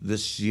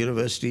this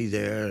university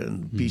there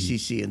and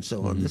PCC and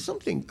so on, there's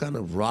something kind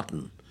of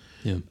rotten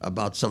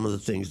about some of the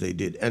things they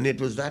did. And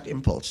it was that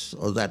impulse,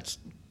 or that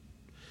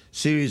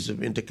series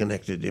of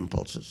interconnected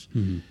impulses,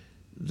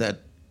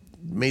 that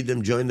made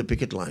them join the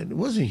picket line. It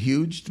wasn't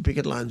huge. The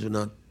picket lines were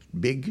not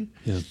big,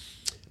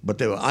 but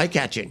they were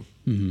eye-catching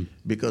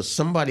because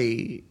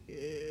somebody,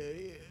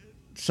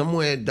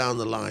 somewhere down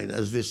the line,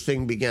 as this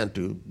thing began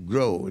to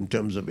grow in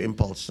terms of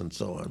impulse and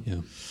so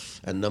on,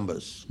 and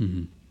numbers,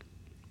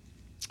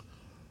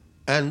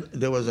 and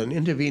there was an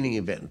intervening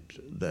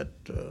event that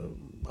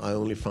I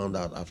only found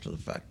out after the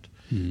fact,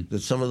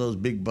 that some of those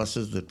big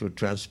buses that were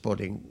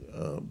transporting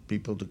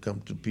people to come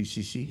to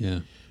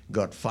PCC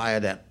got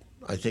fired at,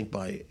 I think,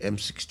 by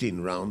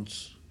M16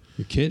 rounds.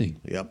 You're kidding.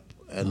 Yep.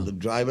 And the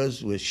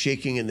drivers were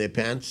shaking in their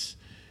pants.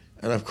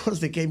 And of course,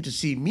 they came to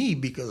see me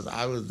because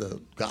I was the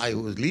guy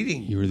who was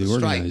leading. You were the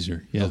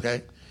organizer. Yeah.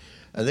 Okay.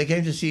 And they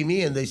came to see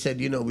me and they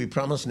said, we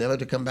promised never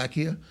to come back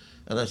here.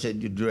 And I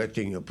said, you're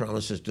directing your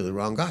promises to the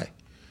wrong guy.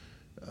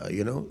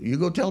 You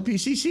go tell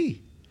PCC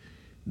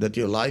that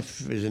your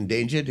life is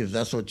endangered if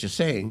that's what you're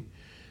saying.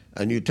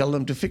 And you tell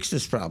them to fix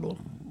this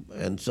problem.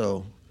 And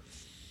so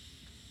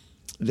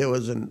there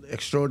was an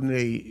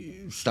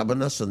extraordinary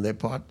stubbornness on their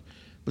part.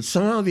 But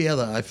somehow or the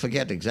other, I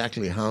forget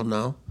exactly how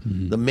now,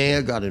 the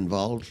mayor got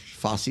involved,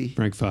 Fossey.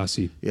 Frank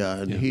Fossey. Yeah,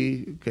 and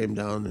he came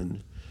down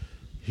and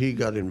he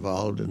got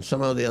involved, and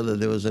somehow or the other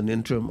there was an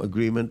interim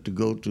agreement to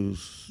go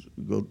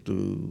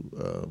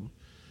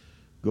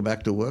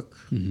back to work.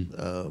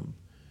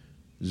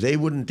 They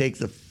wouldn't take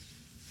the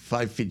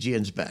 5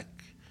 Fijians back,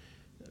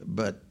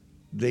 but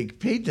they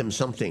paid them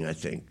something, I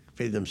think,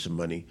 paid them some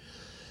money.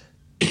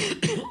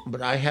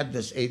 But I had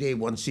this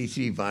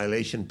 8A1C3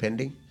 violation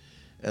pending,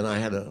 and I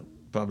had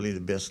probably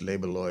the best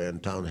labor lawyer in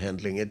town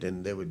handling it,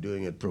 and they were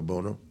doing it pro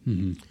bono.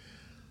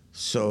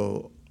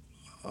 So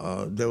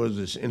there was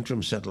this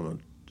interim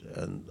settlement,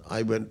 and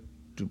I went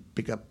to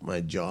take up my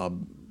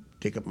job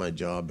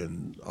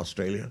in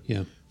Australia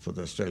for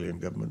the Australian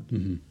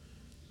government.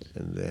 And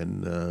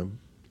then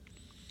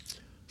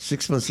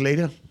 6 months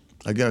later,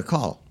 I got a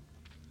call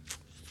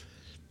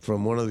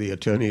from one of the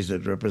attorneys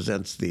that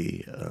represents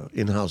the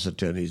in-house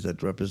attorneys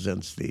that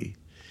represents the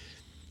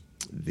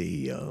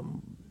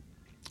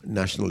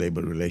National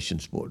Labor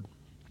Relations Board.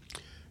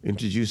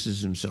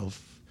 Introduces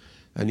himself,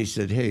 and he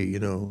said, "Hey, you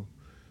know,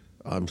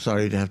 I'm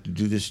sorry to have to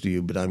do this to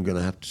you, but I'm going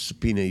to have to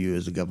subpoena you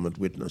as a government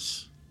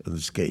witness in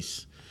this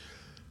case."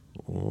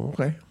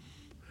 Okay,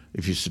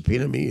 if you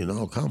subpoena me, you know,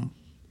 I'll come.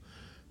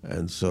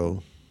 And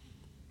so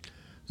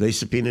they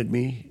subpoenaed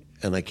me,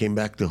 and I came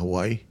back to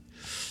Hawaii,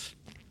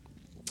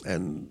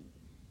 and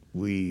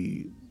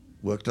we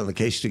worked on the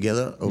case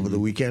together over the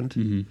weekend.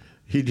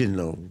 He didn't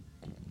know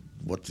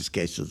what this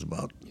case was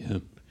about.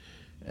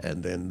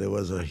 And then there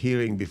was a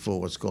hearing before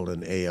what's called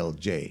an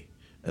ALJ,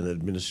 an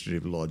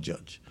administrative law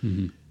judge.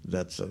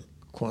 That's a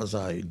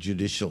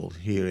quasi-judicial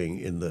hearing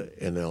in the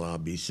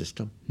NLRB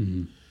system.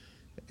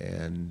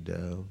 And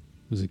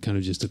was it kind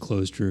of just a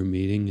closed room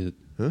meeting?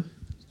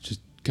 Just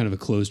kind of a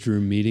closed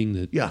room meeting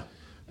that. Yeah.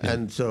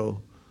 And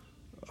so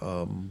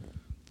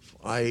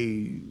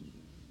I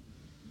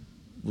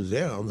was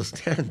there on the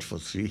stand for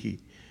 3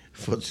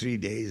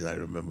 days. I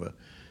remember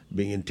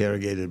being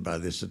interrogated by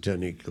this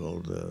attorney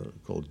called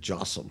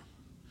Jossam.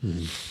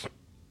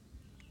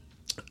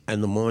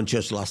 And the Mormon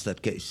Church lost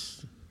that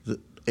case. The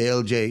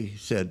ALJ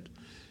said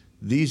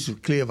these are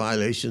clear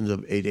violations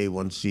of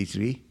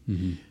 8A1C3,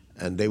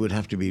 and they would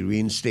have to be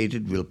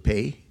reinstated. We'll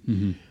pay,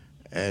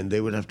 and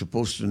they would have to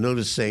post a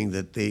notice saying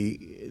that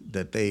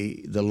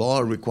the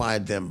law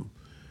required them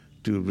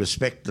to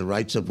respect the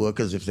rights of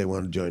workers if they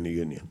want to join a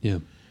union.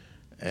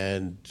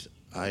 And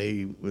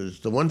I was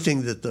the one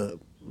thing that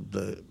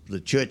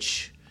the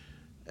church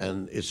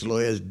and its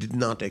lawyers did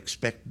not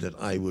expect, that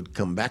I would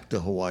come back to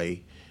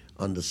Hawaii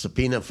under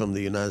subpoena from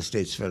the United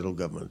States federal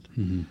government.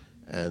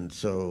 And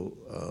so,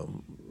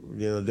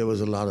 there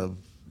was a lot of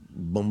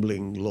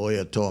bumbling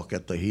lawyer talk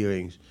at the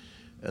hearings,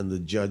 and the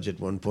judge at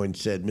one point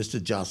said, "Mr.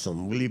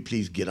 Jossam, will you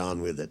please get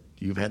on with it?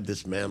 You've had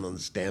this man on the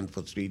stand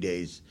for 3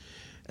 days,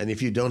 and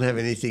if you don't have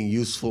anything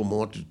useful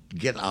more to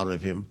get out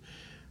of him,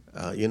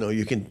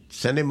 you can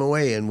send him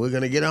away, and we're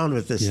going to get on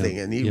with this thing."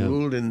 And he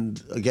ruled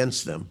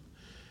against them.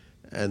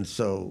 And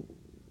so,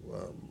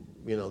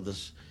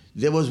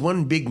 there was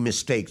one big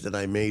mistake that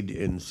I made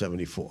in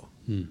 '74.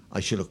 I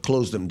should have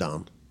closed them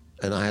down,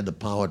 and I had the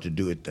power to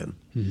do it then.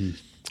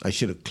 I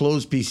should have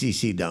closed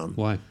PCC down.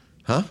 Why?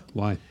 Huh?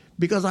 Why?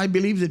 Because I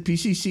believe that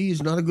PCC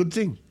is not a good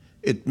thing.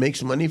 It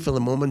makes money for the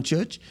Mormon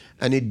Church,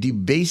 and it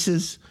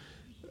debases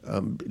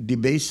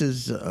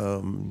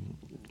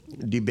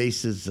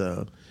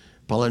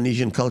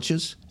Polynesian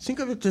cultures. Think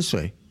of it this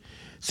way.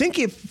 Think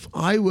if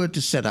I were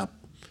to set up,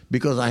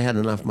 because I had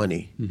enough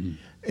money,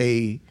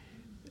 a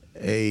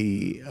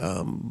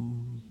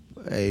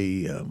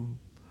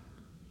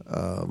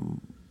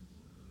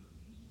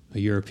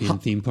European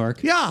theme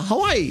park? Yeah,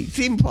 Hawaii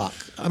theme park.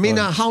 I mean,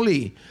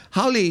 Howley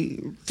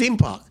theme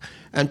park.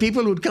 And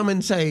people would come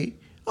and say,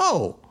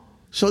 "Oh,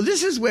 so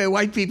this is where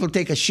white people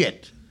take a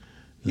shit,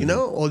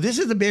 or this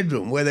is the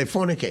bedroom where they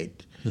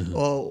fornicate,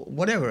 or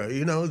whatever.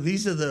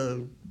 These are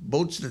the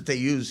boats that they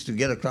use to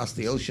get across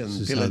the ocean,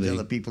 pillage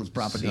other people's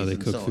properties, how they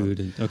and cook so food.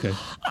 on." Okay.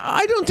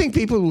 I don't think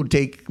people would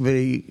take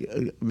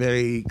very,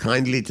 very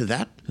kindly to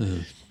that.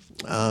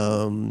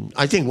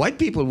 I think white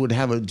people would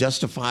have a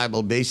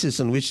justifiable basis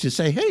on which to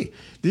say, "Hey,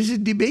 this is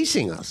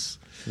debasing us."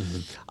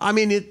 I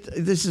mean,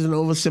 this is an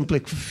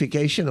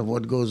oversimplification of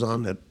what goes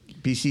on at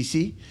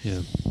PCC.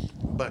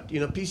 But,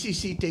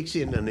 PCC takes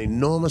in an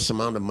enormous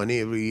amount of money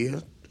every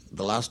year.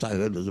 The last I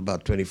heard was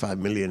about $25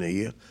 million a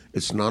year.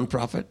 It's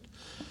nonprofit.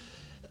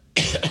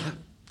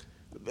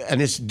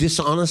 And it's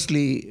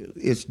dishonestly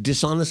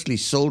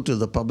sold to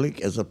the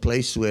public as a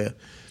place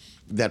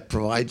that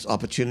provides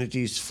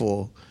opportunities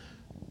for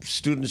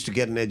students to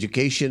get an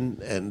education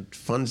and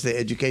funds their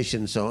education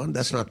and so on.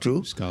 That's not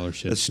true.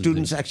 Scholarships. The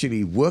students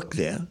actually work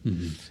there,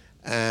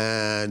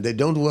 and they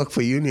don't work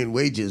for union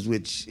wages,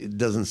 which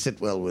doesn't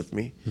sit well with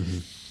me.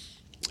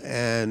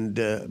 And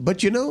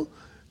but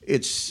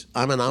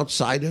I'm an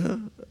outsider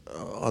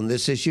on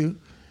this issue,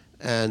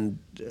 and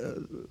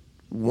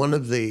one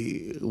of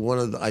the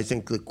I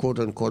think the quote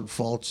unquote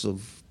faults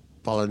of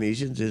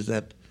Polynesians is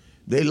that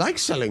they like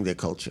selling their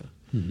culture.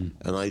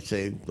 And I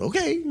say,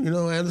 okay,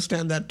 I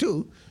understand that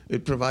too.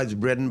 It provides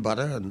bread and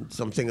butter and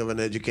something of an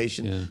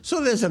education.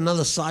 So there's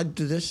another side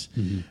to this.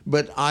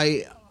 But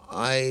I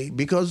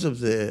because of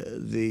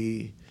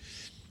the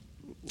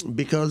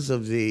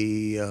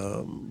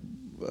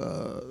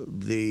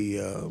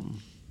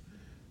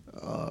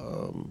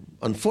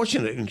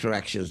unfortunate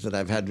interactions that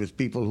I've had with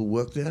people who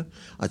work there,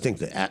 I think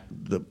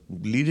the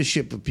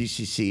leadership of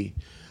PCC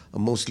are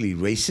mostly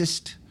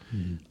racist.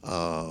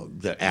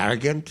 They're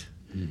arrogant.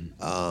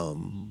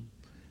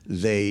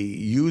 They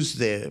use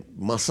their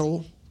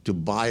muscle to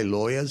buy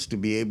lawyers to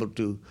be able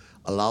to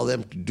allow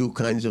them to do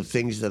kinds of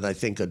things that I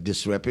think are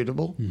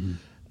disreputable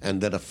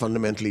and that are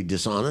fundamentally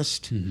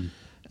dishonest.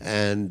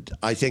 And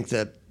I think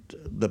that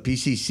the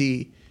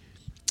PCC,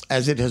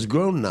 as it has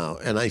grown now,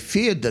 and I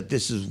feared that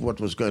this is what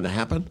was going to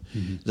happen,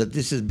 that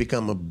this has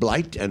become a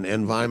blight, an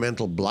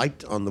environmental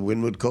blight on the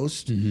Windward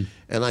Coast. And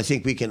I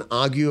think we can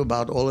argue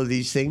about all of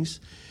these things,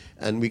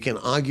 and we can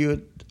argue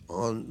it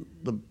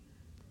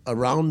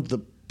around the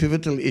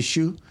pivotal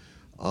issue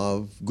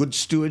of good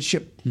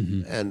stewardship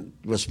and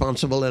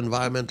responsible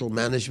environmental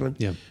management.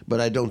 Yeah.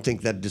 But I don't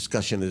think that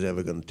discussion is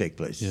ever going to take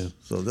place. Yeah.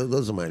 So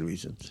those are my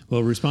reasons.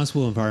 Well,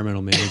 responsible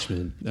environmental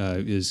management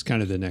is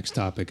kind of the next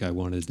topic I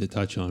wanted to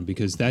touch on,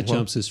 because that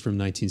jumps us from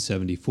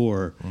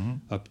 1974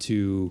 up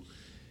to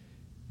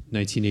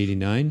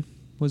 1989,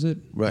 was it?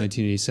 Right.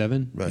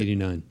 1987? Right.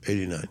 89.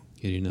 89.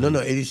 89.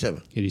 No,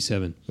 87.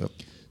 87. Yep.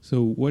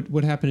 So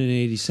what happened in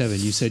 87?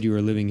 You said you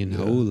were living in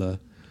Hauula,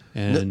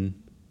 and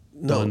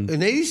No,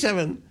 in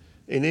 87,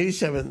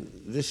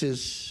 this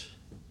is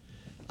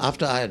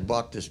after I had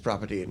bought this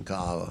property in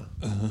Kahawa,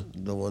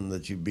 the one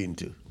that you've been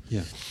to.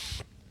 yeah.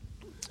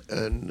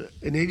 And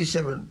in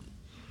 87,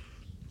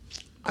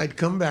 I'd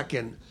come back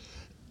in,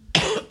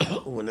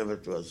 whenever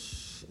it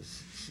was,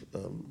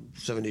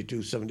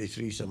 72,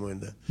 73, somewhere in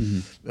there.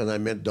 And I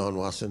met Don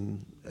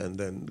Wasson and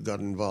then got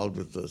involved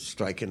with the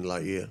strike in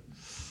Laie,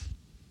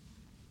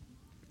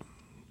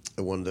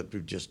 the one that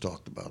we've just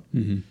talked about.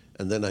 And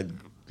then I'd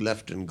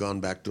left and gone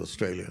back to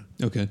Australia.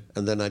 Okay.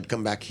 And then I'd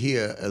come back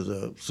here as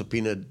a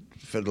subpoenaed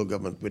federal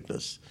government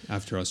witness.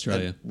 After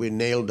Australia. And we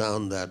nailed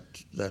down that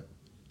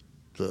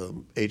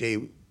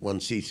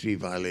 8A1C3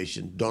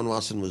 violation. Don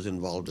Wasson was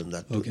involved in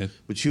that too, Okay.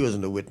 but she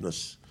wasn't a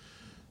witness.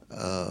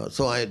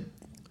 So I had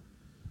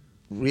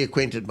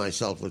reacquainted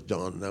myself with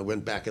Don, and I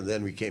went back, and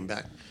then we came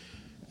back.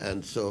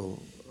 And so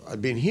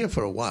I'd been here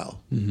for a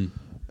while.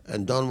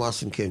 And Don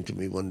Wasson came to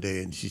me one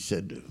day, and she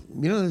said,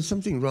 you know, there's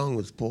something wrong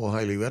with Poor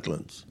Haile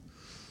wetlands.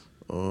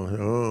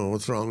 Oh,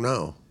 what's wrong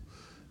now?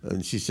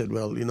 And she said,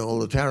 well, you know, all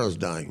the taro's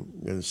dying,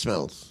 and it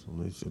smells.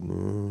 And I said,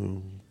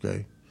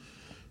 okay.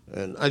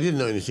 And I didn't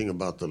know anything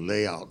about the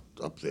layout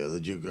up there, the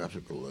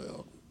geographical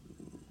layout.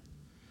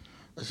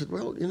 I said,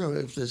 well, you know,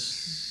 if there's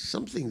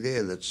something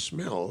there that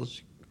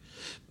smells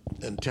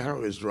and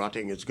taro is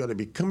rotting, it's got to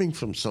be coming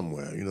from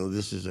somewhere. You know,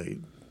 this is a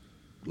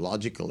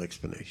logical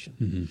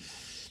explanation.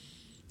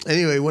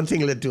 Anyway, one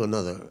thing led to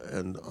another,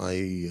 and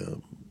I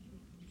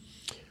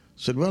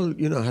said, well,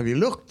 you know, have you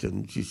looked?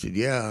 And she said,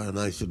 yeah. And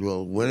I said,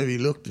 well, when have you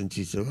looked? And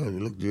she said, well, we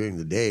looked during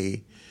the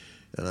day.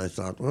 And I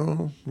thought,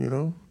 well, you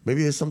know,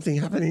 maybe there's something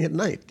happening at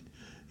night.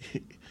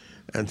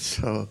 And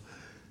so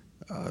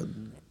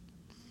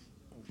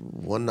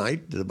one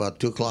night at about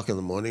 2 o'clock in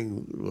the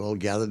morning, we all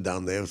gathered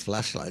down there with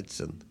flashlights,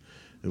 and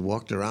we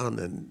walked around,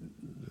 and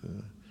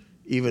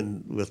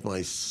even with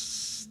my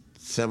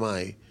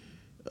semi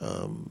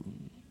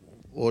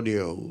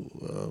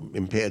audio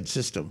impaired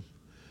system,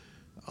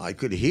 I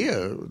could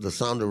hear the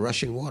sound of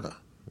rushing water.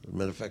 As a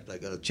matter of fact, I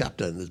got a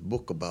chapter in this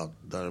book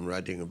that I'm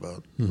writing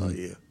about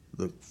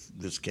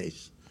this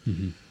case,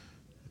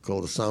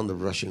 called The Sound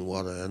of Rushing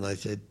Water. And I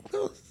said,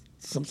 well,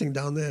 something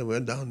down there.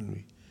 Went down, and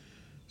we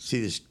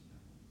see this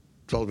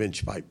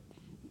 12-inch pipe,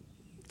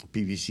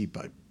 PVC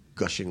pipe,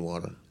 gushing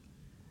water.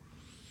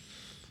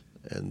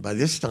 And by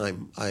this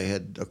time, I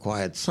had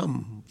acquired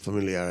some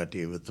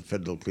familiarity with the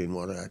Federal Clean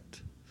Water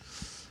Act.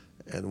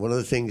 And one of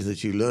the things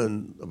that you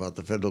learn about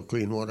the Federal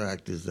Clean Water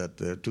Act is that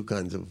there are two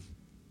kinds of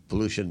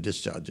pollution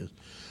discharges.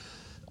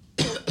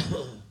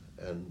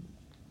 And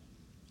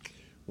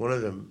one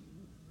of them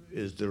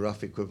is the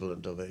rough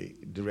equivalent of a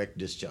direct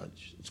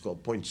discharge. It's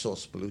called point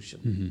source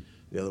pollution.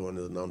 The other one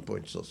is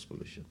non-point source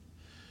pollution.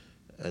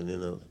 And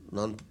in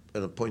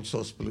a point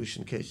source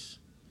pollution case,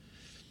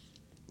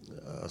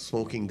 a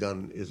smoking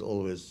gun is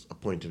always a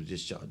point of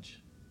discharge.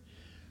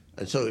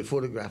 And so we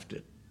photographed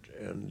it,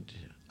 and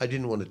I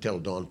didn't want to tell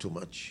Don too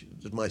much.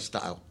 It's my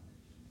style.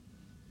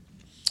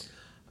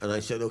 And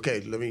I said,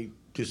 okay, let me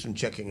do some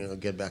checking and I'll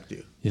get back to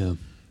you. Yeah.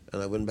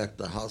 And I went back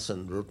to the house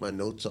and wrote my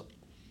notes up.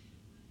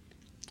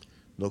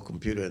 No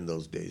computer in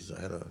those days.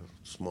 I had a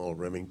small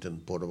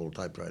Remington portable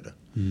typewriter.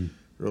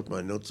 Wrote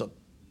my notes up,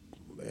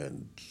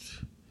 and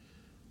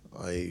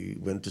I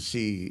went to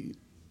see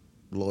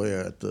a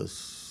lawyer at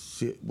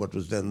what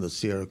was then the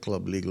Sierra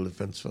Club Legal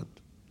Defense Fund.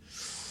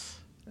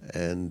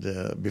 And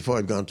before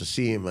I'd gone to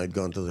see him, I'd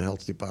gone to the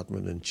health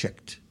department and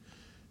checked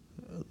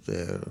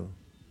their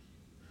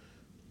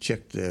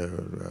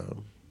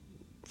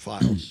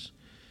files,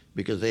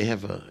 because they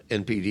have a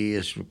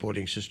NPDES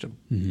reporting system.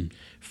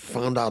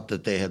 Found out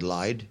that they had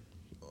lied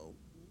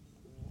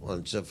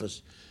on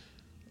surface,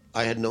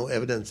 I had no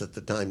evidence at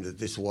the time that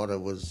this water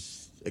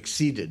was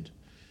exceeded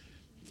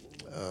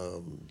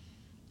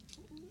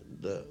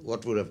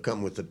what would have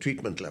come with the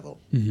treatment level,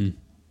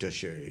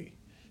 tertiary,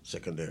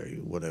 secondary,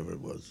 whatever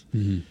it was.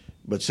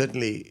 But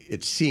certainly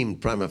it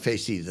seemed prima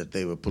facie that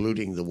they were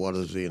polluting the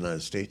waters of the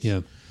United States.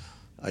 Yeah.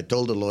 I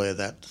told the lawyer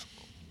that.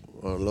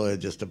 Our lawyer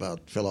just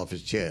about fell off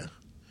his chair.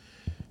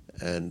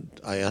 And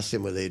I asked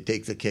him whether they'd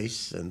take the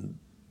case, and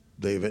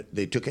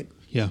they took it.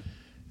 Yeah.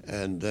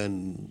 And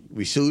then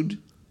we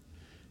sued,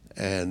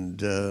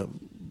 and at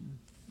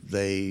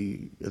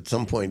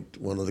some point,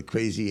 one of the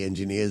crazy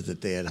engineers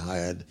that they had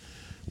hired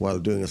while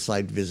doing a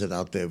site visit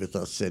out there with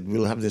us said,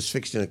 "We'll have this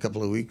fixed in a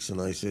couple of weeks."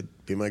 And I said,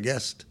 "Be my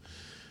guest."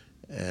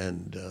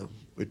 And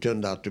it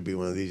turned out to be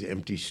one of these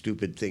empty,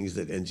 stupid things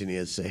that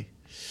engineers say.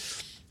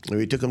 And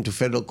we took them to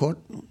federal court,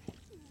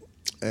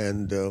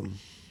 and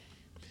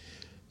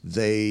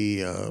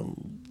they,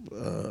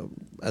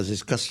 as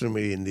is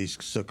customary in these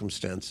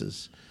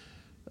circumstances,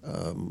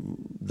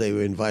 they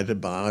were invited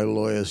by our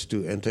lawyers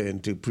to enter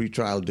into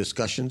pretrial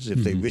discussions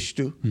if they wished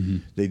to.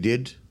 They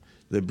did.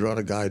 They brought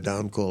a guy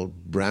down called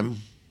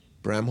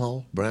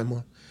Bramhill,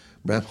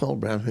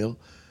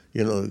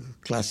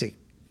 classic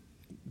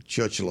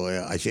church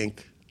lawyer, I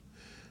think.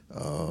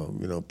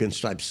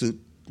 Pinstripe suit,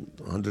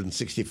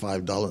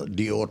 $165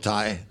 Dior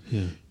tie,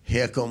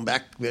 hair combed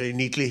back very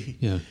neatly.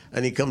 Yeah.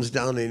 And he comes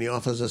down and he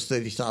offers us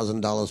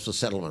 $30,000 for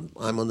settlement.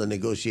 I'm on the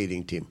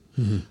negotiating team.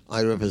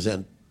 I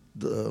represent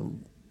the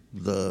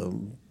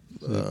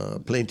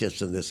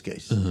plaintiffs in this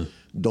case.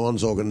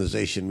 Dawn's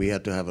organization, we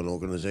had to have an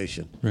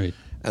organization. Right.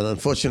 And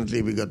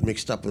unfortunately, we got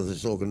mixed up with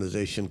this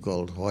organization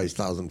called Hawaii's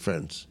Thousand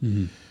Friends.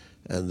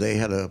 And they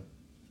had a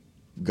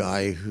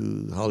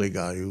Holly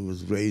guy, who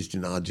was raised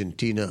in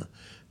Argentina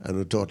and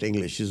who taught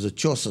English. He's a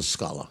Chaucer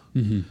scholar.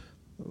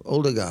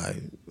 Older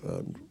guy,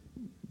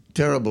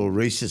 terrible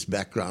racist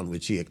background,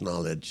 which he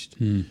acknowledged.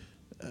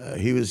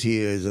 He was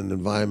here as an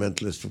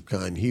environmentalist of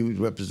kind. He would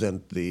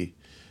represent the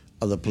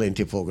other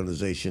plaintiff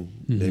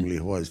organization, namely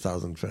Hawaii's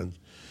Thousand Friends.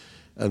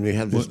 And we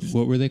had this...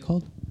 What were they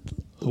called?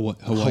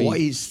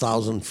 Hawaii's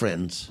Thousand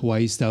Friends.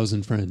 Hawaii's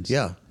Thousand Friends.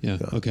 Yeah.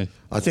 Okay.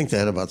 I think they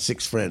had about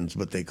 6 friends,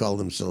 but they called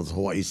themselves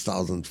Hawaii's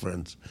Thousand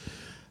Friends.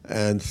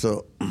 And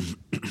so...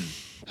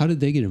 How did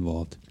they get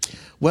involved?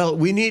 Well,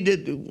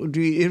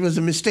 it was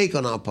a mistake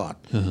on our part,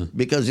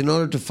 because in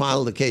order to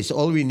file the case,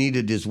 all we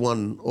needed is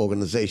one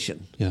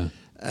organization. Yeah.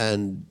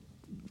 And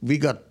we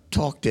got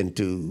talked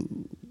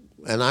into,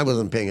 and I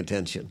wasn't paying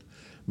attention,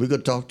 we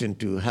got talked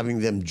into having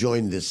them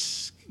join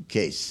this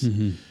case.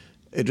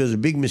 It was a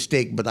big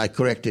mistake, but I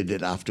corrected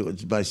it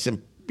afterwards by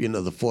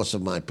the force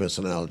of my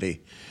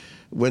personality.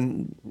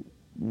 When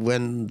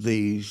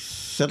the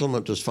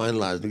settlement was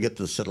finalized, we'll get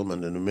to the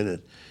settlement in a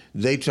minute,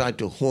 they tried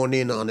to horn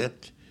in on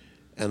it,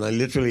 and I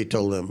literally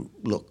told them,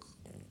 "Look,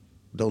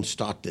 don't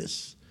start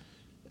this."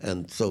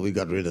 And so we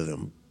got rid of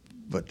them.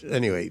 But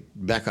anyway,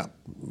 back up.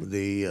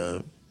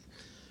 The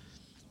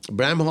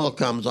Bramhall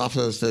comes,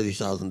 offers us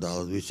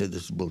 $30,000. We said,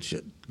 "This is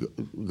bullshit.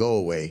 Go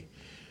away,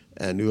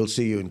 and we'll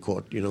see you in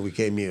court. We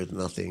came here with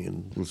nothing,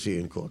 and we'll see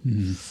you in court."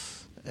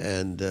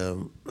 And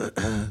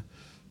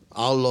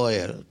our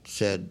lawyer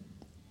said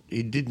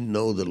he didn't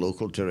know the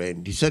local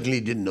terrain. He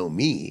certainly didn't know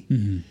me.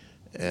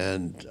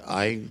 And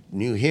I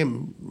knew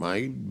him.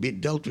 I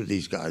dealt with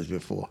these guys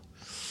before.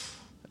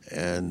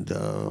 And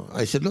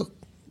I said, "Look,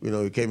 we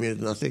came here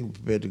with nothing,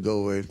 prepared to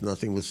go away with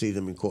nothing. We'll see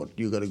them in court.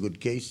 You got a good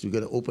case. You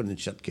got an open and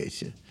shut case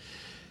here."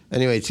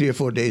 Anyway, 3 or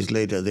 4 days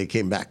later, they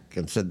came back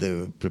and said they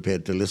were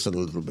prepared to listen a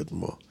little bit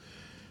more.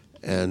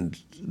 And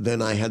then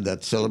I had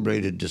that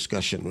celebrated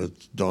discussion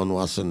with Dawn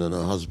Wasson and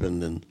her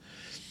husband and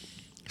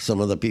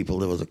some other people.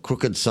 There was a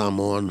crooked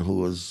Samoan who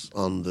was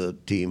on the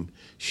team.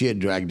 She had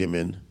dragged him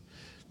in.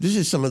 This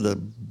is some of the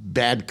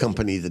bad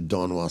company that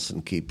Dawn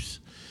Wasson keeps.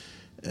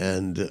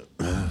 And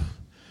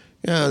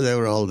they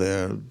were all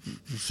there,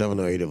 7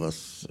 or 8 of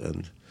us.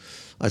 And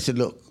I said,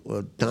 "Look,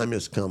 time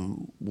has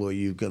come where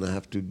you're going to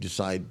have to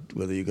decide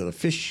whether you're going to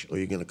fish or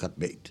you're going to cut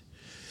bait.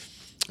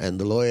 And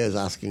the lawyer is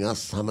asking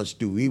us, how much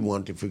do we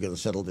want if we're going to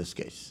settle this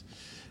case?"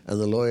 And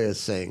the lawyer is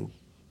saying,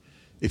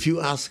 "If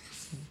you ask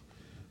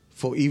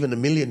for even $1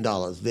 million,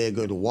 they're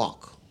going to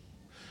walk."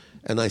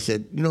 And I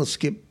said,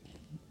 "Skip,"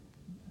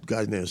 the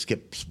guy's name is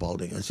Skip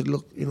Spalding. I said,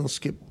 "Look,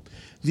 Skip,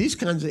 these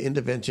kinds of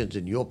interventions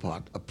in your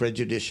part are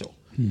prejudicial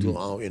to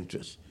our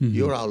interests.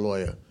 You're our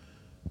lawyer.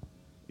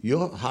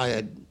 You're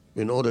hired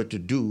in order to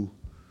do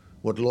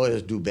what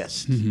lawyers do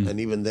best, and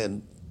even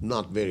then,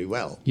 not very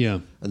well.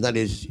 Yeah. And that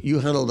is, you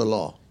handle the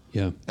law."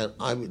 Yeah.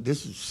 And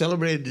this is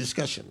celebrated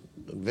discussion,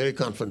 very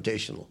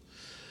confrontational.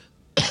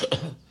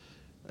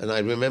 And I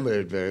remember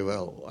it very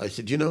well. I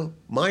said,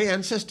 my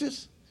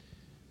ancestors,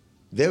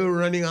 they were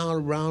running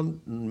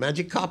around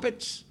magic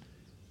carpets,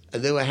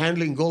 and they were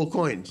handling gold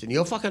coins. And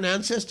your fucking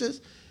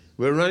ancestors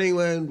were running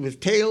around with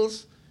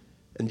tails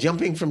and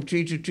jumping from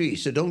tree to tree.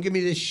 So don't give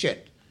me this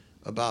shit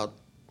about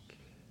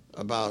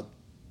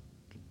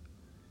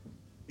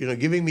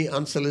giving me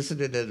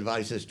unsolicited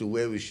advice as to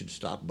where we should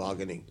start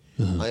bargaining.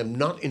 I am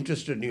not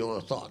interested in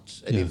your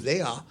thoughts. And if they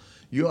are,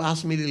 you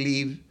ask me to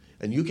leave,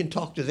 and you can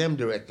talk to them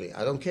directly.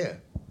 I don't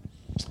care.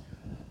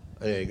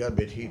 And he got a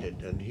bit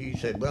heated, and he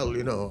said, well,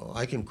 you know,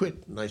 I can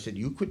quit. And I said,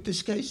 you quit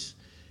this case?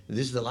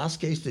 This is the last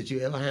case that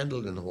you ever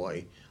handled in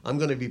Hawaii. I'm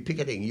going to be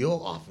picketing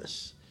your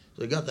office.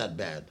 So it got that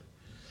bad.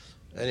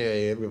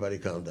 Anyway, everybody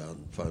calmed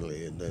down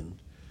finally, and then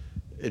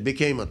it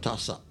became a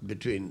toss-up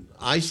between,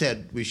 I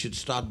said we should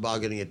start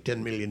bargaining at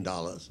 $10 million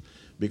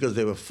because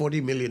there were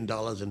 $40 million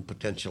in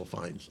potential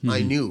fines.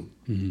 I knew.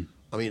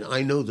 I mean,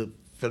 I know the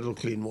Federal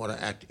Clean Water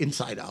Act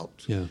inside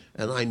out. Yeah.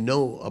 And I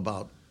know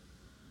about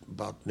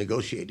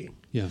negotiating.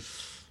 Yeah.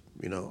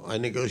 You know, I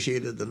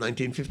negotiated the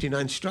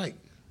 1959 strike.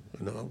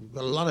 You know, I've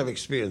got a lot of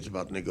experience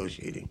about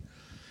negotiating.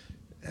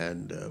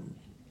 And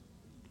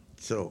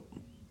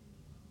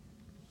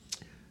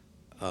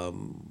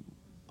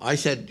I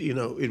said, you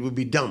know, it would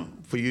be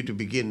dumb for you to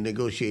begin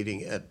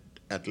negotiating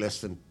at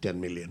less than 10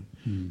 million.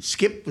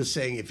 Skip was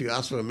saying if you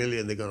ask for $1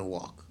 million, they're going to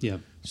walk. Yeah.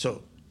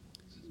 So,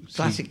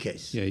 classic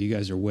case. Yeah, you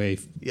guys are way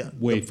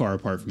far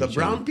apart from the each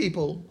brown other.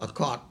 people are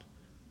caught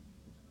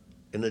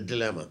in a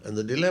dilemma. And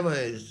the dilemma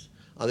is,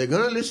 are they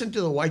going to listen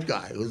to the white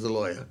guy who's the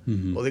lawyer?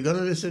 Or are they going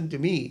to listen to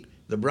me,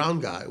 the brown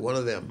guy, one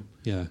of them,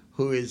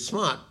 who is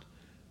smart,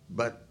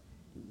 but,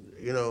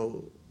 you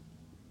know,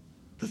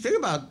 the thing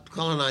about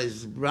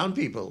colonized brown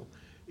people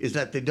is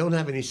that they don't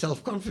have any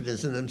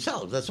self-confidence in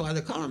themselves. That's why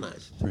they're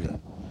colonized. Right.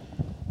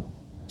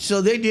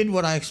 So they did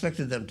what I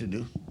expected them to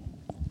do.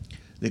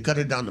 They cut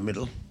it down the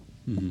middle.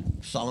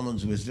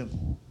 Solomon's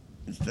wisdom.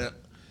 Instead,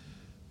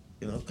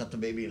 you know, cut the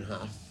baby in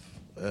half.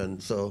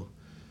 And so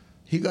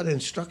he got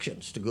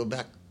instructions to go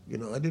back. You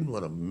know, I didn't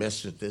want to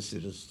mess with this.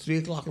 It was 3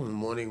 o'clock in the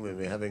morning when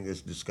we were having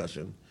this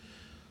discussion.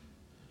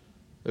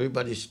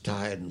 Everybody's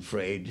tired and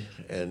frayed,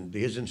 and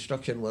his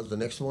instruction was the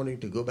next morning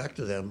to go back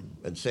to them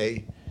and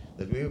say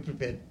that we were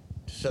prepared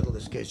to settle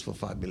this case for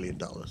 $5 million.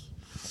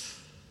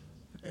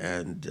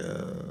 And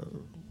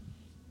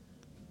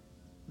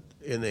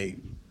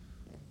in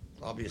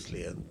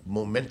obviously a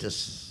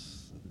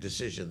momentous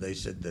decision, they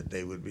said that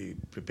they would be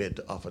prepared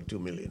to offer $2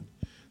 million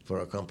for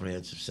a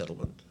comprehensive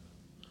settlement.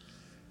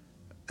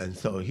 And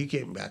so he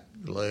came back,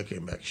 the lawyer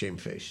came back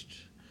shamefaced.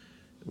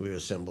 We were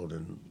assembled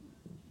in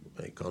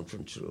a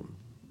conference room.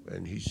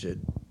 And he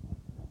said,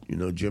 you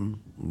know,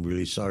 Jim, I'm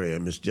really sorry I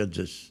misjudged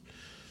this.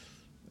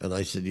 And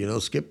I said, you know,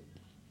 Skip,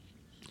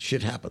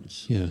 shit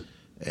happens. Yeah.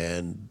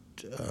 And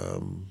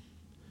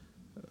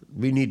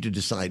we need to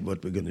decide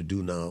what we're going to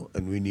do now,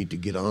 and we need to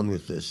get on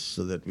with this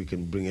so that we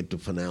can bring it to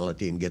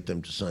finality and get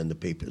them to sign the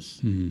papers.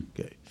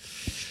 Okay.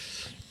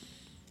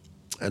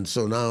 And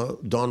so now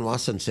Dawn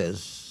Wasson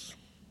says,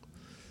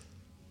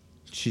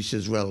 she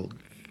says, well,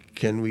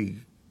 can we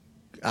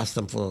ask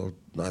them for,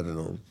 I don't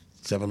know,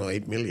 7 or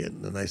 8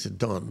 million? And I said,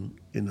 Dawn,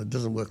 you know, it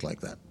doesn't work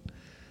like that.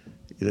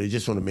 You know, you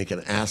just want to make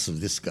an ass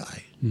of this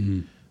guy.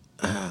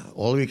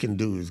 All we can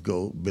do is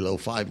go below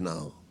 5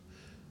 now.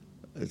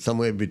 It's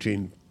somewhere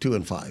between 2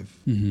 and 5.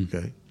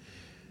 Okay.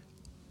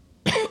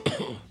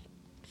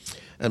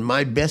 And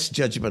my best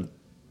judgment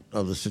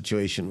of the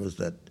situation was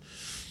that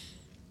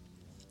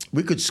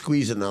we could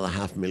squeeze another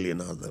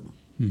 $500,000 out of them.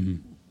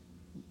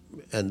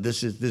 And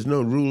there's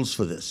no rules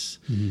for this.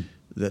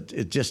 That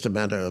it's just a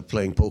matter of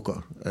playing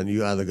poker, and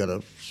you either got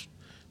a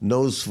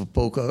nose for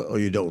poker or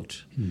you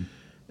don't.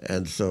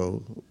 And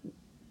so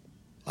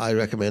I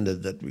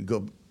recommended that we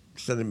go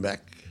send him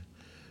back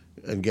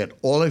and get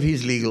all of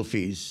his legal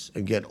fees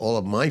and get all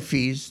of my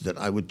fees that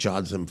I would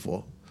charge them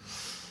for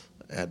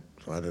at,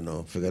 I don't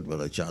know, forget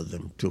what I charged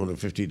them,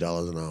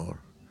 $250 an hour.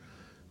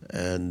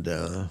 And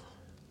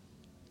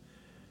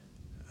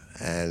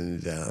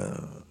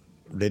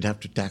they'd have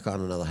to tack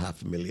on another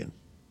 $500,000.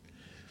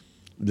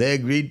 They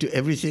agreed to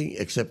everything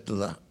except to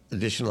the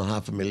additional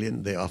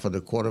 $500,000. They offered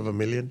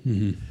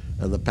 $250,000,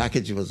 and the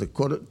package was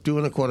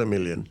 $2.25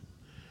 million.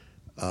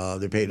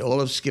 They paid all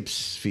of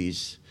Skip's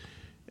fees,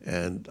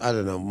 and I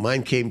don't know,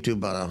 mine came to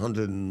about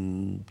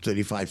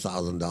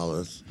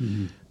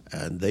 $135,000,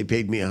 and they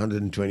paid me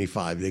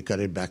 $125,000. They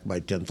cut it back by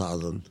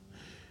 $10,000,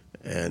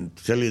 and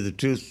to tell you the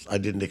truth, I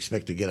didn't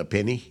expect to get a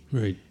penny.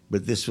 Right.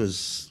 But this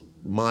was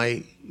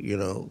my, you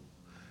know,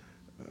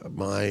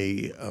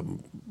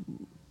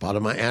 part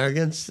of my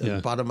arrogance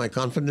and part of my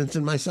confidence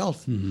in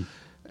myself. And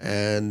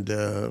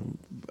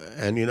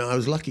you know, I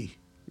was lucky.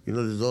 You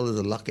know, there's always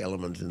a luck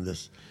element in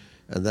this.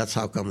 And that's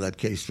how come that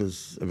case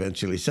was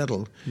eventually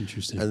settled.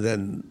 Interesting. And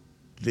then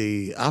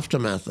the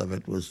aftermath of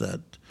it was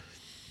that,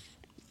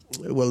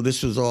 well,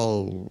 this was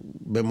all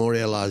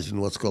memorialized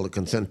in what's called a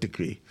consent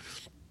decree.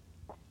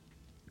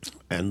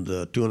 And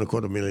the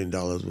 $2.25 million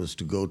was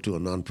to go to a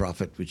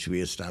nonprofit which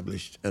we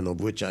established, and of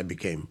which I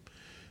became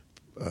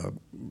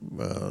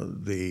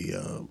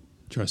the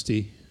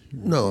trustee.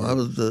 No, I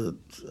was the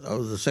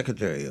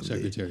secretary of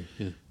secretary.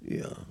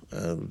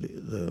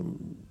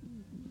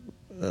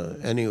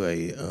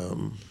 Anyway,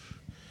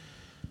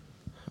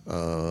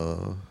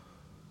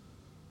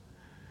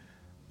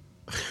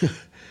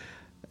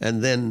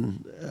 and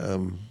then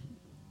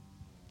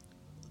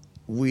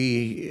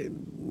we,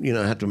 you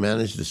know, had to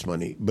manage this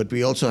money, but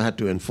we also had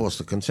to enforce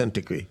the consent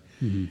decree.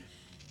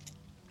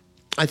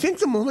 I think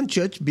the Mormon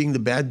Church, being the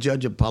bad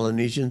judge of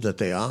Polynesians that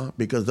they are,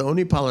 because the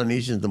only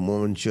Polynesians the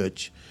Mormon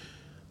Church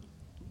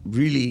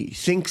really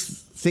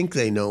think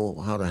they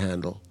know how to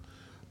handle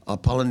are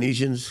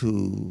Polynesians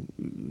who,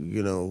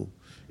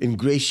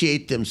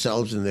 ingratiate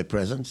themselves in their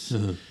presence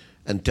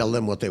and tell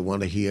them what they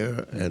want to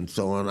hear and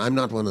so on. I'm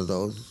not one of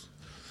those.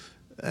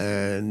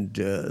 And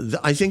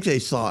I think they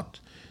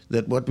thought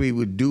that what we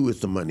would do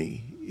with the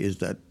money is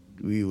that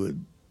we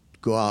would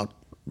go out,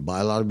 buy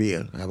a lot of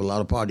beer, have a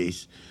lot of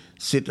parties,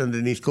 sit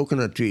underneath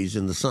coconut trees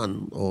in the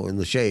sun or in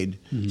the shade,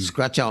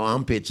 scratch our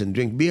armpits and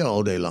drink beer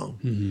all day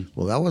long.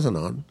 Well, that wasn't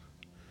on.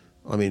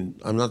 I mean,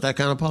 I'm not that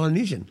kind of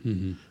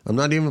Polynesian. I'm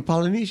not even a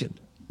Polynesian.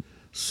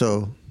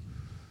 So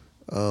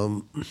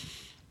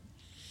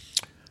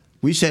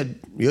we said,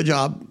 your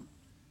job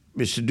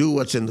is to do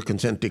what's in the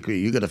consent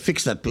decree. You got to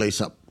fix that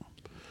place up.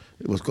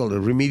 It was called a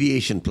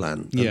remediation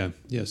plan. Yeah.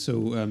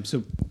 So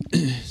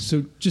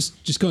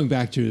just going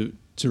back to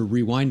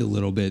rewind a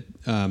little bit.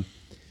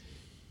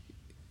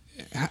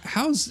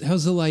 How's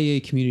the Laie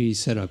community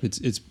set up?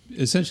 It's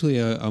essentially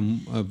a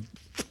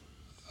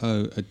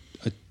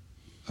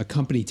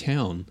company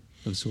town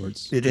of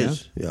sorts. It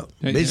is, yeah.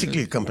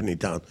 Basically a company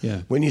town.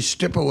 Yeah. When you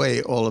strip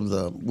away all of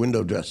the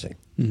window dressing,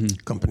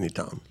 company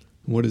town.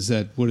 What does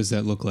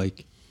that look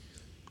like?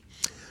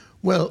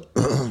 Well,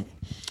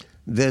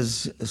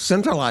 there's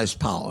centralized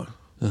power.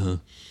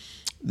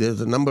 There's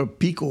a number of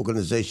peak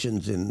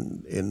organizations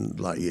in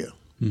Laie.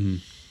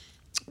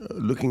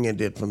 Looking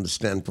at it from the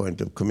standpoint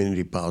of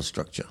community power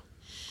structure.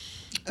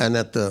 And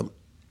at the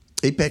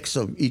apex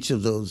of each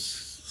of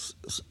those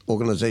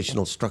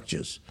organizational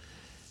structures,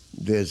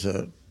 there's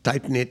a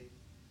tight-knit,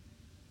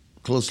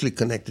 closely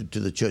connected to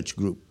the church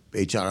group.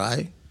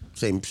 HRI,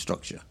 same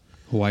structure.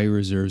 Hawaii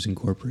Reserves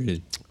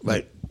Incorporated.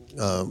 Right.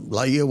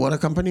 Laie Water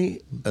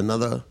Company,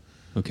 another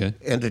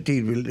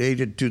entity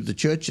related to the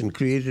church and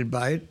created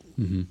by it.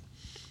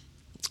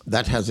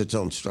 That has its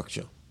own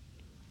structure.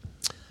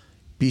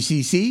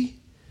 PCC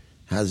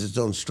has its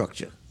own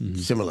structure,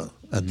 similar.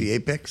 At the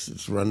apex,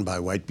 it's run by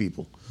white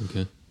people.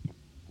 Okay.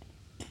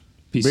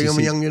 Brigham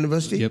Young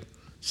University,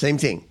 same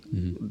thing.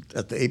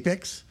 At the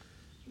apex,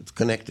 it's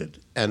connected.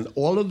 And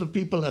all of the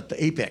people at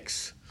the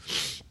apex,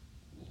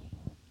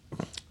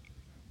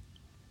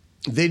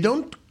 they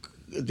don't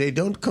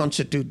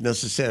constitute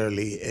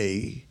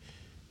necessarily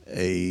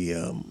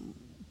a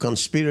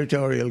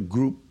conspiratorial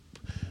group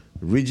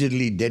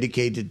rigidly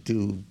dedicated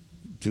to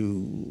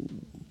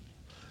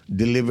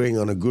delivering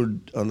on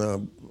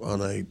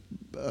a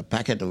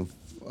packet of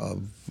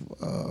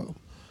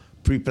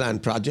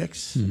pre-planned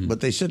projects,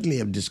 but they certainly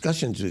have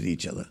discussions with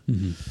each other,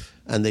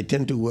 and they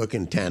tend to work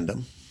in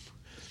tandem.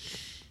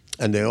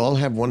 And they all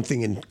have one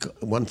thing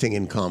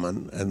in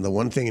common, and the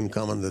one thing in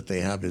common that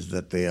they have is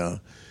that they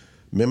are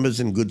members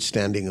in good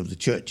standing of the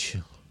church.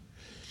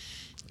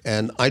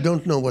 And I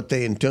don't know what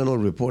their internal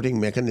reporting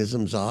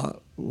mechanisms are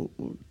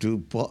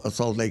to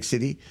Salt Lake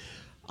City.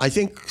 I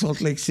think Salt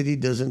Lake City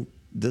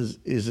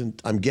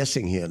isn't, I'm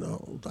guessing here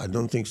now, I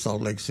don't think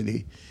Salt Lake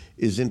City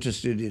is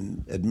interested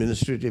in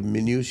administrative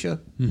minutia,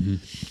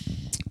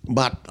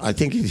 but I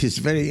think it is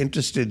very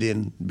interested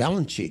in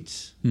balance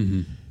sheets.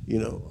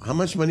 How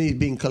much money is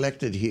being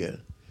collected here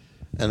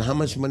and how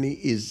much money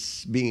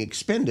is being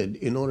expended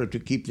in order to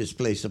keep this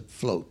place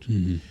afloat.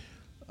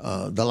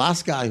 The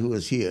last guy who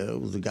was here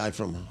was a guy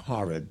from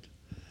Harvard,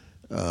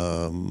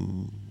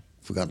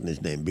 forgotten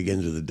his name,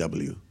 begins with a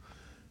W.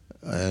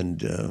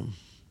 And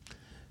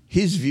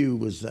his view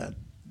was that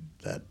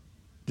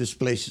this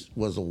place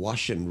was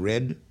awash in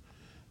red,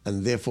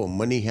 and therefore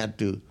money had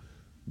to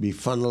be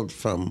funneled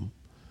from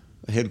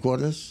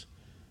headquarters.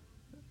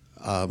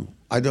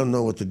 I don't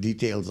know what the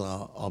details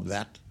are of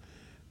that,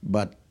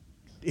 but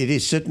it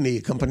is certainly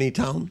a company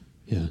town,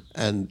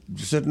 and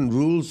certain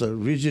rules are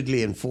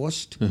rigidly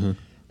enforced.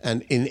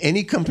 And in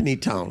any company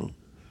town,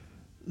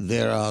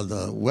 there are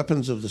the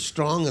weapons of the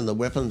strong and the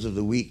weapons of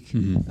the weak,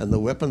 and the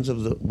weapons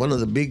of one of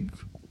the big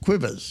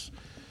quivers.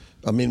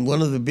 I mean,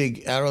 one of the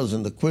big arrows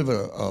in the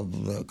quiver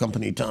of the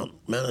company town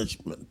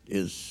management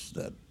is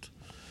that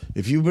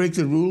if you break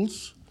the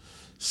rules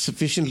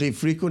sufficiently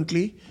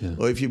frequently,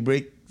 or if you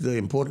break the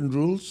important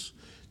rules,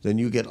 then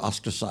you get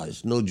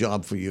ostracized. No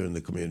job for you in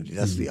the community.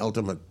 That's the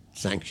ultimate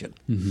sanction.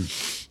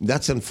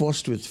 That's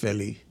enforced with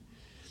fairly,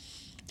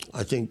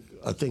 I think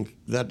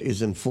that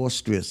is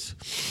enforced with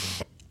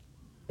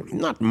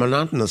not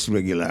monotonous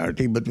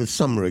regularity, but with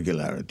some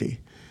regularity.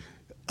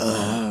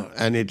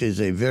 And it is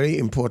a very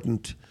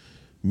important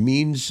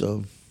means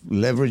of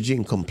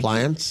leveraging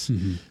compliance,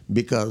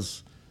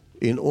 because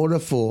in order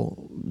for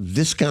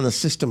this kind of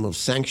system of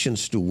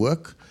sanctions to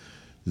work,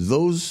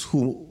 those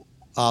who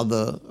are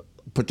the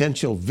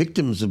potential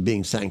victims of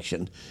being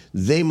sanctioned,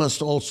 they must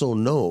also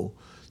know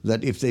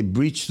that if they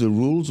breach the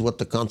rules, what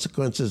the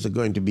consequences are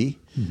going to be.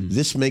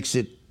 This makes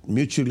it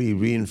mutually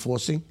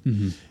reinforcing.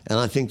 And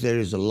I think there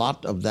is a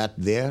lot of that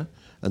there.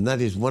 And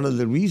that is one of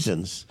the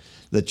reasons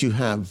that you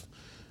have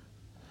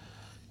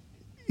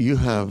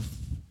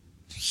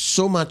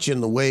so much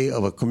in the way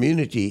of a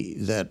community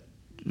that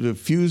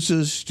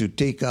refuses to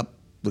take up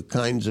the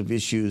kinds of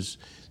issues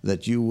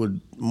that you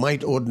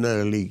might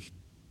ordinarily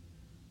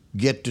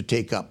get to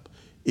take up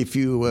if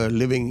you were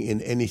living in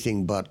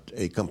anything but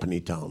a company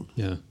town.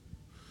 Yeah.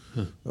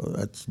 So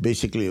that's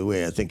basically the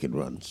way I think it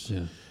runs.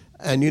 Yeah.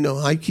 And,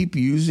 I keep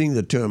using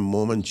the term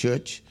Mormon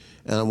church,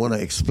 and I want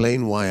to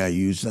explain why I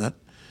use that.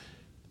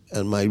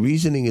 And my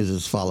reasoning is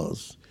as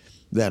follows,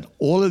 that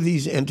all of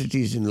these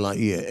entities in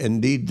Laie,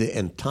 indeed the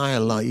entire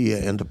Laie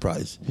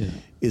enterprise,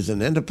 is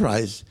an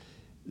enterprise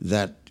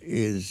that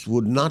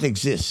would not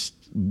exist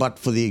but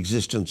for the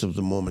existence of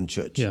the Mormon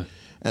church. Yeah.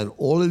 And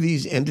all of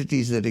these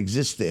entities that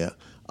exist there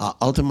are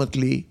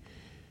ultimately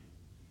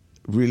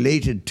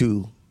related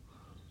to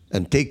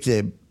and take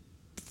their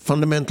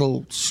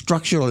fundamental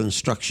structural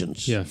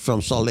instructions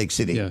from Salt Lake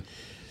City. Yeah.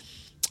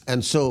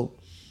 And so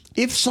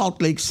if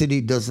Salt Lake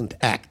City doesn't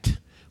act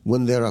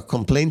when there are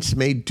complaints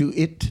made to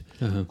it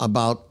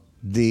about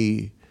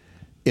the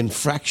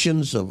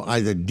infractions of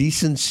either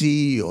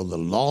decency or the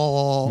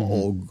law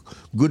or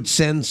good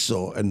sense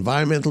or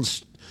environmental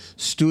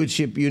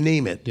stewardship, you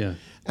name it. Yeah.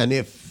 And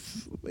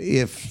if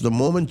the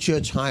Mormon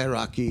church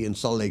hierarchy in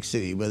Salt Lake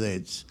City, whether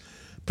it's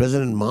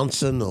President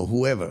Monson or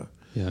whoever,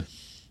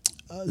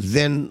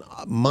 then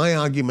my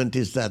argument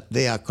is that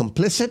they are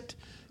complicit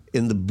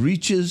in the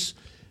breaches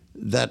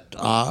that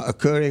are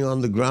occurring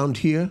on the ground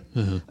here.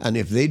 And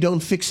if they don't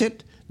fix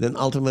it, then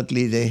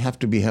ultimately they have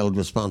to be held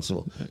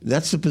responsible.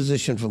 That's the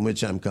position from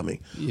which I'm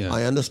coming. Yeah.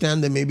 I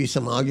understand there may be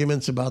some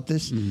arguments about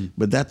this,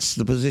 but that's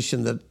the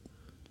position that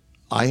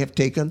I have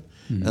taken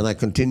and I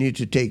continue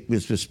to take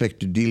with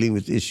respect to dealing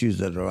with issues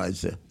that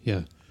arise there.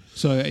 Yeah.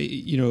 So,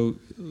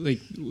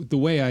 like the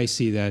way I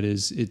see that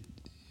is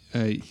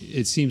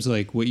it seems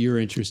like what you're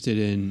interested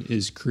in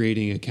is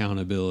creating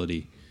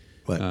accountability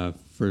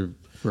for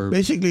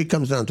basically it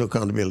comes down to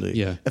accountability.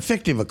 Yeah.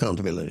 Effective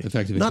accountability.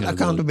 Not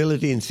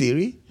accountability in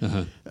theory.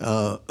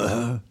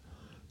 And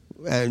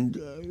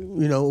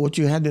what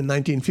you had in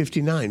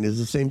 1959 is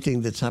the same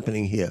thing that's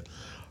happening here.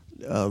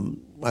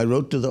 I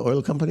wrote to the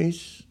oil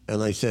companies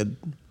and I said,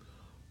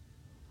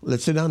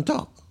 let's sit down and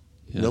talk.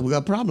 We got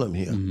a problem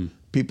here.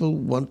 People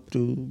want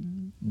to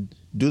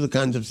do the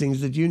kinds of things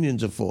that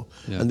unions are for,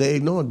 and they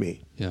ignored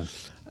me. Yeah.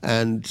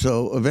 And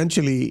so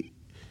eventually,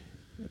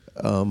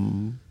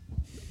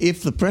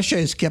 if the pressure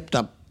is kept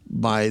up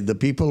by the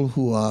people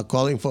who are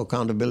calling for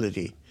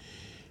accountability,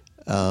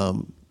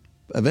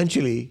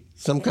 eventually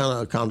some kind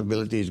of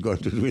accountability is going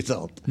to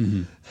result.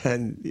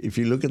 And if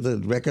you look at the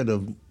record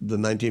of the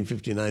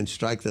 1959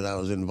 strike that I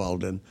was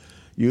involved in,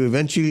 you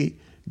eventually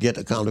get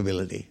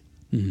accountability.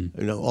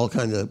 All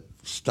kinds of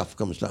stuff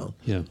comes down.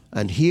 Yeah.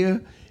 And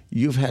here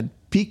you've had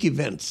peak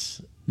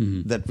events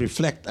that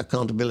reflect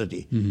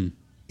accountability.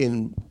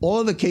 In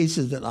all the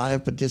cases that I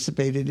have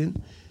participated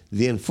in,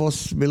 the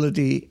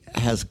enforceability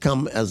has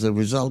come as a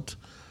result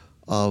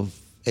of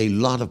a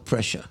lot of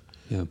pressure.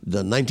 Yeah.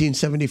 The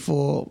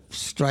 1974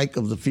 strike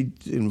of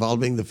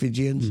involving the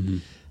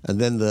Fijians, and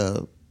then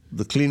the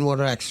Clean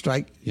Water Act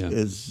strike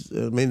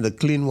the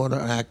Clean Water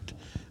Act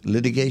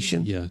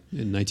litigation. Yeah,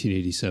 in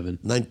 1987.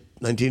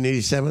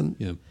 1987.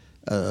 Yeah.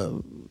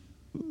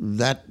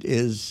 That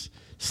is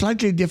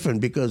slightly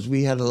different because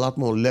we had a lot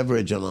more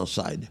leverage on our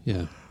side.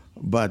 Yeah.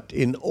 But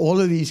in all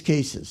of these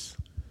cases,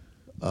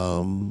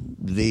 when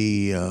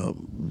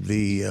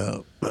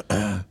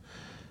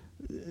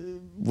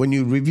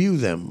you review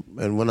them,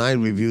 and when I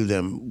review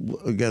them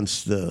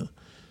against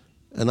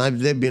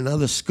there've been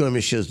other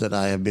skirmishes that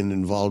I have been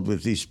involved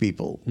with these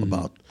people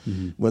about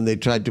when they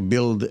tried to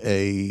build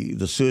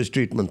the sewage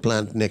treatment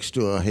plant next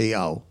to a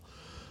heiau.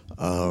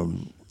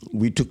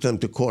 We took them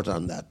to court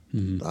on that.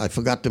 I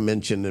forgot to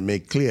mention and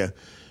make clear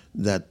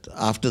that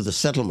after the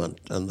settlement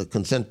and the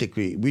consent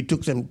decree, we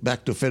took them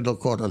back to federal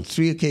court on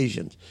 3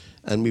 occasions,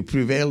 and we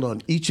prevailed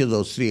on each of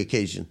those 3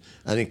 occasions,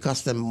 and it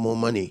cost them more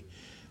money.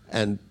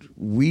 And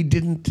we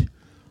didn't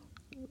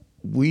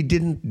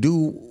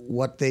do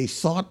what they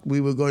thought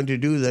we were going to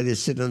do, that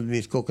is sit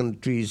underneath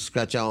coconut trees,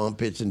 scratch our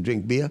armpits, and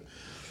drink beer.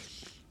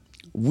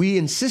 We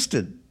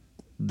insisted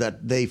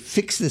that they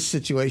fix this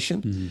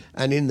situation,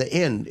 and in the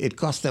end, it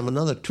cost them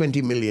another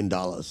 $20 million.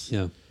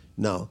 Yeah.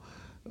 Now,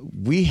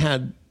 we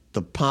had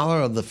the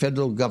power of the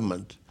federal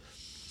government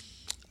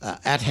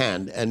at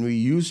hand, and we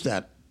used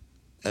that,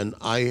 and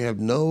I have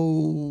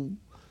no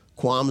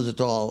qualms at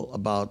all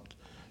about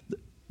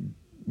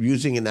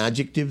using an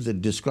adjective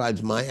that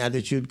describes my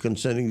attitude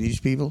concerning these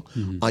people.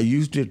 I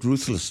used it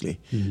ruthlessly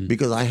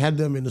because I had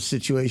them in a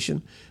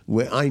situation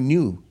where I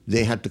knew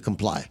they had to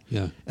comply.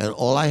 Yeah. And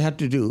all I had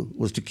to do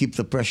was to keep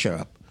the pressure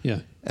up.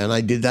 Yeah. And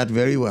I did that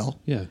very well.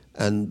 Yeah.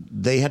 And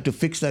they had to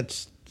fix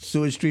that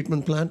sewage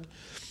treatment plant,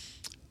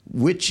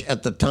 which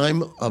at the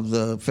time of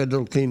the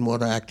Federal Clean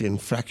Water Act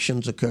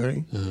infractions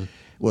occurring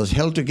was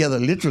held together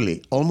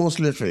literally, almost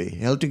literally,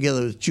 held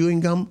together with chewing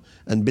gum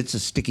and bits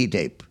of sticky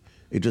tape.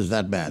 It was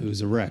that bad. It was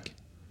a wreck.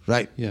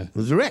 Right. Yeah. It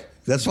was a wreck.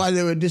 That's why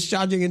they were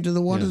discharging into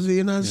the waters of the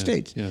United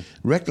States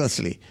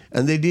recklessly.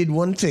 And they did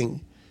one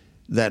thing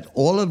that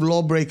all of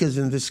lawbreakers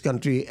in this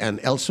country and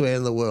elsewhere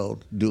in the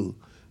world do.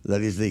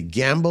 That is, they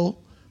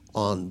gamble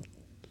on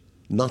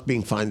not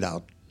being found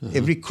out.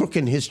 Every crook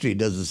in history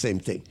does the same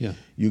thing. Yeah.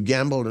 You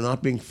gamble and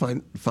not being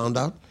found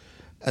out,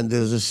 and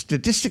there's a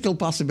statistical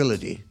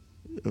probability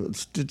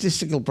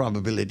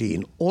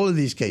in all of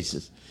these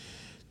cases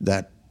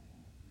that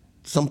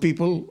some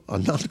people are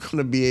not going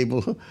to be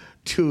able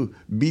to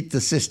beat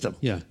the system.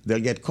 Yeah. They'll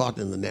get caught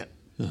in the net.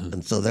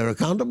 And so they're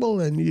accountable,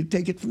 and you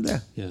take it from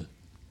there. Yeah.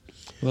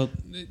 Well,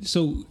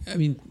 so I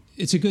mean,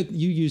 it's a good.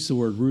 You use the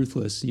word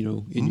ruthless, in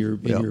your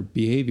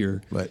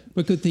behavior. Right.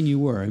 But good thing you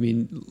were. I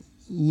mean,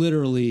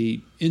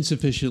 literally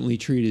insufficiently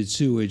treated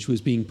sewage was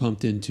being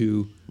pumped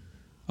into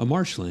a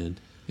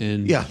marshland,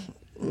 and Yeah.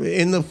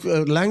 In the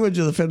language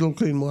of the Federal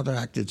Clean Water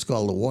Act, it's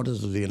called the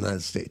waters of the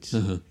United States.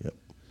 Yep.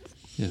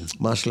 Yeah.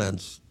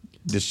 Marshlands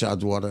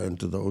discharge water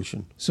into the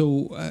ocean.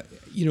 So,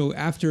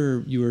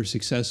 after you were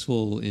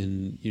successful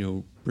in,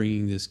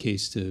 bringing this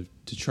case to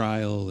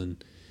trial,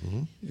 and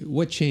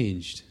what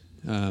changed?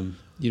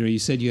 You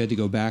said you had to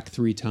go back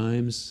 3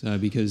 times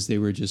because they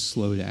were just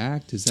slow to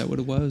act. Is that what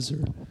it was,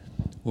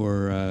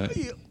 or?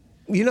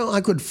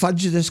 I could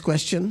fudge this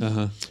question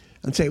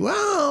and say,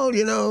 well,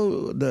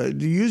 the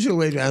usual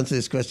way to answer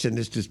this question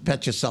is to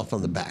pat yourself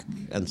on the back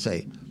and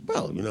say,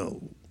 well,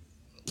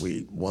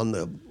 we won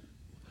the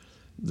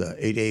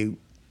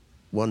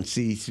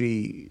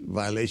 8A1C3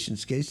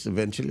 violations case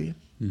eventually.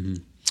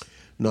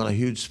 Not a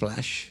huge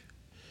splash.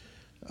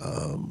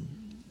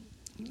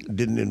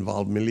 Didn't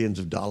involve millions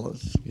of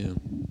dollars. Yeah.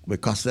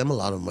 It cost them a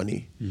lot of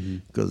money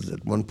because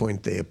at one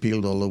point they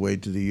appealed all the way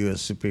to the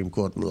U.S. Supreme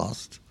Court and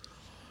lost.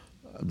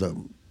 The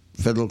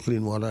Federal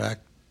Clean Water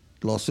Act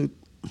lawsuit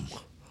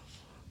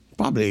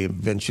probably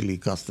eventually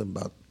cost them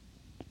about,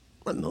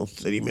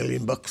 $30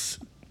 million,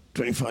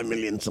 $25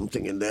 million,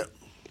 something in there.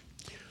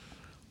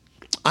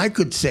 I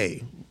could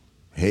say,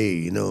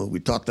 hey, we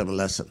taught them a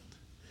lesson.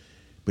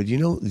 But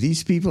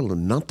these people are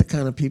not the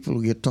kind of people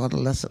who get taught a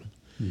lesson.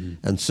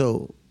 And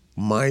so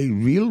my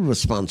real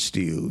response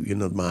to you,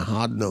 my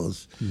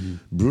hard-nosed,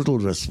 brutal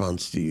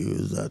response to you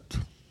is that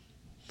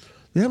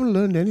they haven't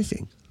learned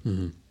anything.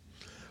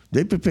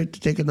 They're prepared to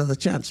take another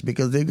chance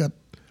because they've got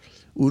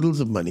oodles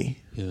of money.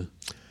 Yeah.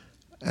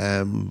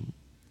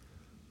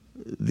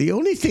 The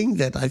only thing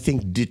that I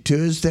think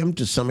deters them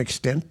to some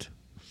extent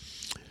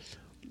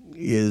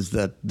is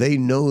that they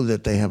know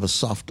that they have a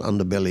soft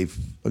underbelly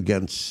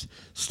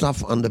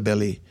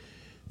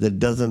that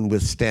doesn't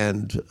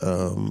withstand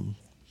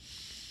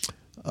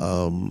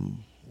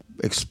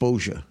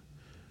exposure,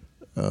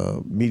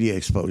 media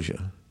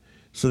exposure.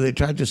 So they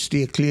try to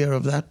steer clear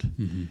of that.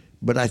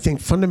 But I think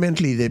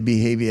fundamentally their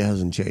behavior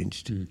hasn't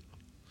changed.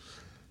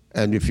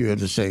 And if you had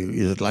to say,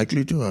 is it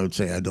likely to? I would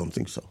say I don't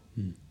think so.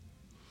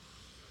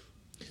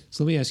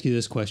 So let me ask you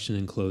this question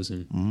in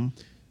closing.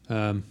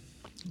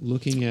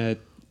 Looking at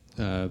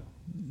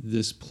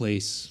this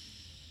place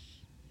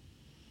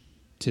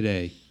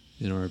today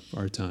in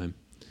our time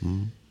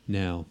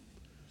now,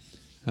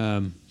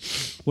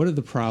 what are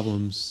the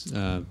problems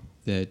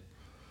that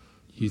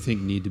you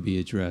think need to be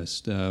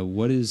addressed?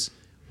 What is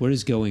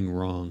going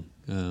wrong?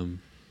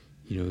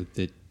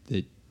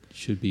 That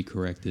should be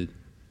corrected.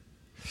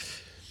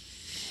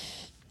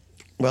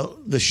 Well,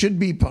 the should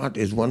be part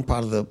is one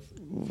part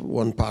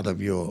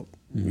of your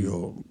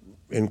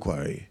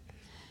inquiry,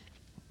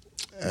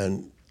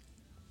 and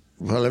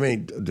well, let me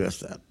address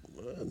that.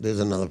 There's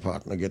another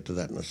part, and I'll get to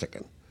that in a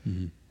second.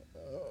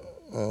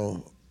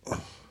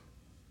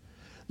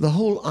 The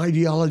whole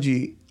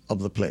ideology of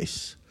the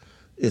place,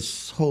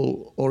 its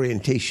whole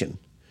orientation,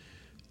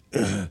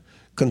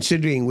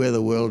 considering where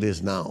the world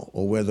is now,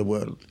 or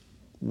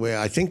where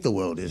I think the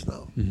world is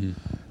now,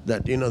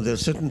 that there are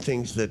certain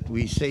things that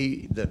we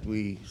say that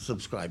we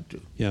subscribe to.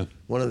 Yeah.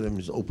 One of them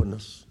is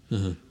openness.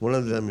 One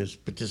of them is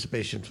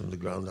participation from the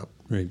ground up.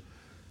 Right.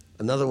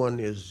 Another one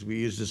is we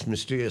use this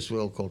mysterious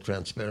word called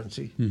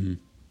transparency.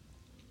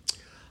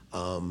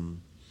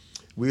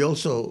 We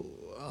also,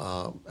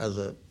 as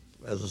a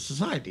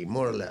society,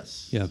 more or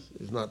less,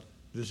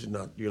 this is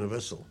not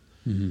universal,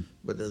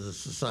 but as a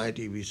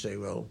society we say,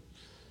 well,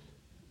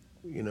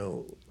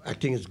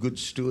 acting as good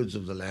stewards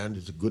of the land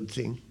is a good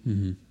thing.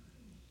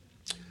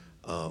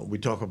 We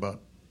talk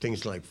about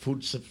things like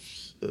food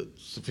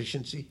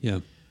sufficiency.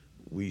 Yeah.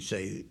 We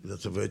say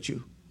that's a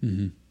virtue.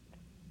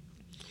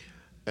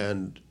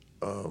 And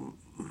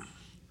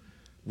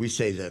we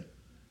say that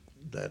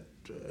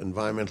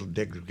environmental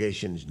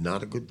degradation is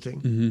not a good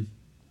thing.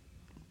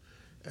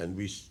 And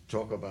we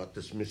talk about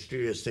this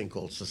mysterious thing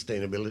called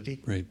sustainability.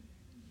 Right.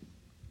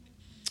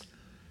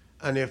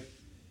 And if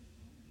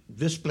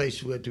this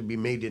place were to be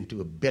made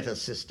into a better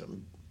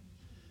system,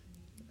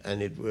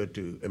 and it were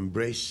to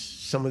embrace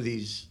some of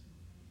these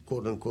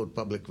quote-unquote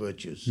public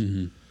virtues,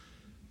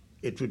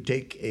 it would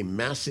take a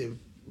massive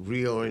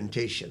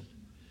reorientation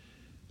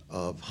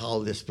of how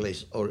this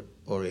place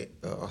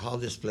how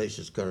this place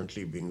is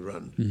currently being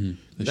run.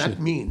 That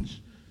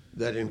means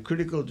that in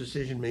critical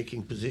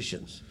decision-making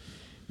positions,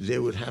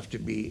 there would have to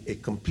be a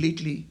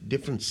completely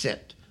different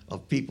set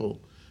of people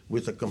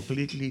with a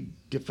completely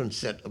different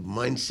set of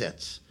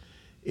mindsets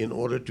in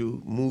order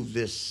to move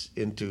this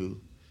in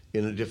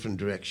a different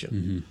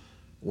direction.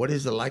 What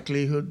is the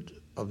likelihood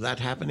of that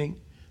happening,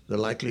 the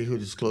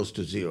likelihood is close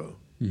to zero.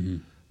 Mm-hmm.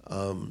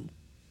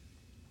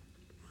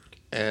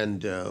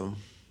 And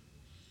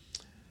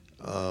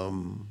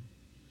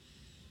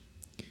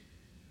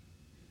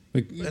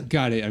But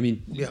got it. I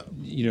mean, Yeah.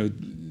 you know,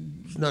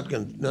 it's not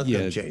going yeah,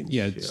 to change.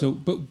 yeah. So,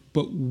 but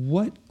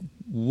what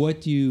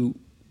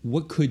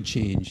could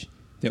change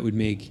that would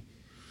make,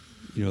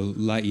 you know,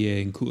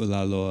 Laie and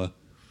Ku'alaloa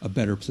a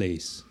better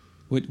place?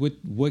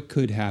 What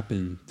could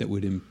happen that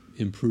would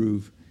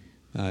improve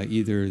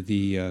either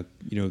the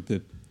you know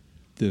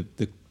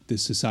the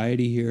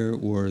society here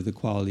or the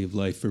quality of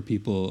life for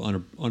people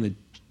on a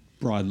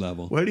broad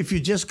level? Well, if you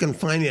just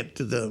confine it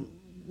to the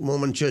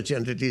Mormon church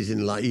entities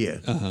in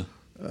Laie,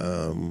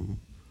 and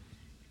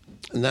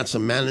that's a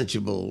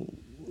manageable,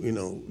 you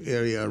know,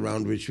 area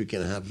around which we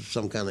can have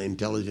some kind of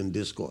intelligent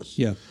discourse.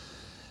 Yeah.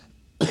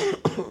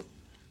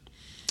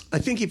 I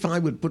think if I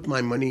would put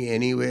my money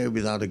anywhere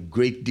without a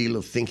great deal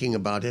of thinking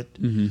about it,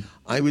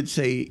 I would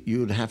say you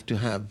would have to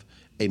have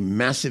a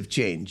massive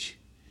change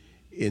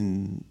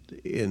in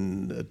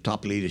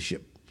top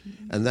leadership.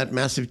 And that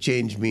massive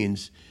change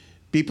means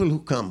people who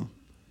come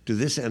to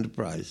this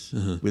enterprise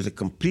with a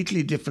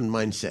completely different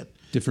mindset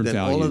Different than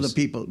values. all of the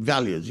people.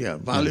 Values,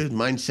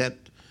 mindset,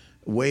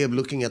 way of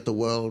looking at the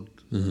world,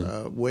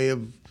 way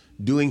of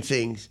doing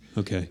things.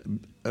 Okay.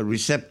 A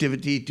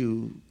receptivity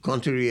to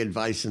contrary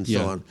advice and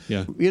so on.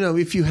 Yeah. You know,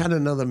 if you had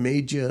another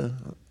major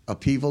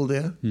upheaval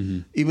there,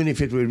 even if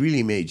it were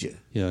really major,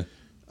 Yeah.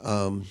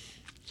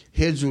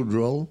 heads would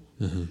roll,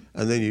 and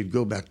then you'd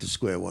go back to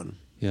square one.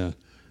 Yeah.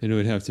 And it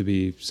would have to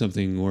be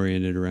something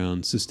oriented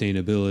around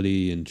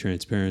sustainability and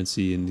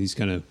transparency and these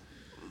kind of.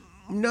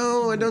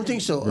 No, I don't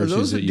think so. Virtues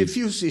Those are that you-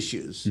 diffuse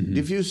issues.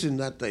 Diffuse in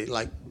that they're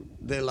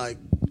like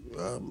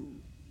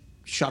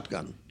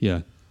shotgun.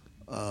 Yeah.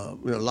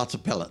 You know, lots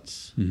of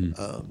pellets.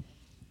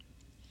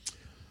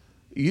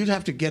 You'd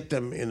have to get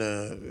them in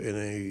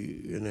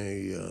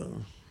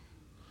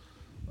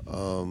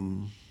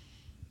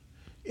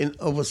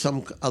over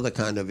some other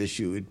kind of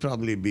issue. It'd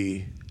probably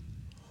be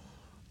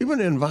even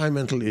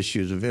environmental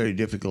issues are very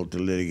difficult to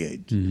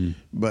litigate,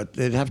 but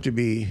it'd have to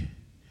be,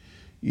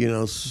 you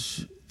know,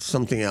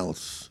 something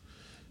else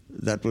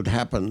that would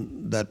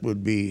happen that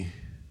would be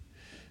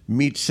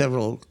meet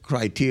several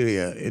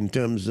criteria in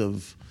terms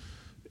of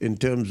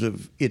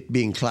it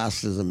being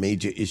classed as a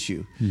major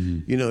issue.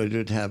 You know, it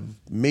would have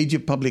major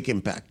public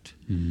impact.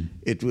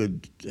 It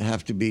would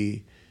have to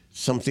be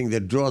something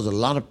that draws a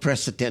lot of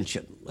press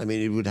attention. I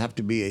mean, it would have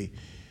to be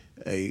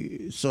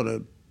a sort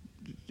of,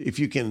 if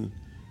you can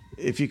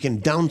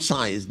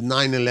downsize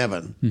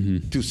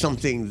 9/11 to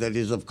something that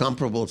is of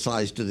comparable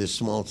size to this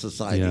small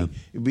society,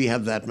 we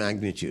have that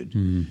magnitude.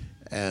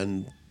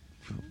 And,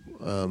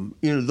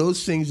 you know,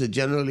 those things are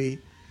generally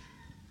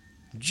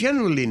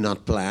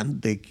not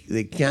planned.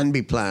 They can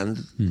be planned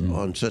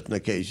on certain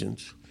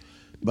occasions,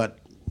 but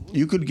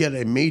you could get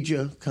a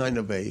major kind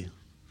of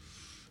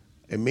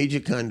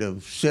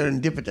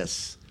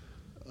serendipitous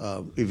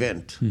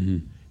event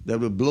that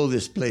would blow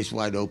this place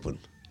wide open.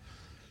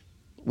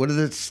 What are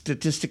the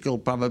statistical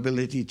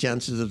probability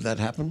chances of that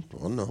happen? I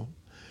don't know,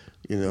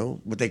 you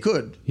know, but they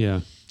could.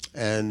 Yeah.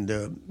 And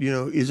you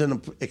know, is an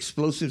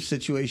explosive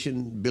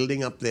situation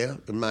building up there?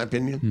 In my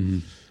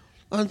opinion.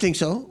 I don't think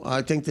so.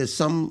 I think there's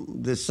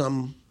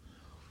some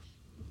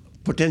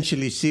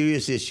potentially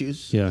serious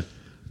issues. Yeah.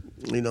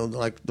 You know,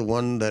 like the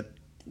one that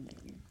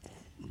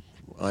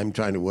I'm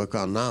trying to work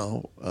on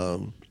now.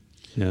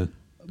 Yeah.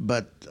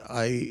 But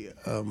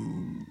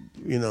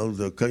you know,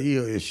 the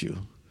Ka'io issue.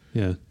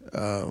 Yeah.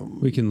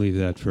 We can leave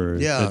that for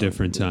a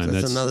different time.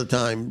 That's another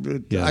time.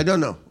 Yeah. I don't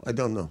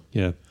know.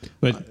 Yeah.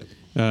 But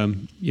I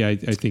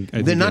think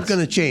they're not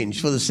going to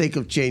change for the sake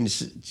of change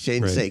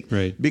sake.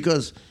 Right.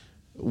 Because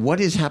what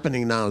is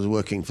happening now is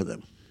working for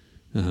them.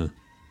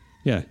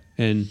 Yeah,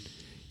 and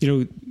you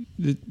know,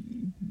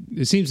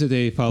 it seems that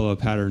they follow a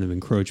pattern of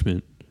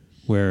encroachment,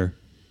 where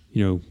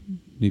you know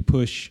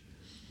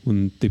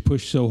when they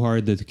push so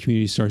hard that the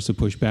community starts to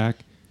push back,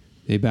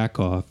 they back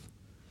off,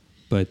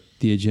 but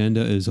the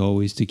agenda is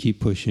always to keep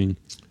pushing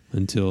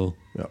until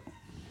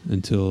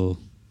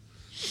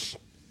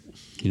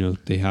you know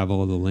they have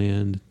all the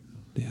land,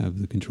 they have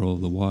the control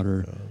of the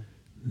water,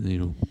 you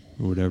know,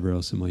 or whatever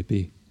else it might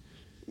be.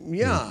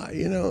 Yeah,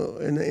 you know,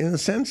 in a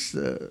sense,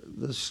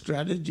 the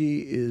strategy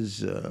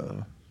is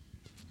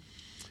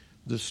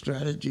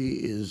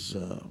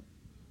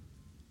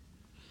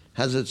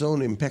has its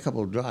own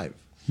impeccable drive.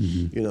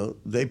 You know,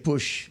 they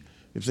push.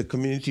 If the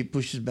community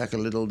pushes back a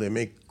little, they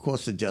make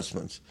course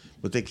adjustments,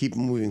 but they keep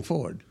moving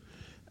forward.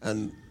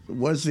 And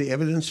what's the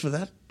evidence for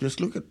that? Just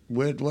look at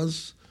where it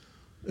was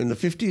in the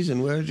 50s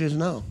and where it is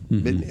now.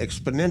 Been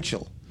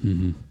exponential.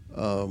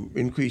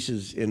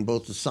 Increases in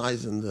both the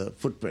size and the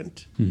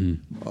footprint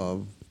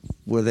of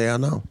where they are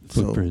now.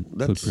 Footprint,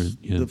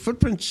 yeah. The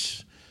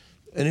footprint's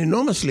an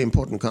enormously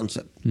important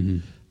concept.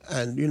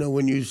 And you know,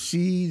 when you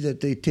see that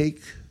they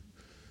take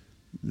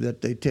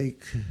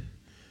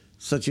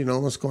such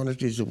enormous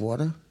quantities of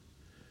water,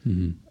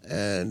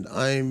 and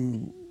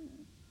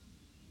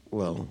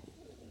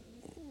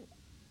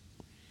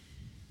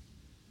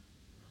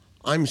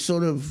I'm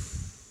sort of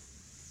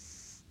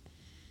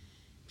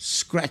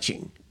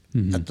scratching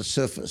at the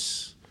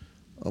surface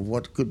of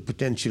what could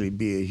potentially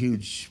be a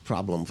huge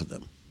problem for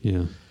them.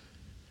 Yeah.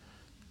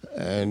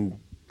 And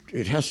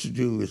it has to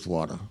do with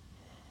water.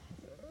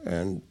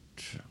 And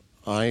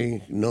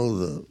I know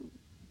the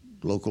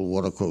local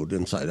water code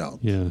inside out.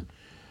 Yeah.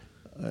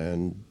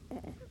 And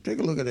take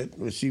a look at it.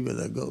 We'll see where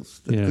that goes.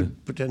 That Yeah.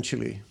 could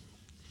potentially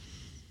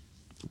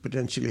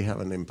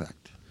have an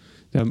impact.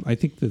 I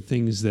think the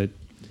things that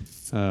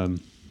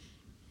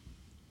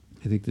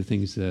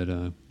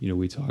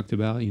we talked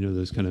about,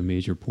 those kind of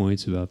major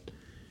points about,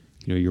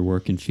 your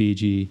work in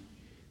Fiji,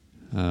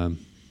 the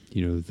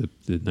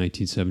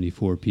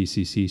 1974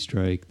 PCC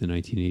strike, the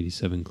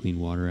 1987 Clean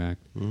Water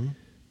Act.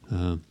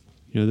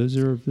 Those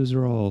are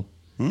all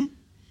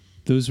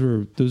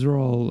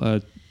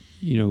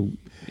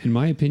in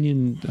my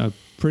opinion,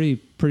 pretty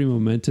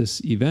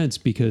momentous events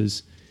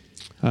because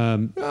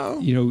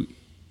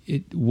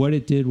what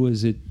it did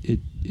was it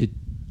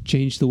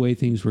changed the way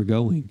things were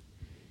going,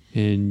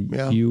 and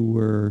you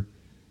were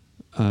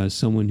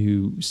someone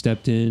who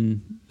stepped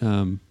in,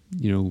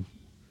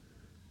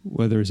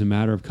 whether it's a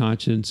matter of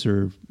conscience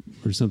or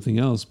something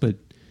else, but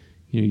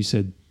you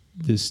said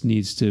the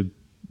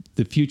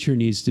future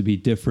needs to be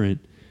different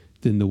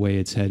than the way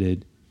it's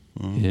headed,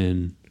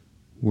 and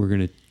we're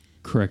going to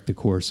correct the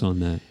course on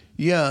that.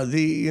 Yeah,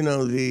 the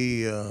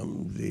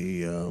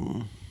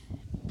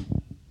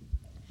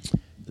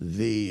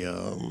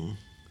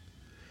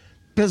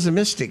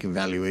pessimistic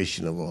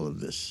evaluation of all of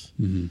this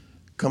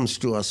comes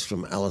to us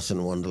from Alice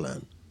in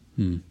Wonderland,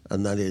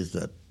 and that is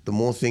that the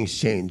more things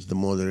change, the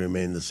more they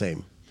remain the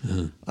same.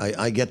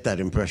 I get that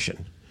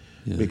impression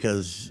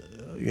because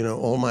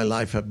all my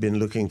life I've been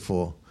looking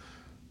for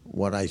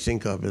what I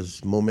think of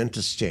as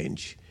momentous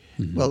change.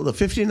 Well, the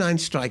 59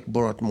 strike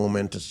brought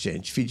momentous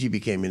change. Fiji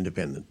became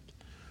independent.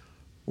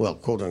 Well,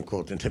 quote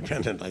unquote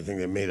independent. I think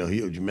they made a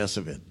huge mess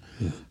of it.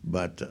 Yeah.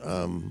 But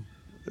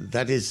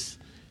that is,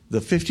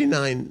 the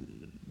 59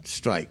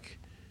 strike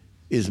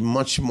is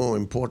much more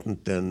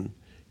important than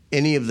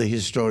any of the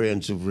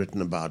historians who've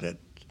written about it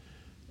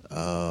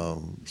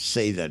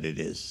say that it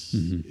is.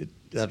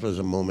 That was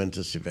a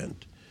momentous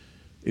event.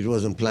 It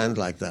wasn't planned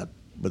like that,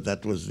 but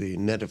that was the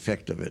net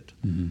effect of it.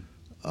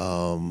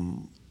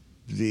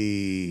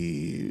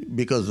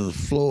 Because of the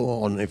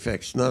flow-on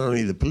effects, not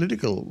only the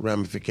political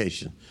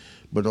ramification,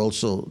 but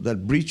also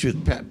that breach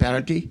with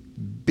parity,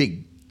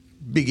 big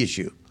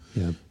issue.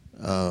 Yeah.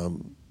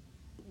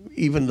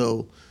 Even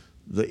though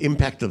the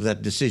impact of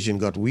that decision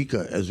got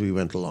weaker as we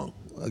went along.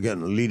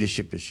 Again, a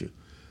leadership issue.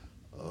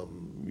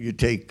 You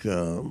take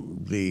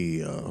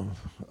the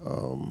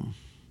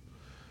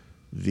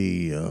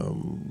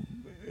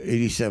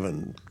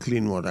 87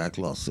 Clean Water Act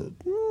lawsuit,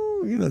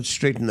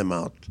 straighten them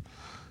out.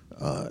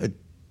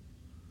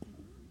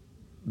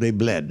 They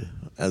bled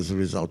as a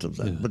result of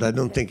that. Yeah. But I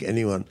don't think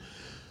anyone...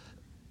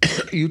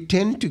 You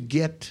tend to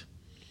get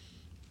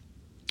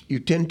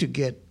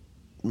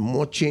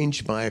more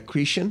change by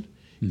accretion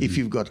if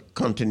you've got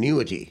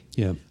continuity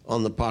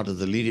on the part of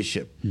the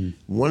leadership.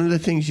 One of the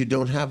things you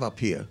don't have up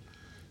here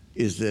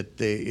is that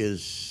there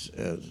is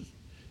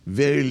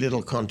very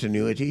little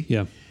continuity.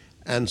 Yeah.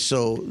 And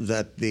so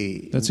that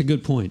that's a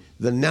good point.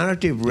 The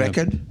narrative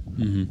record,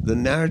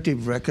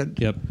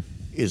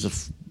 is a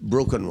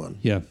broken one.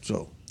 Yeah.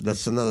 So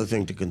that's another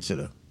thing to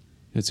consider.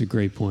 That's a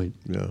great point.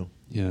 Yeah.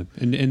 Yeah,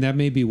 and that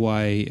may be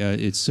why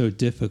it's so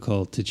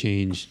difficult to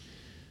change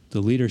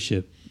the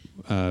leadership,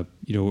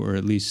 or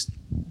at least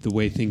the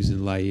way things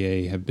in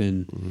Laie have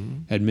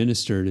been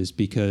administered, is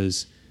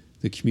because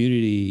the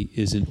community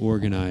isn't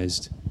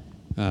organized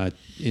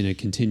in a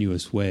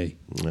continuous way.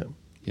 Yeah.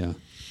 Yeah.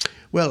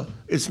 Well,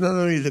 it's not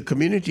only the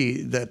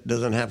community that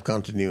doesn't have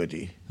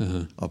continuity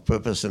of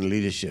purpose and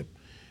leadership.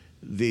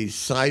 The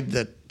side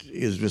that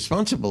is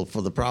responsible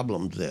for the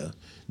problems there,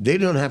 they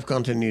don't have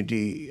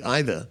continuity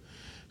either.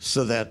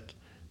 So that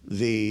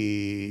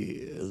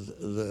the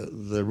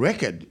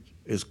record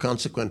is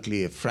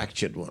consequently a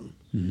fractured one.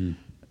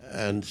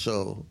 And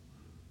so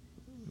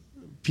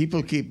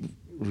people keep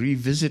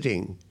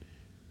revisiting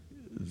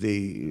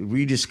the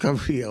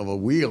rediscovery of a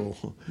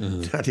wheel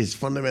that is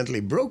fundamentally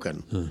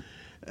broken.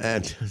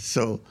 And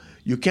so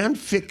you can't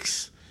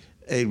fix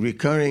a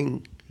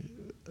recurringly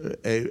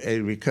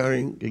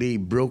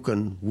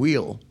broken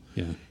wheel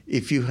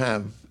if you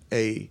have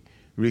a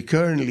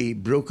recurrently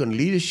broken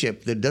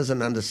leadership that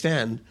doesn't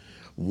understand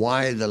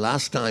why the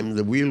last time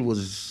the wheel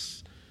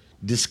was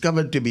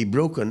discovered to be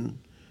broken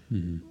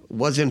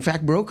was in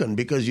fact broken,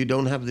 because you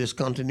don't have this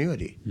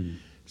continuity.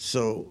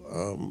 So,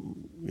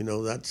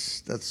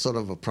 that's sort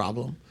of a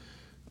problem.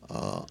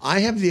 I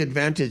have the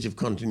advantage of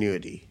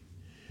continuity,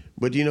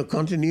 but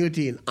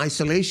continuity in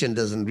isolation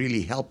doesn't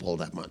really help all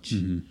that much.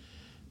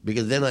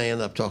 Because then I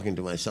end up talking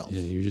to myself.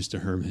 Yeah, you're just a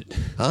hermit.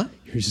 Huh?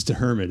 You're just a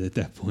hermit at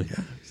that point.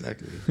 Yeah,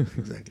 exactly.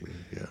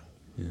 Yeah.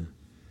 Yeah.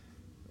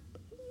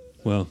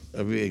 Well,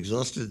 have we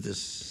exhausted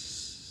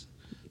this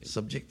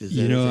subject? Is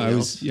You there know, anything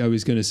else? I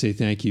was going to say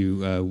thank you.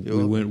 We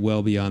welcome. went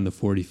well beyond the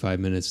 45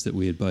 minutes that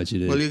we had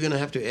budgeted. Well, you're going to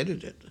have to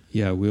edit it.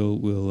 Yeah,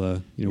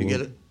 we'll You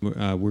get it?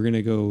 We're going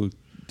to go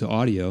to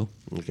audio.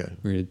 Okay.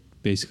 We're going to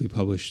basically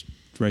publish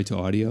right to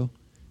audio,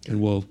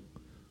 and we'll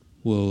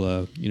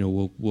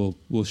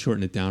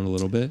shorten it down a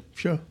little bit.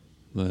 Sure.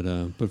 But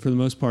for the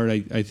most part,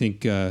 I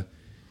think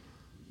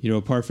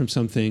apart from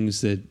some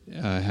things that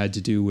had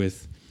to do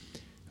with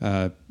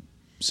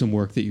some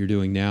work that you're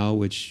doing now,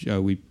 which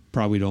we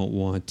probably don't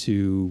want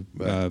to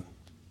Right.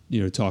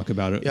 talk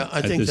about it Yeah, I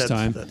at think this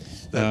time.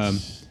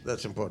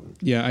 that's important.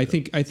 Yeah, I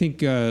think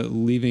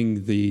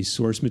leaving the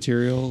source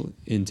material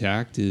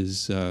intact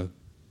is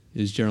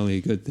generally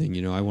a good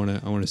thing. I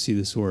want to see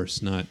the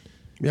source, not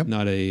Yep.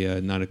 not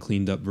a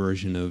cleaned up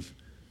version of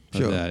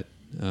Sure. that.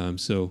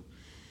 So,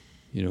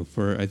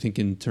 I think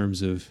in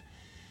terms of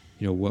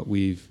what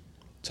we've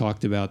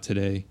talked about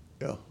today,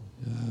 Yeah.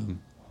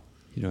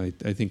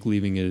 I think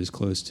leaving it as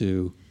close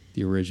to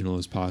the original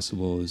as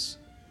possible is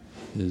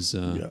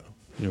Yeah.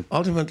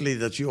 Ultimately,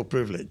 that's your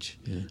privilege.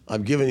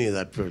 I've given you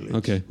that privilege.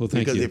 Okay, well,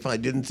 thank because you. if I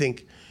didn't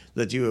think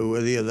that you were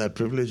worthy of that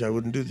privilege, I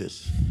wouldn't do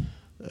this.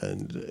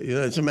 And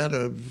it's a matter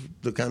of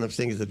the kind of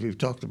things that we've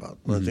talked about.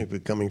 I think we're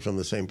coming from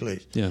the same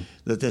place. Yeah.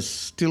 That there's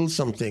still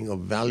something of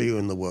value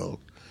in the world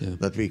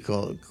that we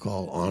call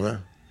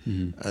honor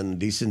and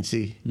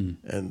decency.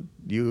 And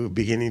you're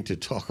beginning to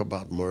talk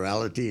about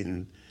morality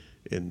and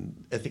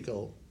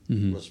ethical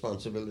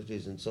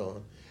responsibilities and so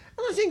on.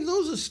 And I think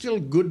those are still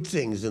good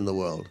things in the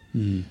world.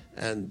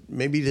 And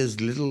maybe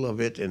there's little of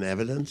it in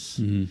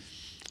evidence,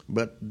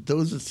 but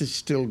those are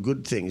still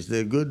good things.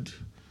 They're good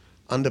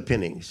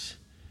underpinnings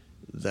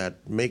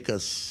that make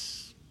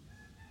us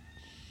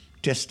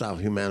test our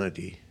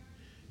humanity.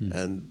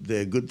 And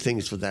they're good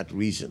things for that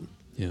reason.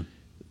 Yeah.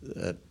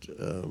 That,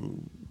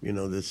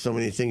 there's so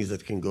many things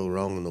that can go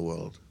wrong in the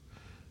world.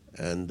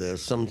 And there are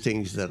some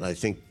things that I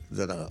think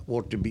that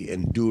ought to be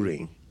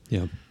enduring.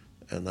 Yeah.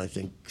 And I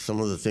think some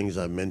of the things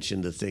I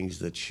mentioned are things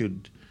that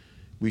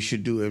we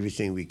should do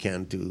everything we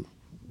can to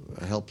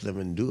help them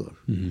endure,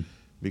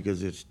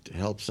 because it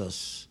helps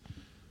us.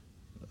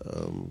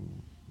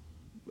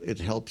 It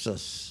helps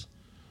us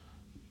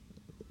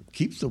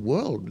keep the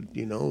world,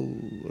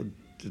 a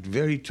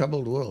very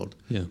troubled world,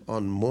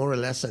 on more or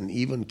less an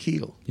even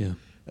keel. Yeah.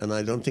 And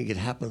I don't think it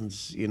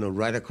happens,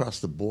 right across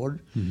the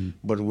board,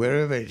 but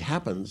wherever it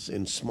happens,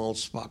 in small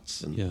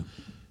spots and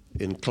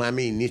in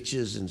clammy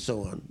niches and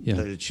so on,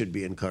 that it should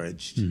be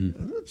encouraged.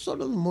 And that's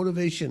sort of the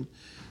motivation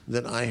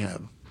that I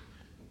have.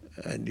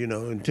 And,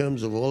 in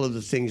terms of all of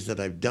the things that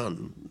I've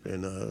done,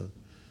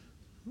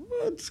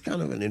 it's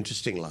kind of an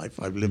interesting life.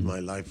 I've lived my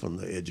life on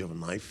the edge of a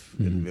knife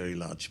in very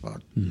large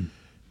part.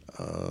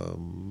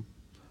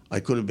 I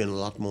could have been a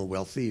lot more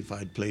wealthy if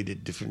I'd played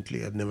it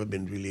differently. I've never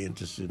been really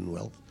interested in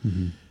wealth.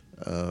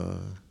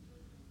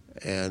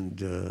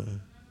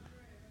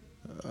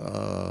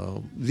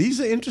 These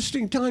are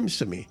interesting times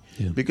to me,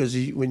 because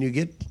when you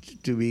get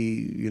to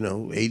be,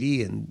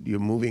 80 and you're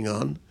moving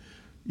on,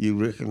 you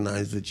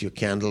recognize that your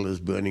candle is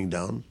burning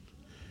down,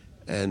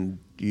 and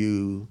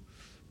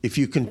if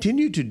you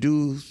continue to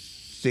do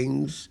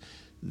things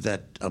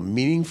that are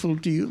meaningful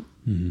to you,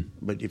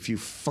 but if you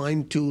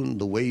fine-tune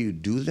the way you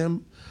do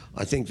them,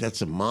 I think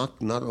that's a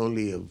mark not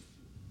only of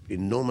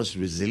enormous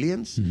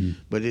resilience,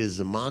 but it is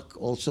a mark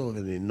also of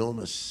an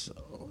enormous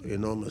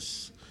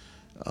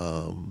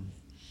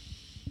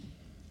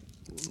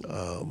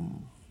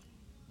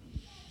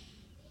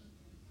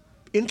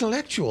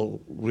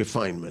intellectual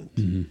refinement,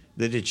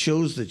 that it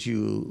shows that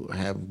you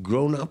have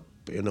grown up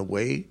in a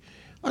way.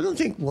 I don't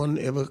think one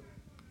ever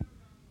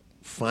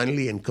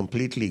finally and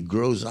completely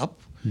grows up.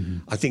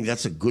 I think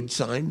that's a good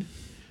sign,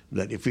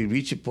 that if we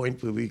reach a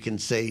point where we can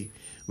say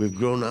we've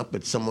grown up,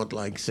 it's somewhat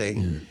like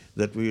saying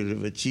that we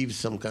have achieved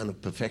some kind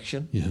of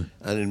perfection.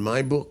 And in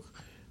my book,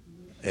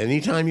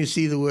 anytime you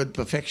see the word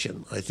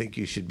perfection, I think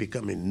you should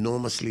become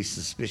enormously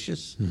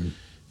suspicious. And,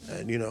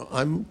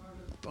 I'm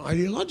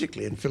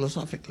ideologically and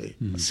philosophically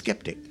a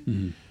skeptic.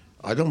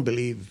 I don't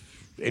believe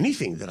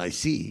anything that I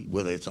see,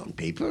 whether it's on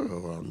paper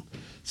or on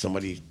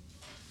somebody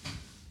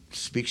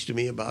speaks to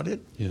me about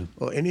it,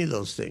 or any of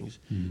those things.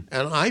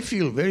 And I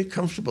feel very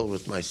comfortable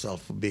with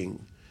myself for being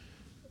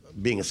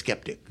a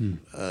skeptic.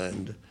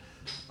 And,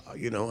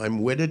 I'm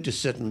wedded to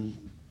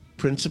certain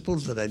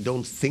principles that I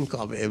don't think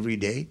of every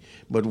day,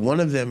 but one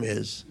of them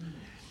is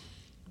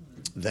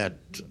that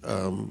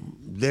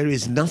there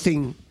is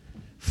nothing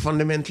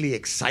fundamentally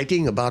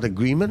exciting about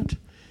agreement.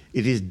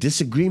 It is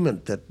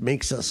disagreement that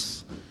makes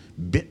us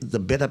the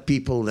better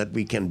people that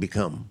we can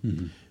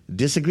become.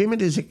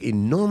 Disagreement is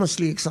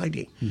enormously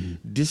exciting.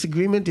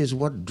 Disagreement is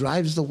what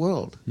drives the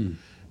world.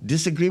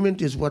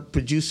 Disagreement is what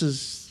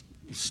produces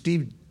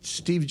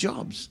Steve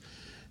Jobs.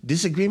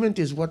 Disagreement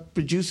is what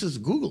produces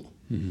Google.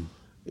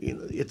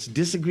 It's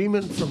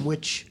disagreement from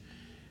which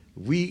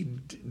we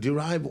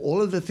derive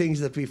all of the things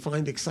that we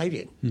find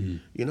exciting.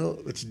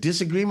 It's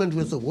disagreement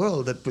with the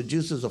world that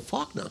produces a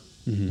Faulkner.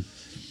 And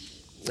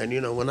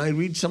when I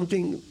read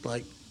something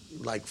like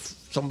like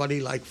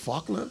somebody like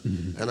Faulkner,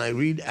 and I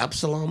read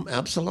Absalom,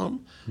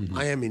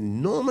 I am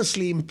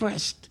enormously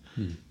impressed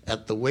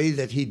at the way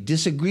that he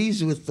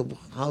disagrees with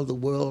how the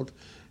world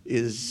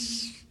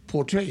is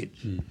portrayed.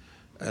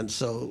 And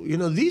so,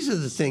 these are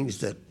the things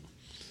that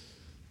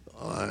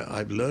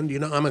I've learned.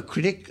 I'm a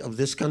critic of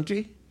this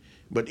country,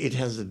 but it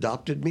has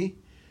adopted me.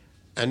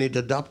 And it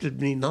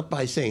adopted me not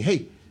by saying,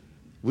 hey,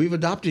 we've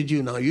adopted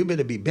you, now you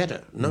better be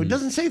better. No, it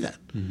doesn't say that.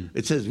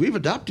 It says, we've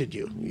adopted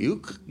you.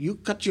 You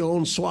cut your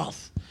own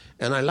swath.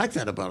 And I like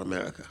that about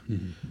America.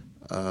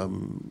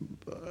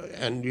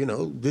 And,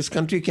 this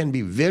country can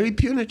be very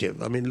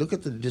punitive. I mean, look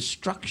at the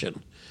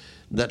destruction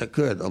that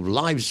occurred of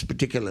lives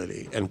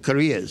particularly, and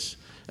careers,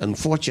 and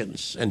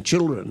fortunes, and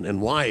children,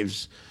 and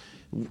wives,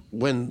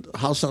 when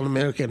House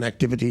Un-American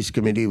Activities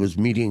Committee was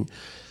meeting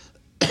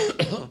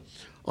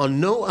on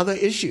no other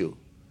issue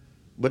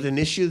but an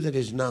issue that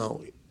is now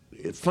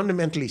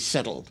fundamentally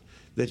settled,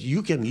 that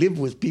you can live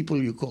with people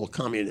you call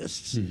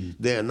communists.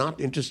 They are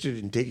not interested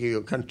in taking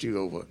your country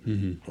over,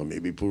 or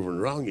maybe proven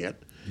wrong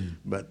yet.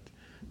 But,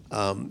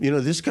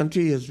 this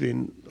country has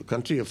been a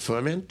country of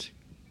ferment.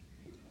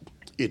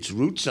 Its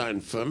roots are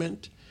in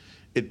ferment.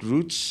 Its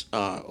roots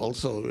are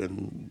also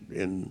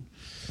in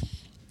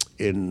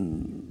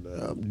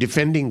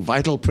defending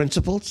vital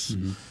principles.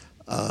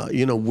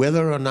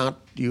 Whether or not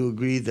you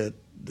agree that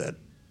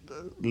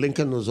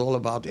Lincoln was all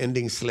about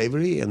ending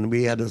slavery, and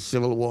we had a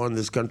civil war in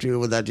this country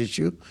over that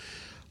issue,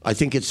 I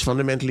think it's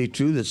fundamentally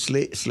true that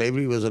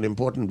slavery was an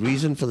important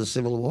reason for the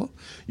Civil War.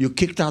 You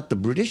kicked out the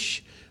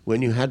British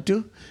when you had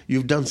to.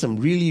 You've done some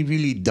really,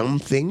 really dumb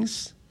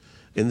things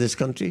in this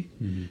country,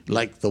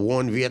 like the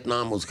war in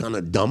Vietnam was kind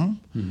of dumb.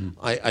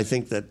 I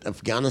think that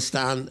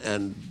Afghanistan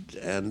and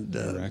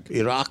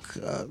Iraq,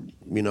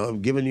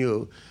 have given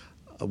you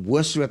a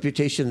worse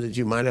reputation that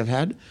you might have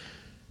had.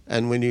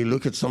 And when you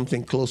look at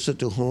something closer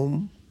to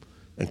home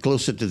and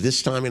closer to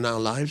this time in our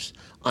lives,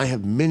 I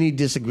have many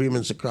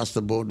disagreements across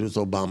the board with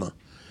Obama.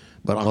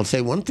 But I'll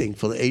say one thing,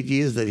 for the 8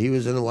 years that he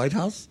was in the White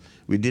House,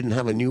 we didn't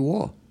have a new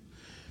war.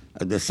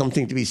 There's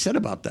something to be said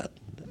about that.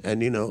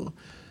 And,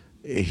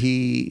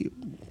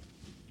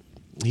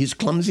 he's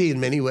clumsy in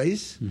many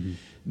ways,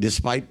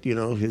 despite,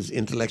 his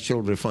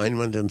intellectual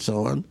refinement and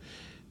so on.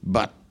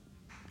 But,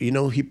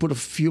 he put a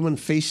human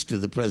face to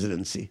the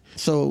presidency.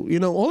 So,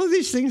 all of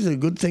these things are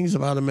good things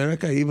about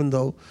America, even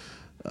though,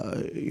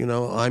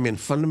 I'm in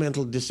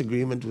fundamental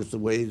disagreement with the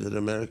way that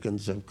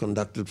Americans have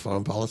conducted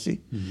foreign policy.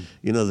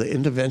 The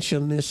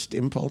interventionist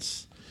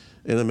impulse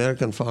in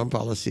American foreign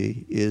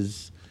policy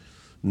is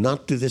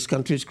not to this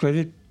country's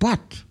credit,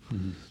 but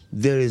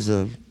there is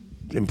an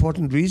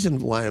important reason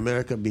why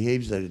America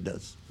behaves that it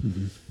does.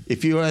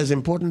 If you are as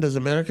important as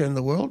America in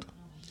the world,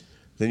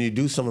 then you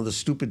do some of the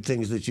stupid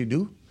things that you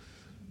do,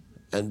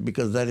 and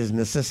because that is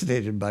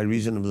necessitated by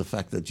reason of the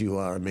fact that you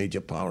are a major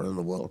power in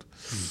the world.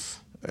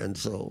 And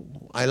so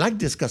I like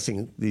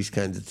discussing these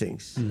kinds of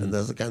things, and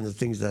those are the kinds of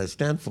things that I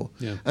stand for.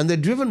 Yeah. And they're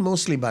driven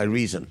mostly by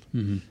reason,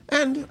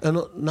 and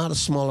not a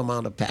small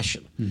amount of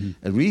passion.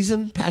 And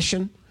reason,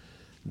 passion,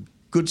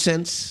 good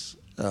sense,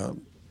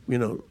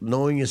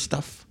 knowing your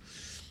stuff.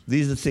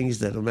 These are the things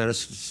that America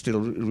still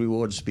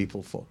rewards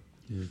people for.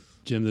 Yeah.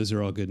 Jim, those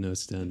are all good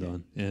notes to end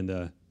on.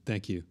 And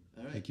thank you.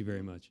 Thank you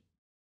very much.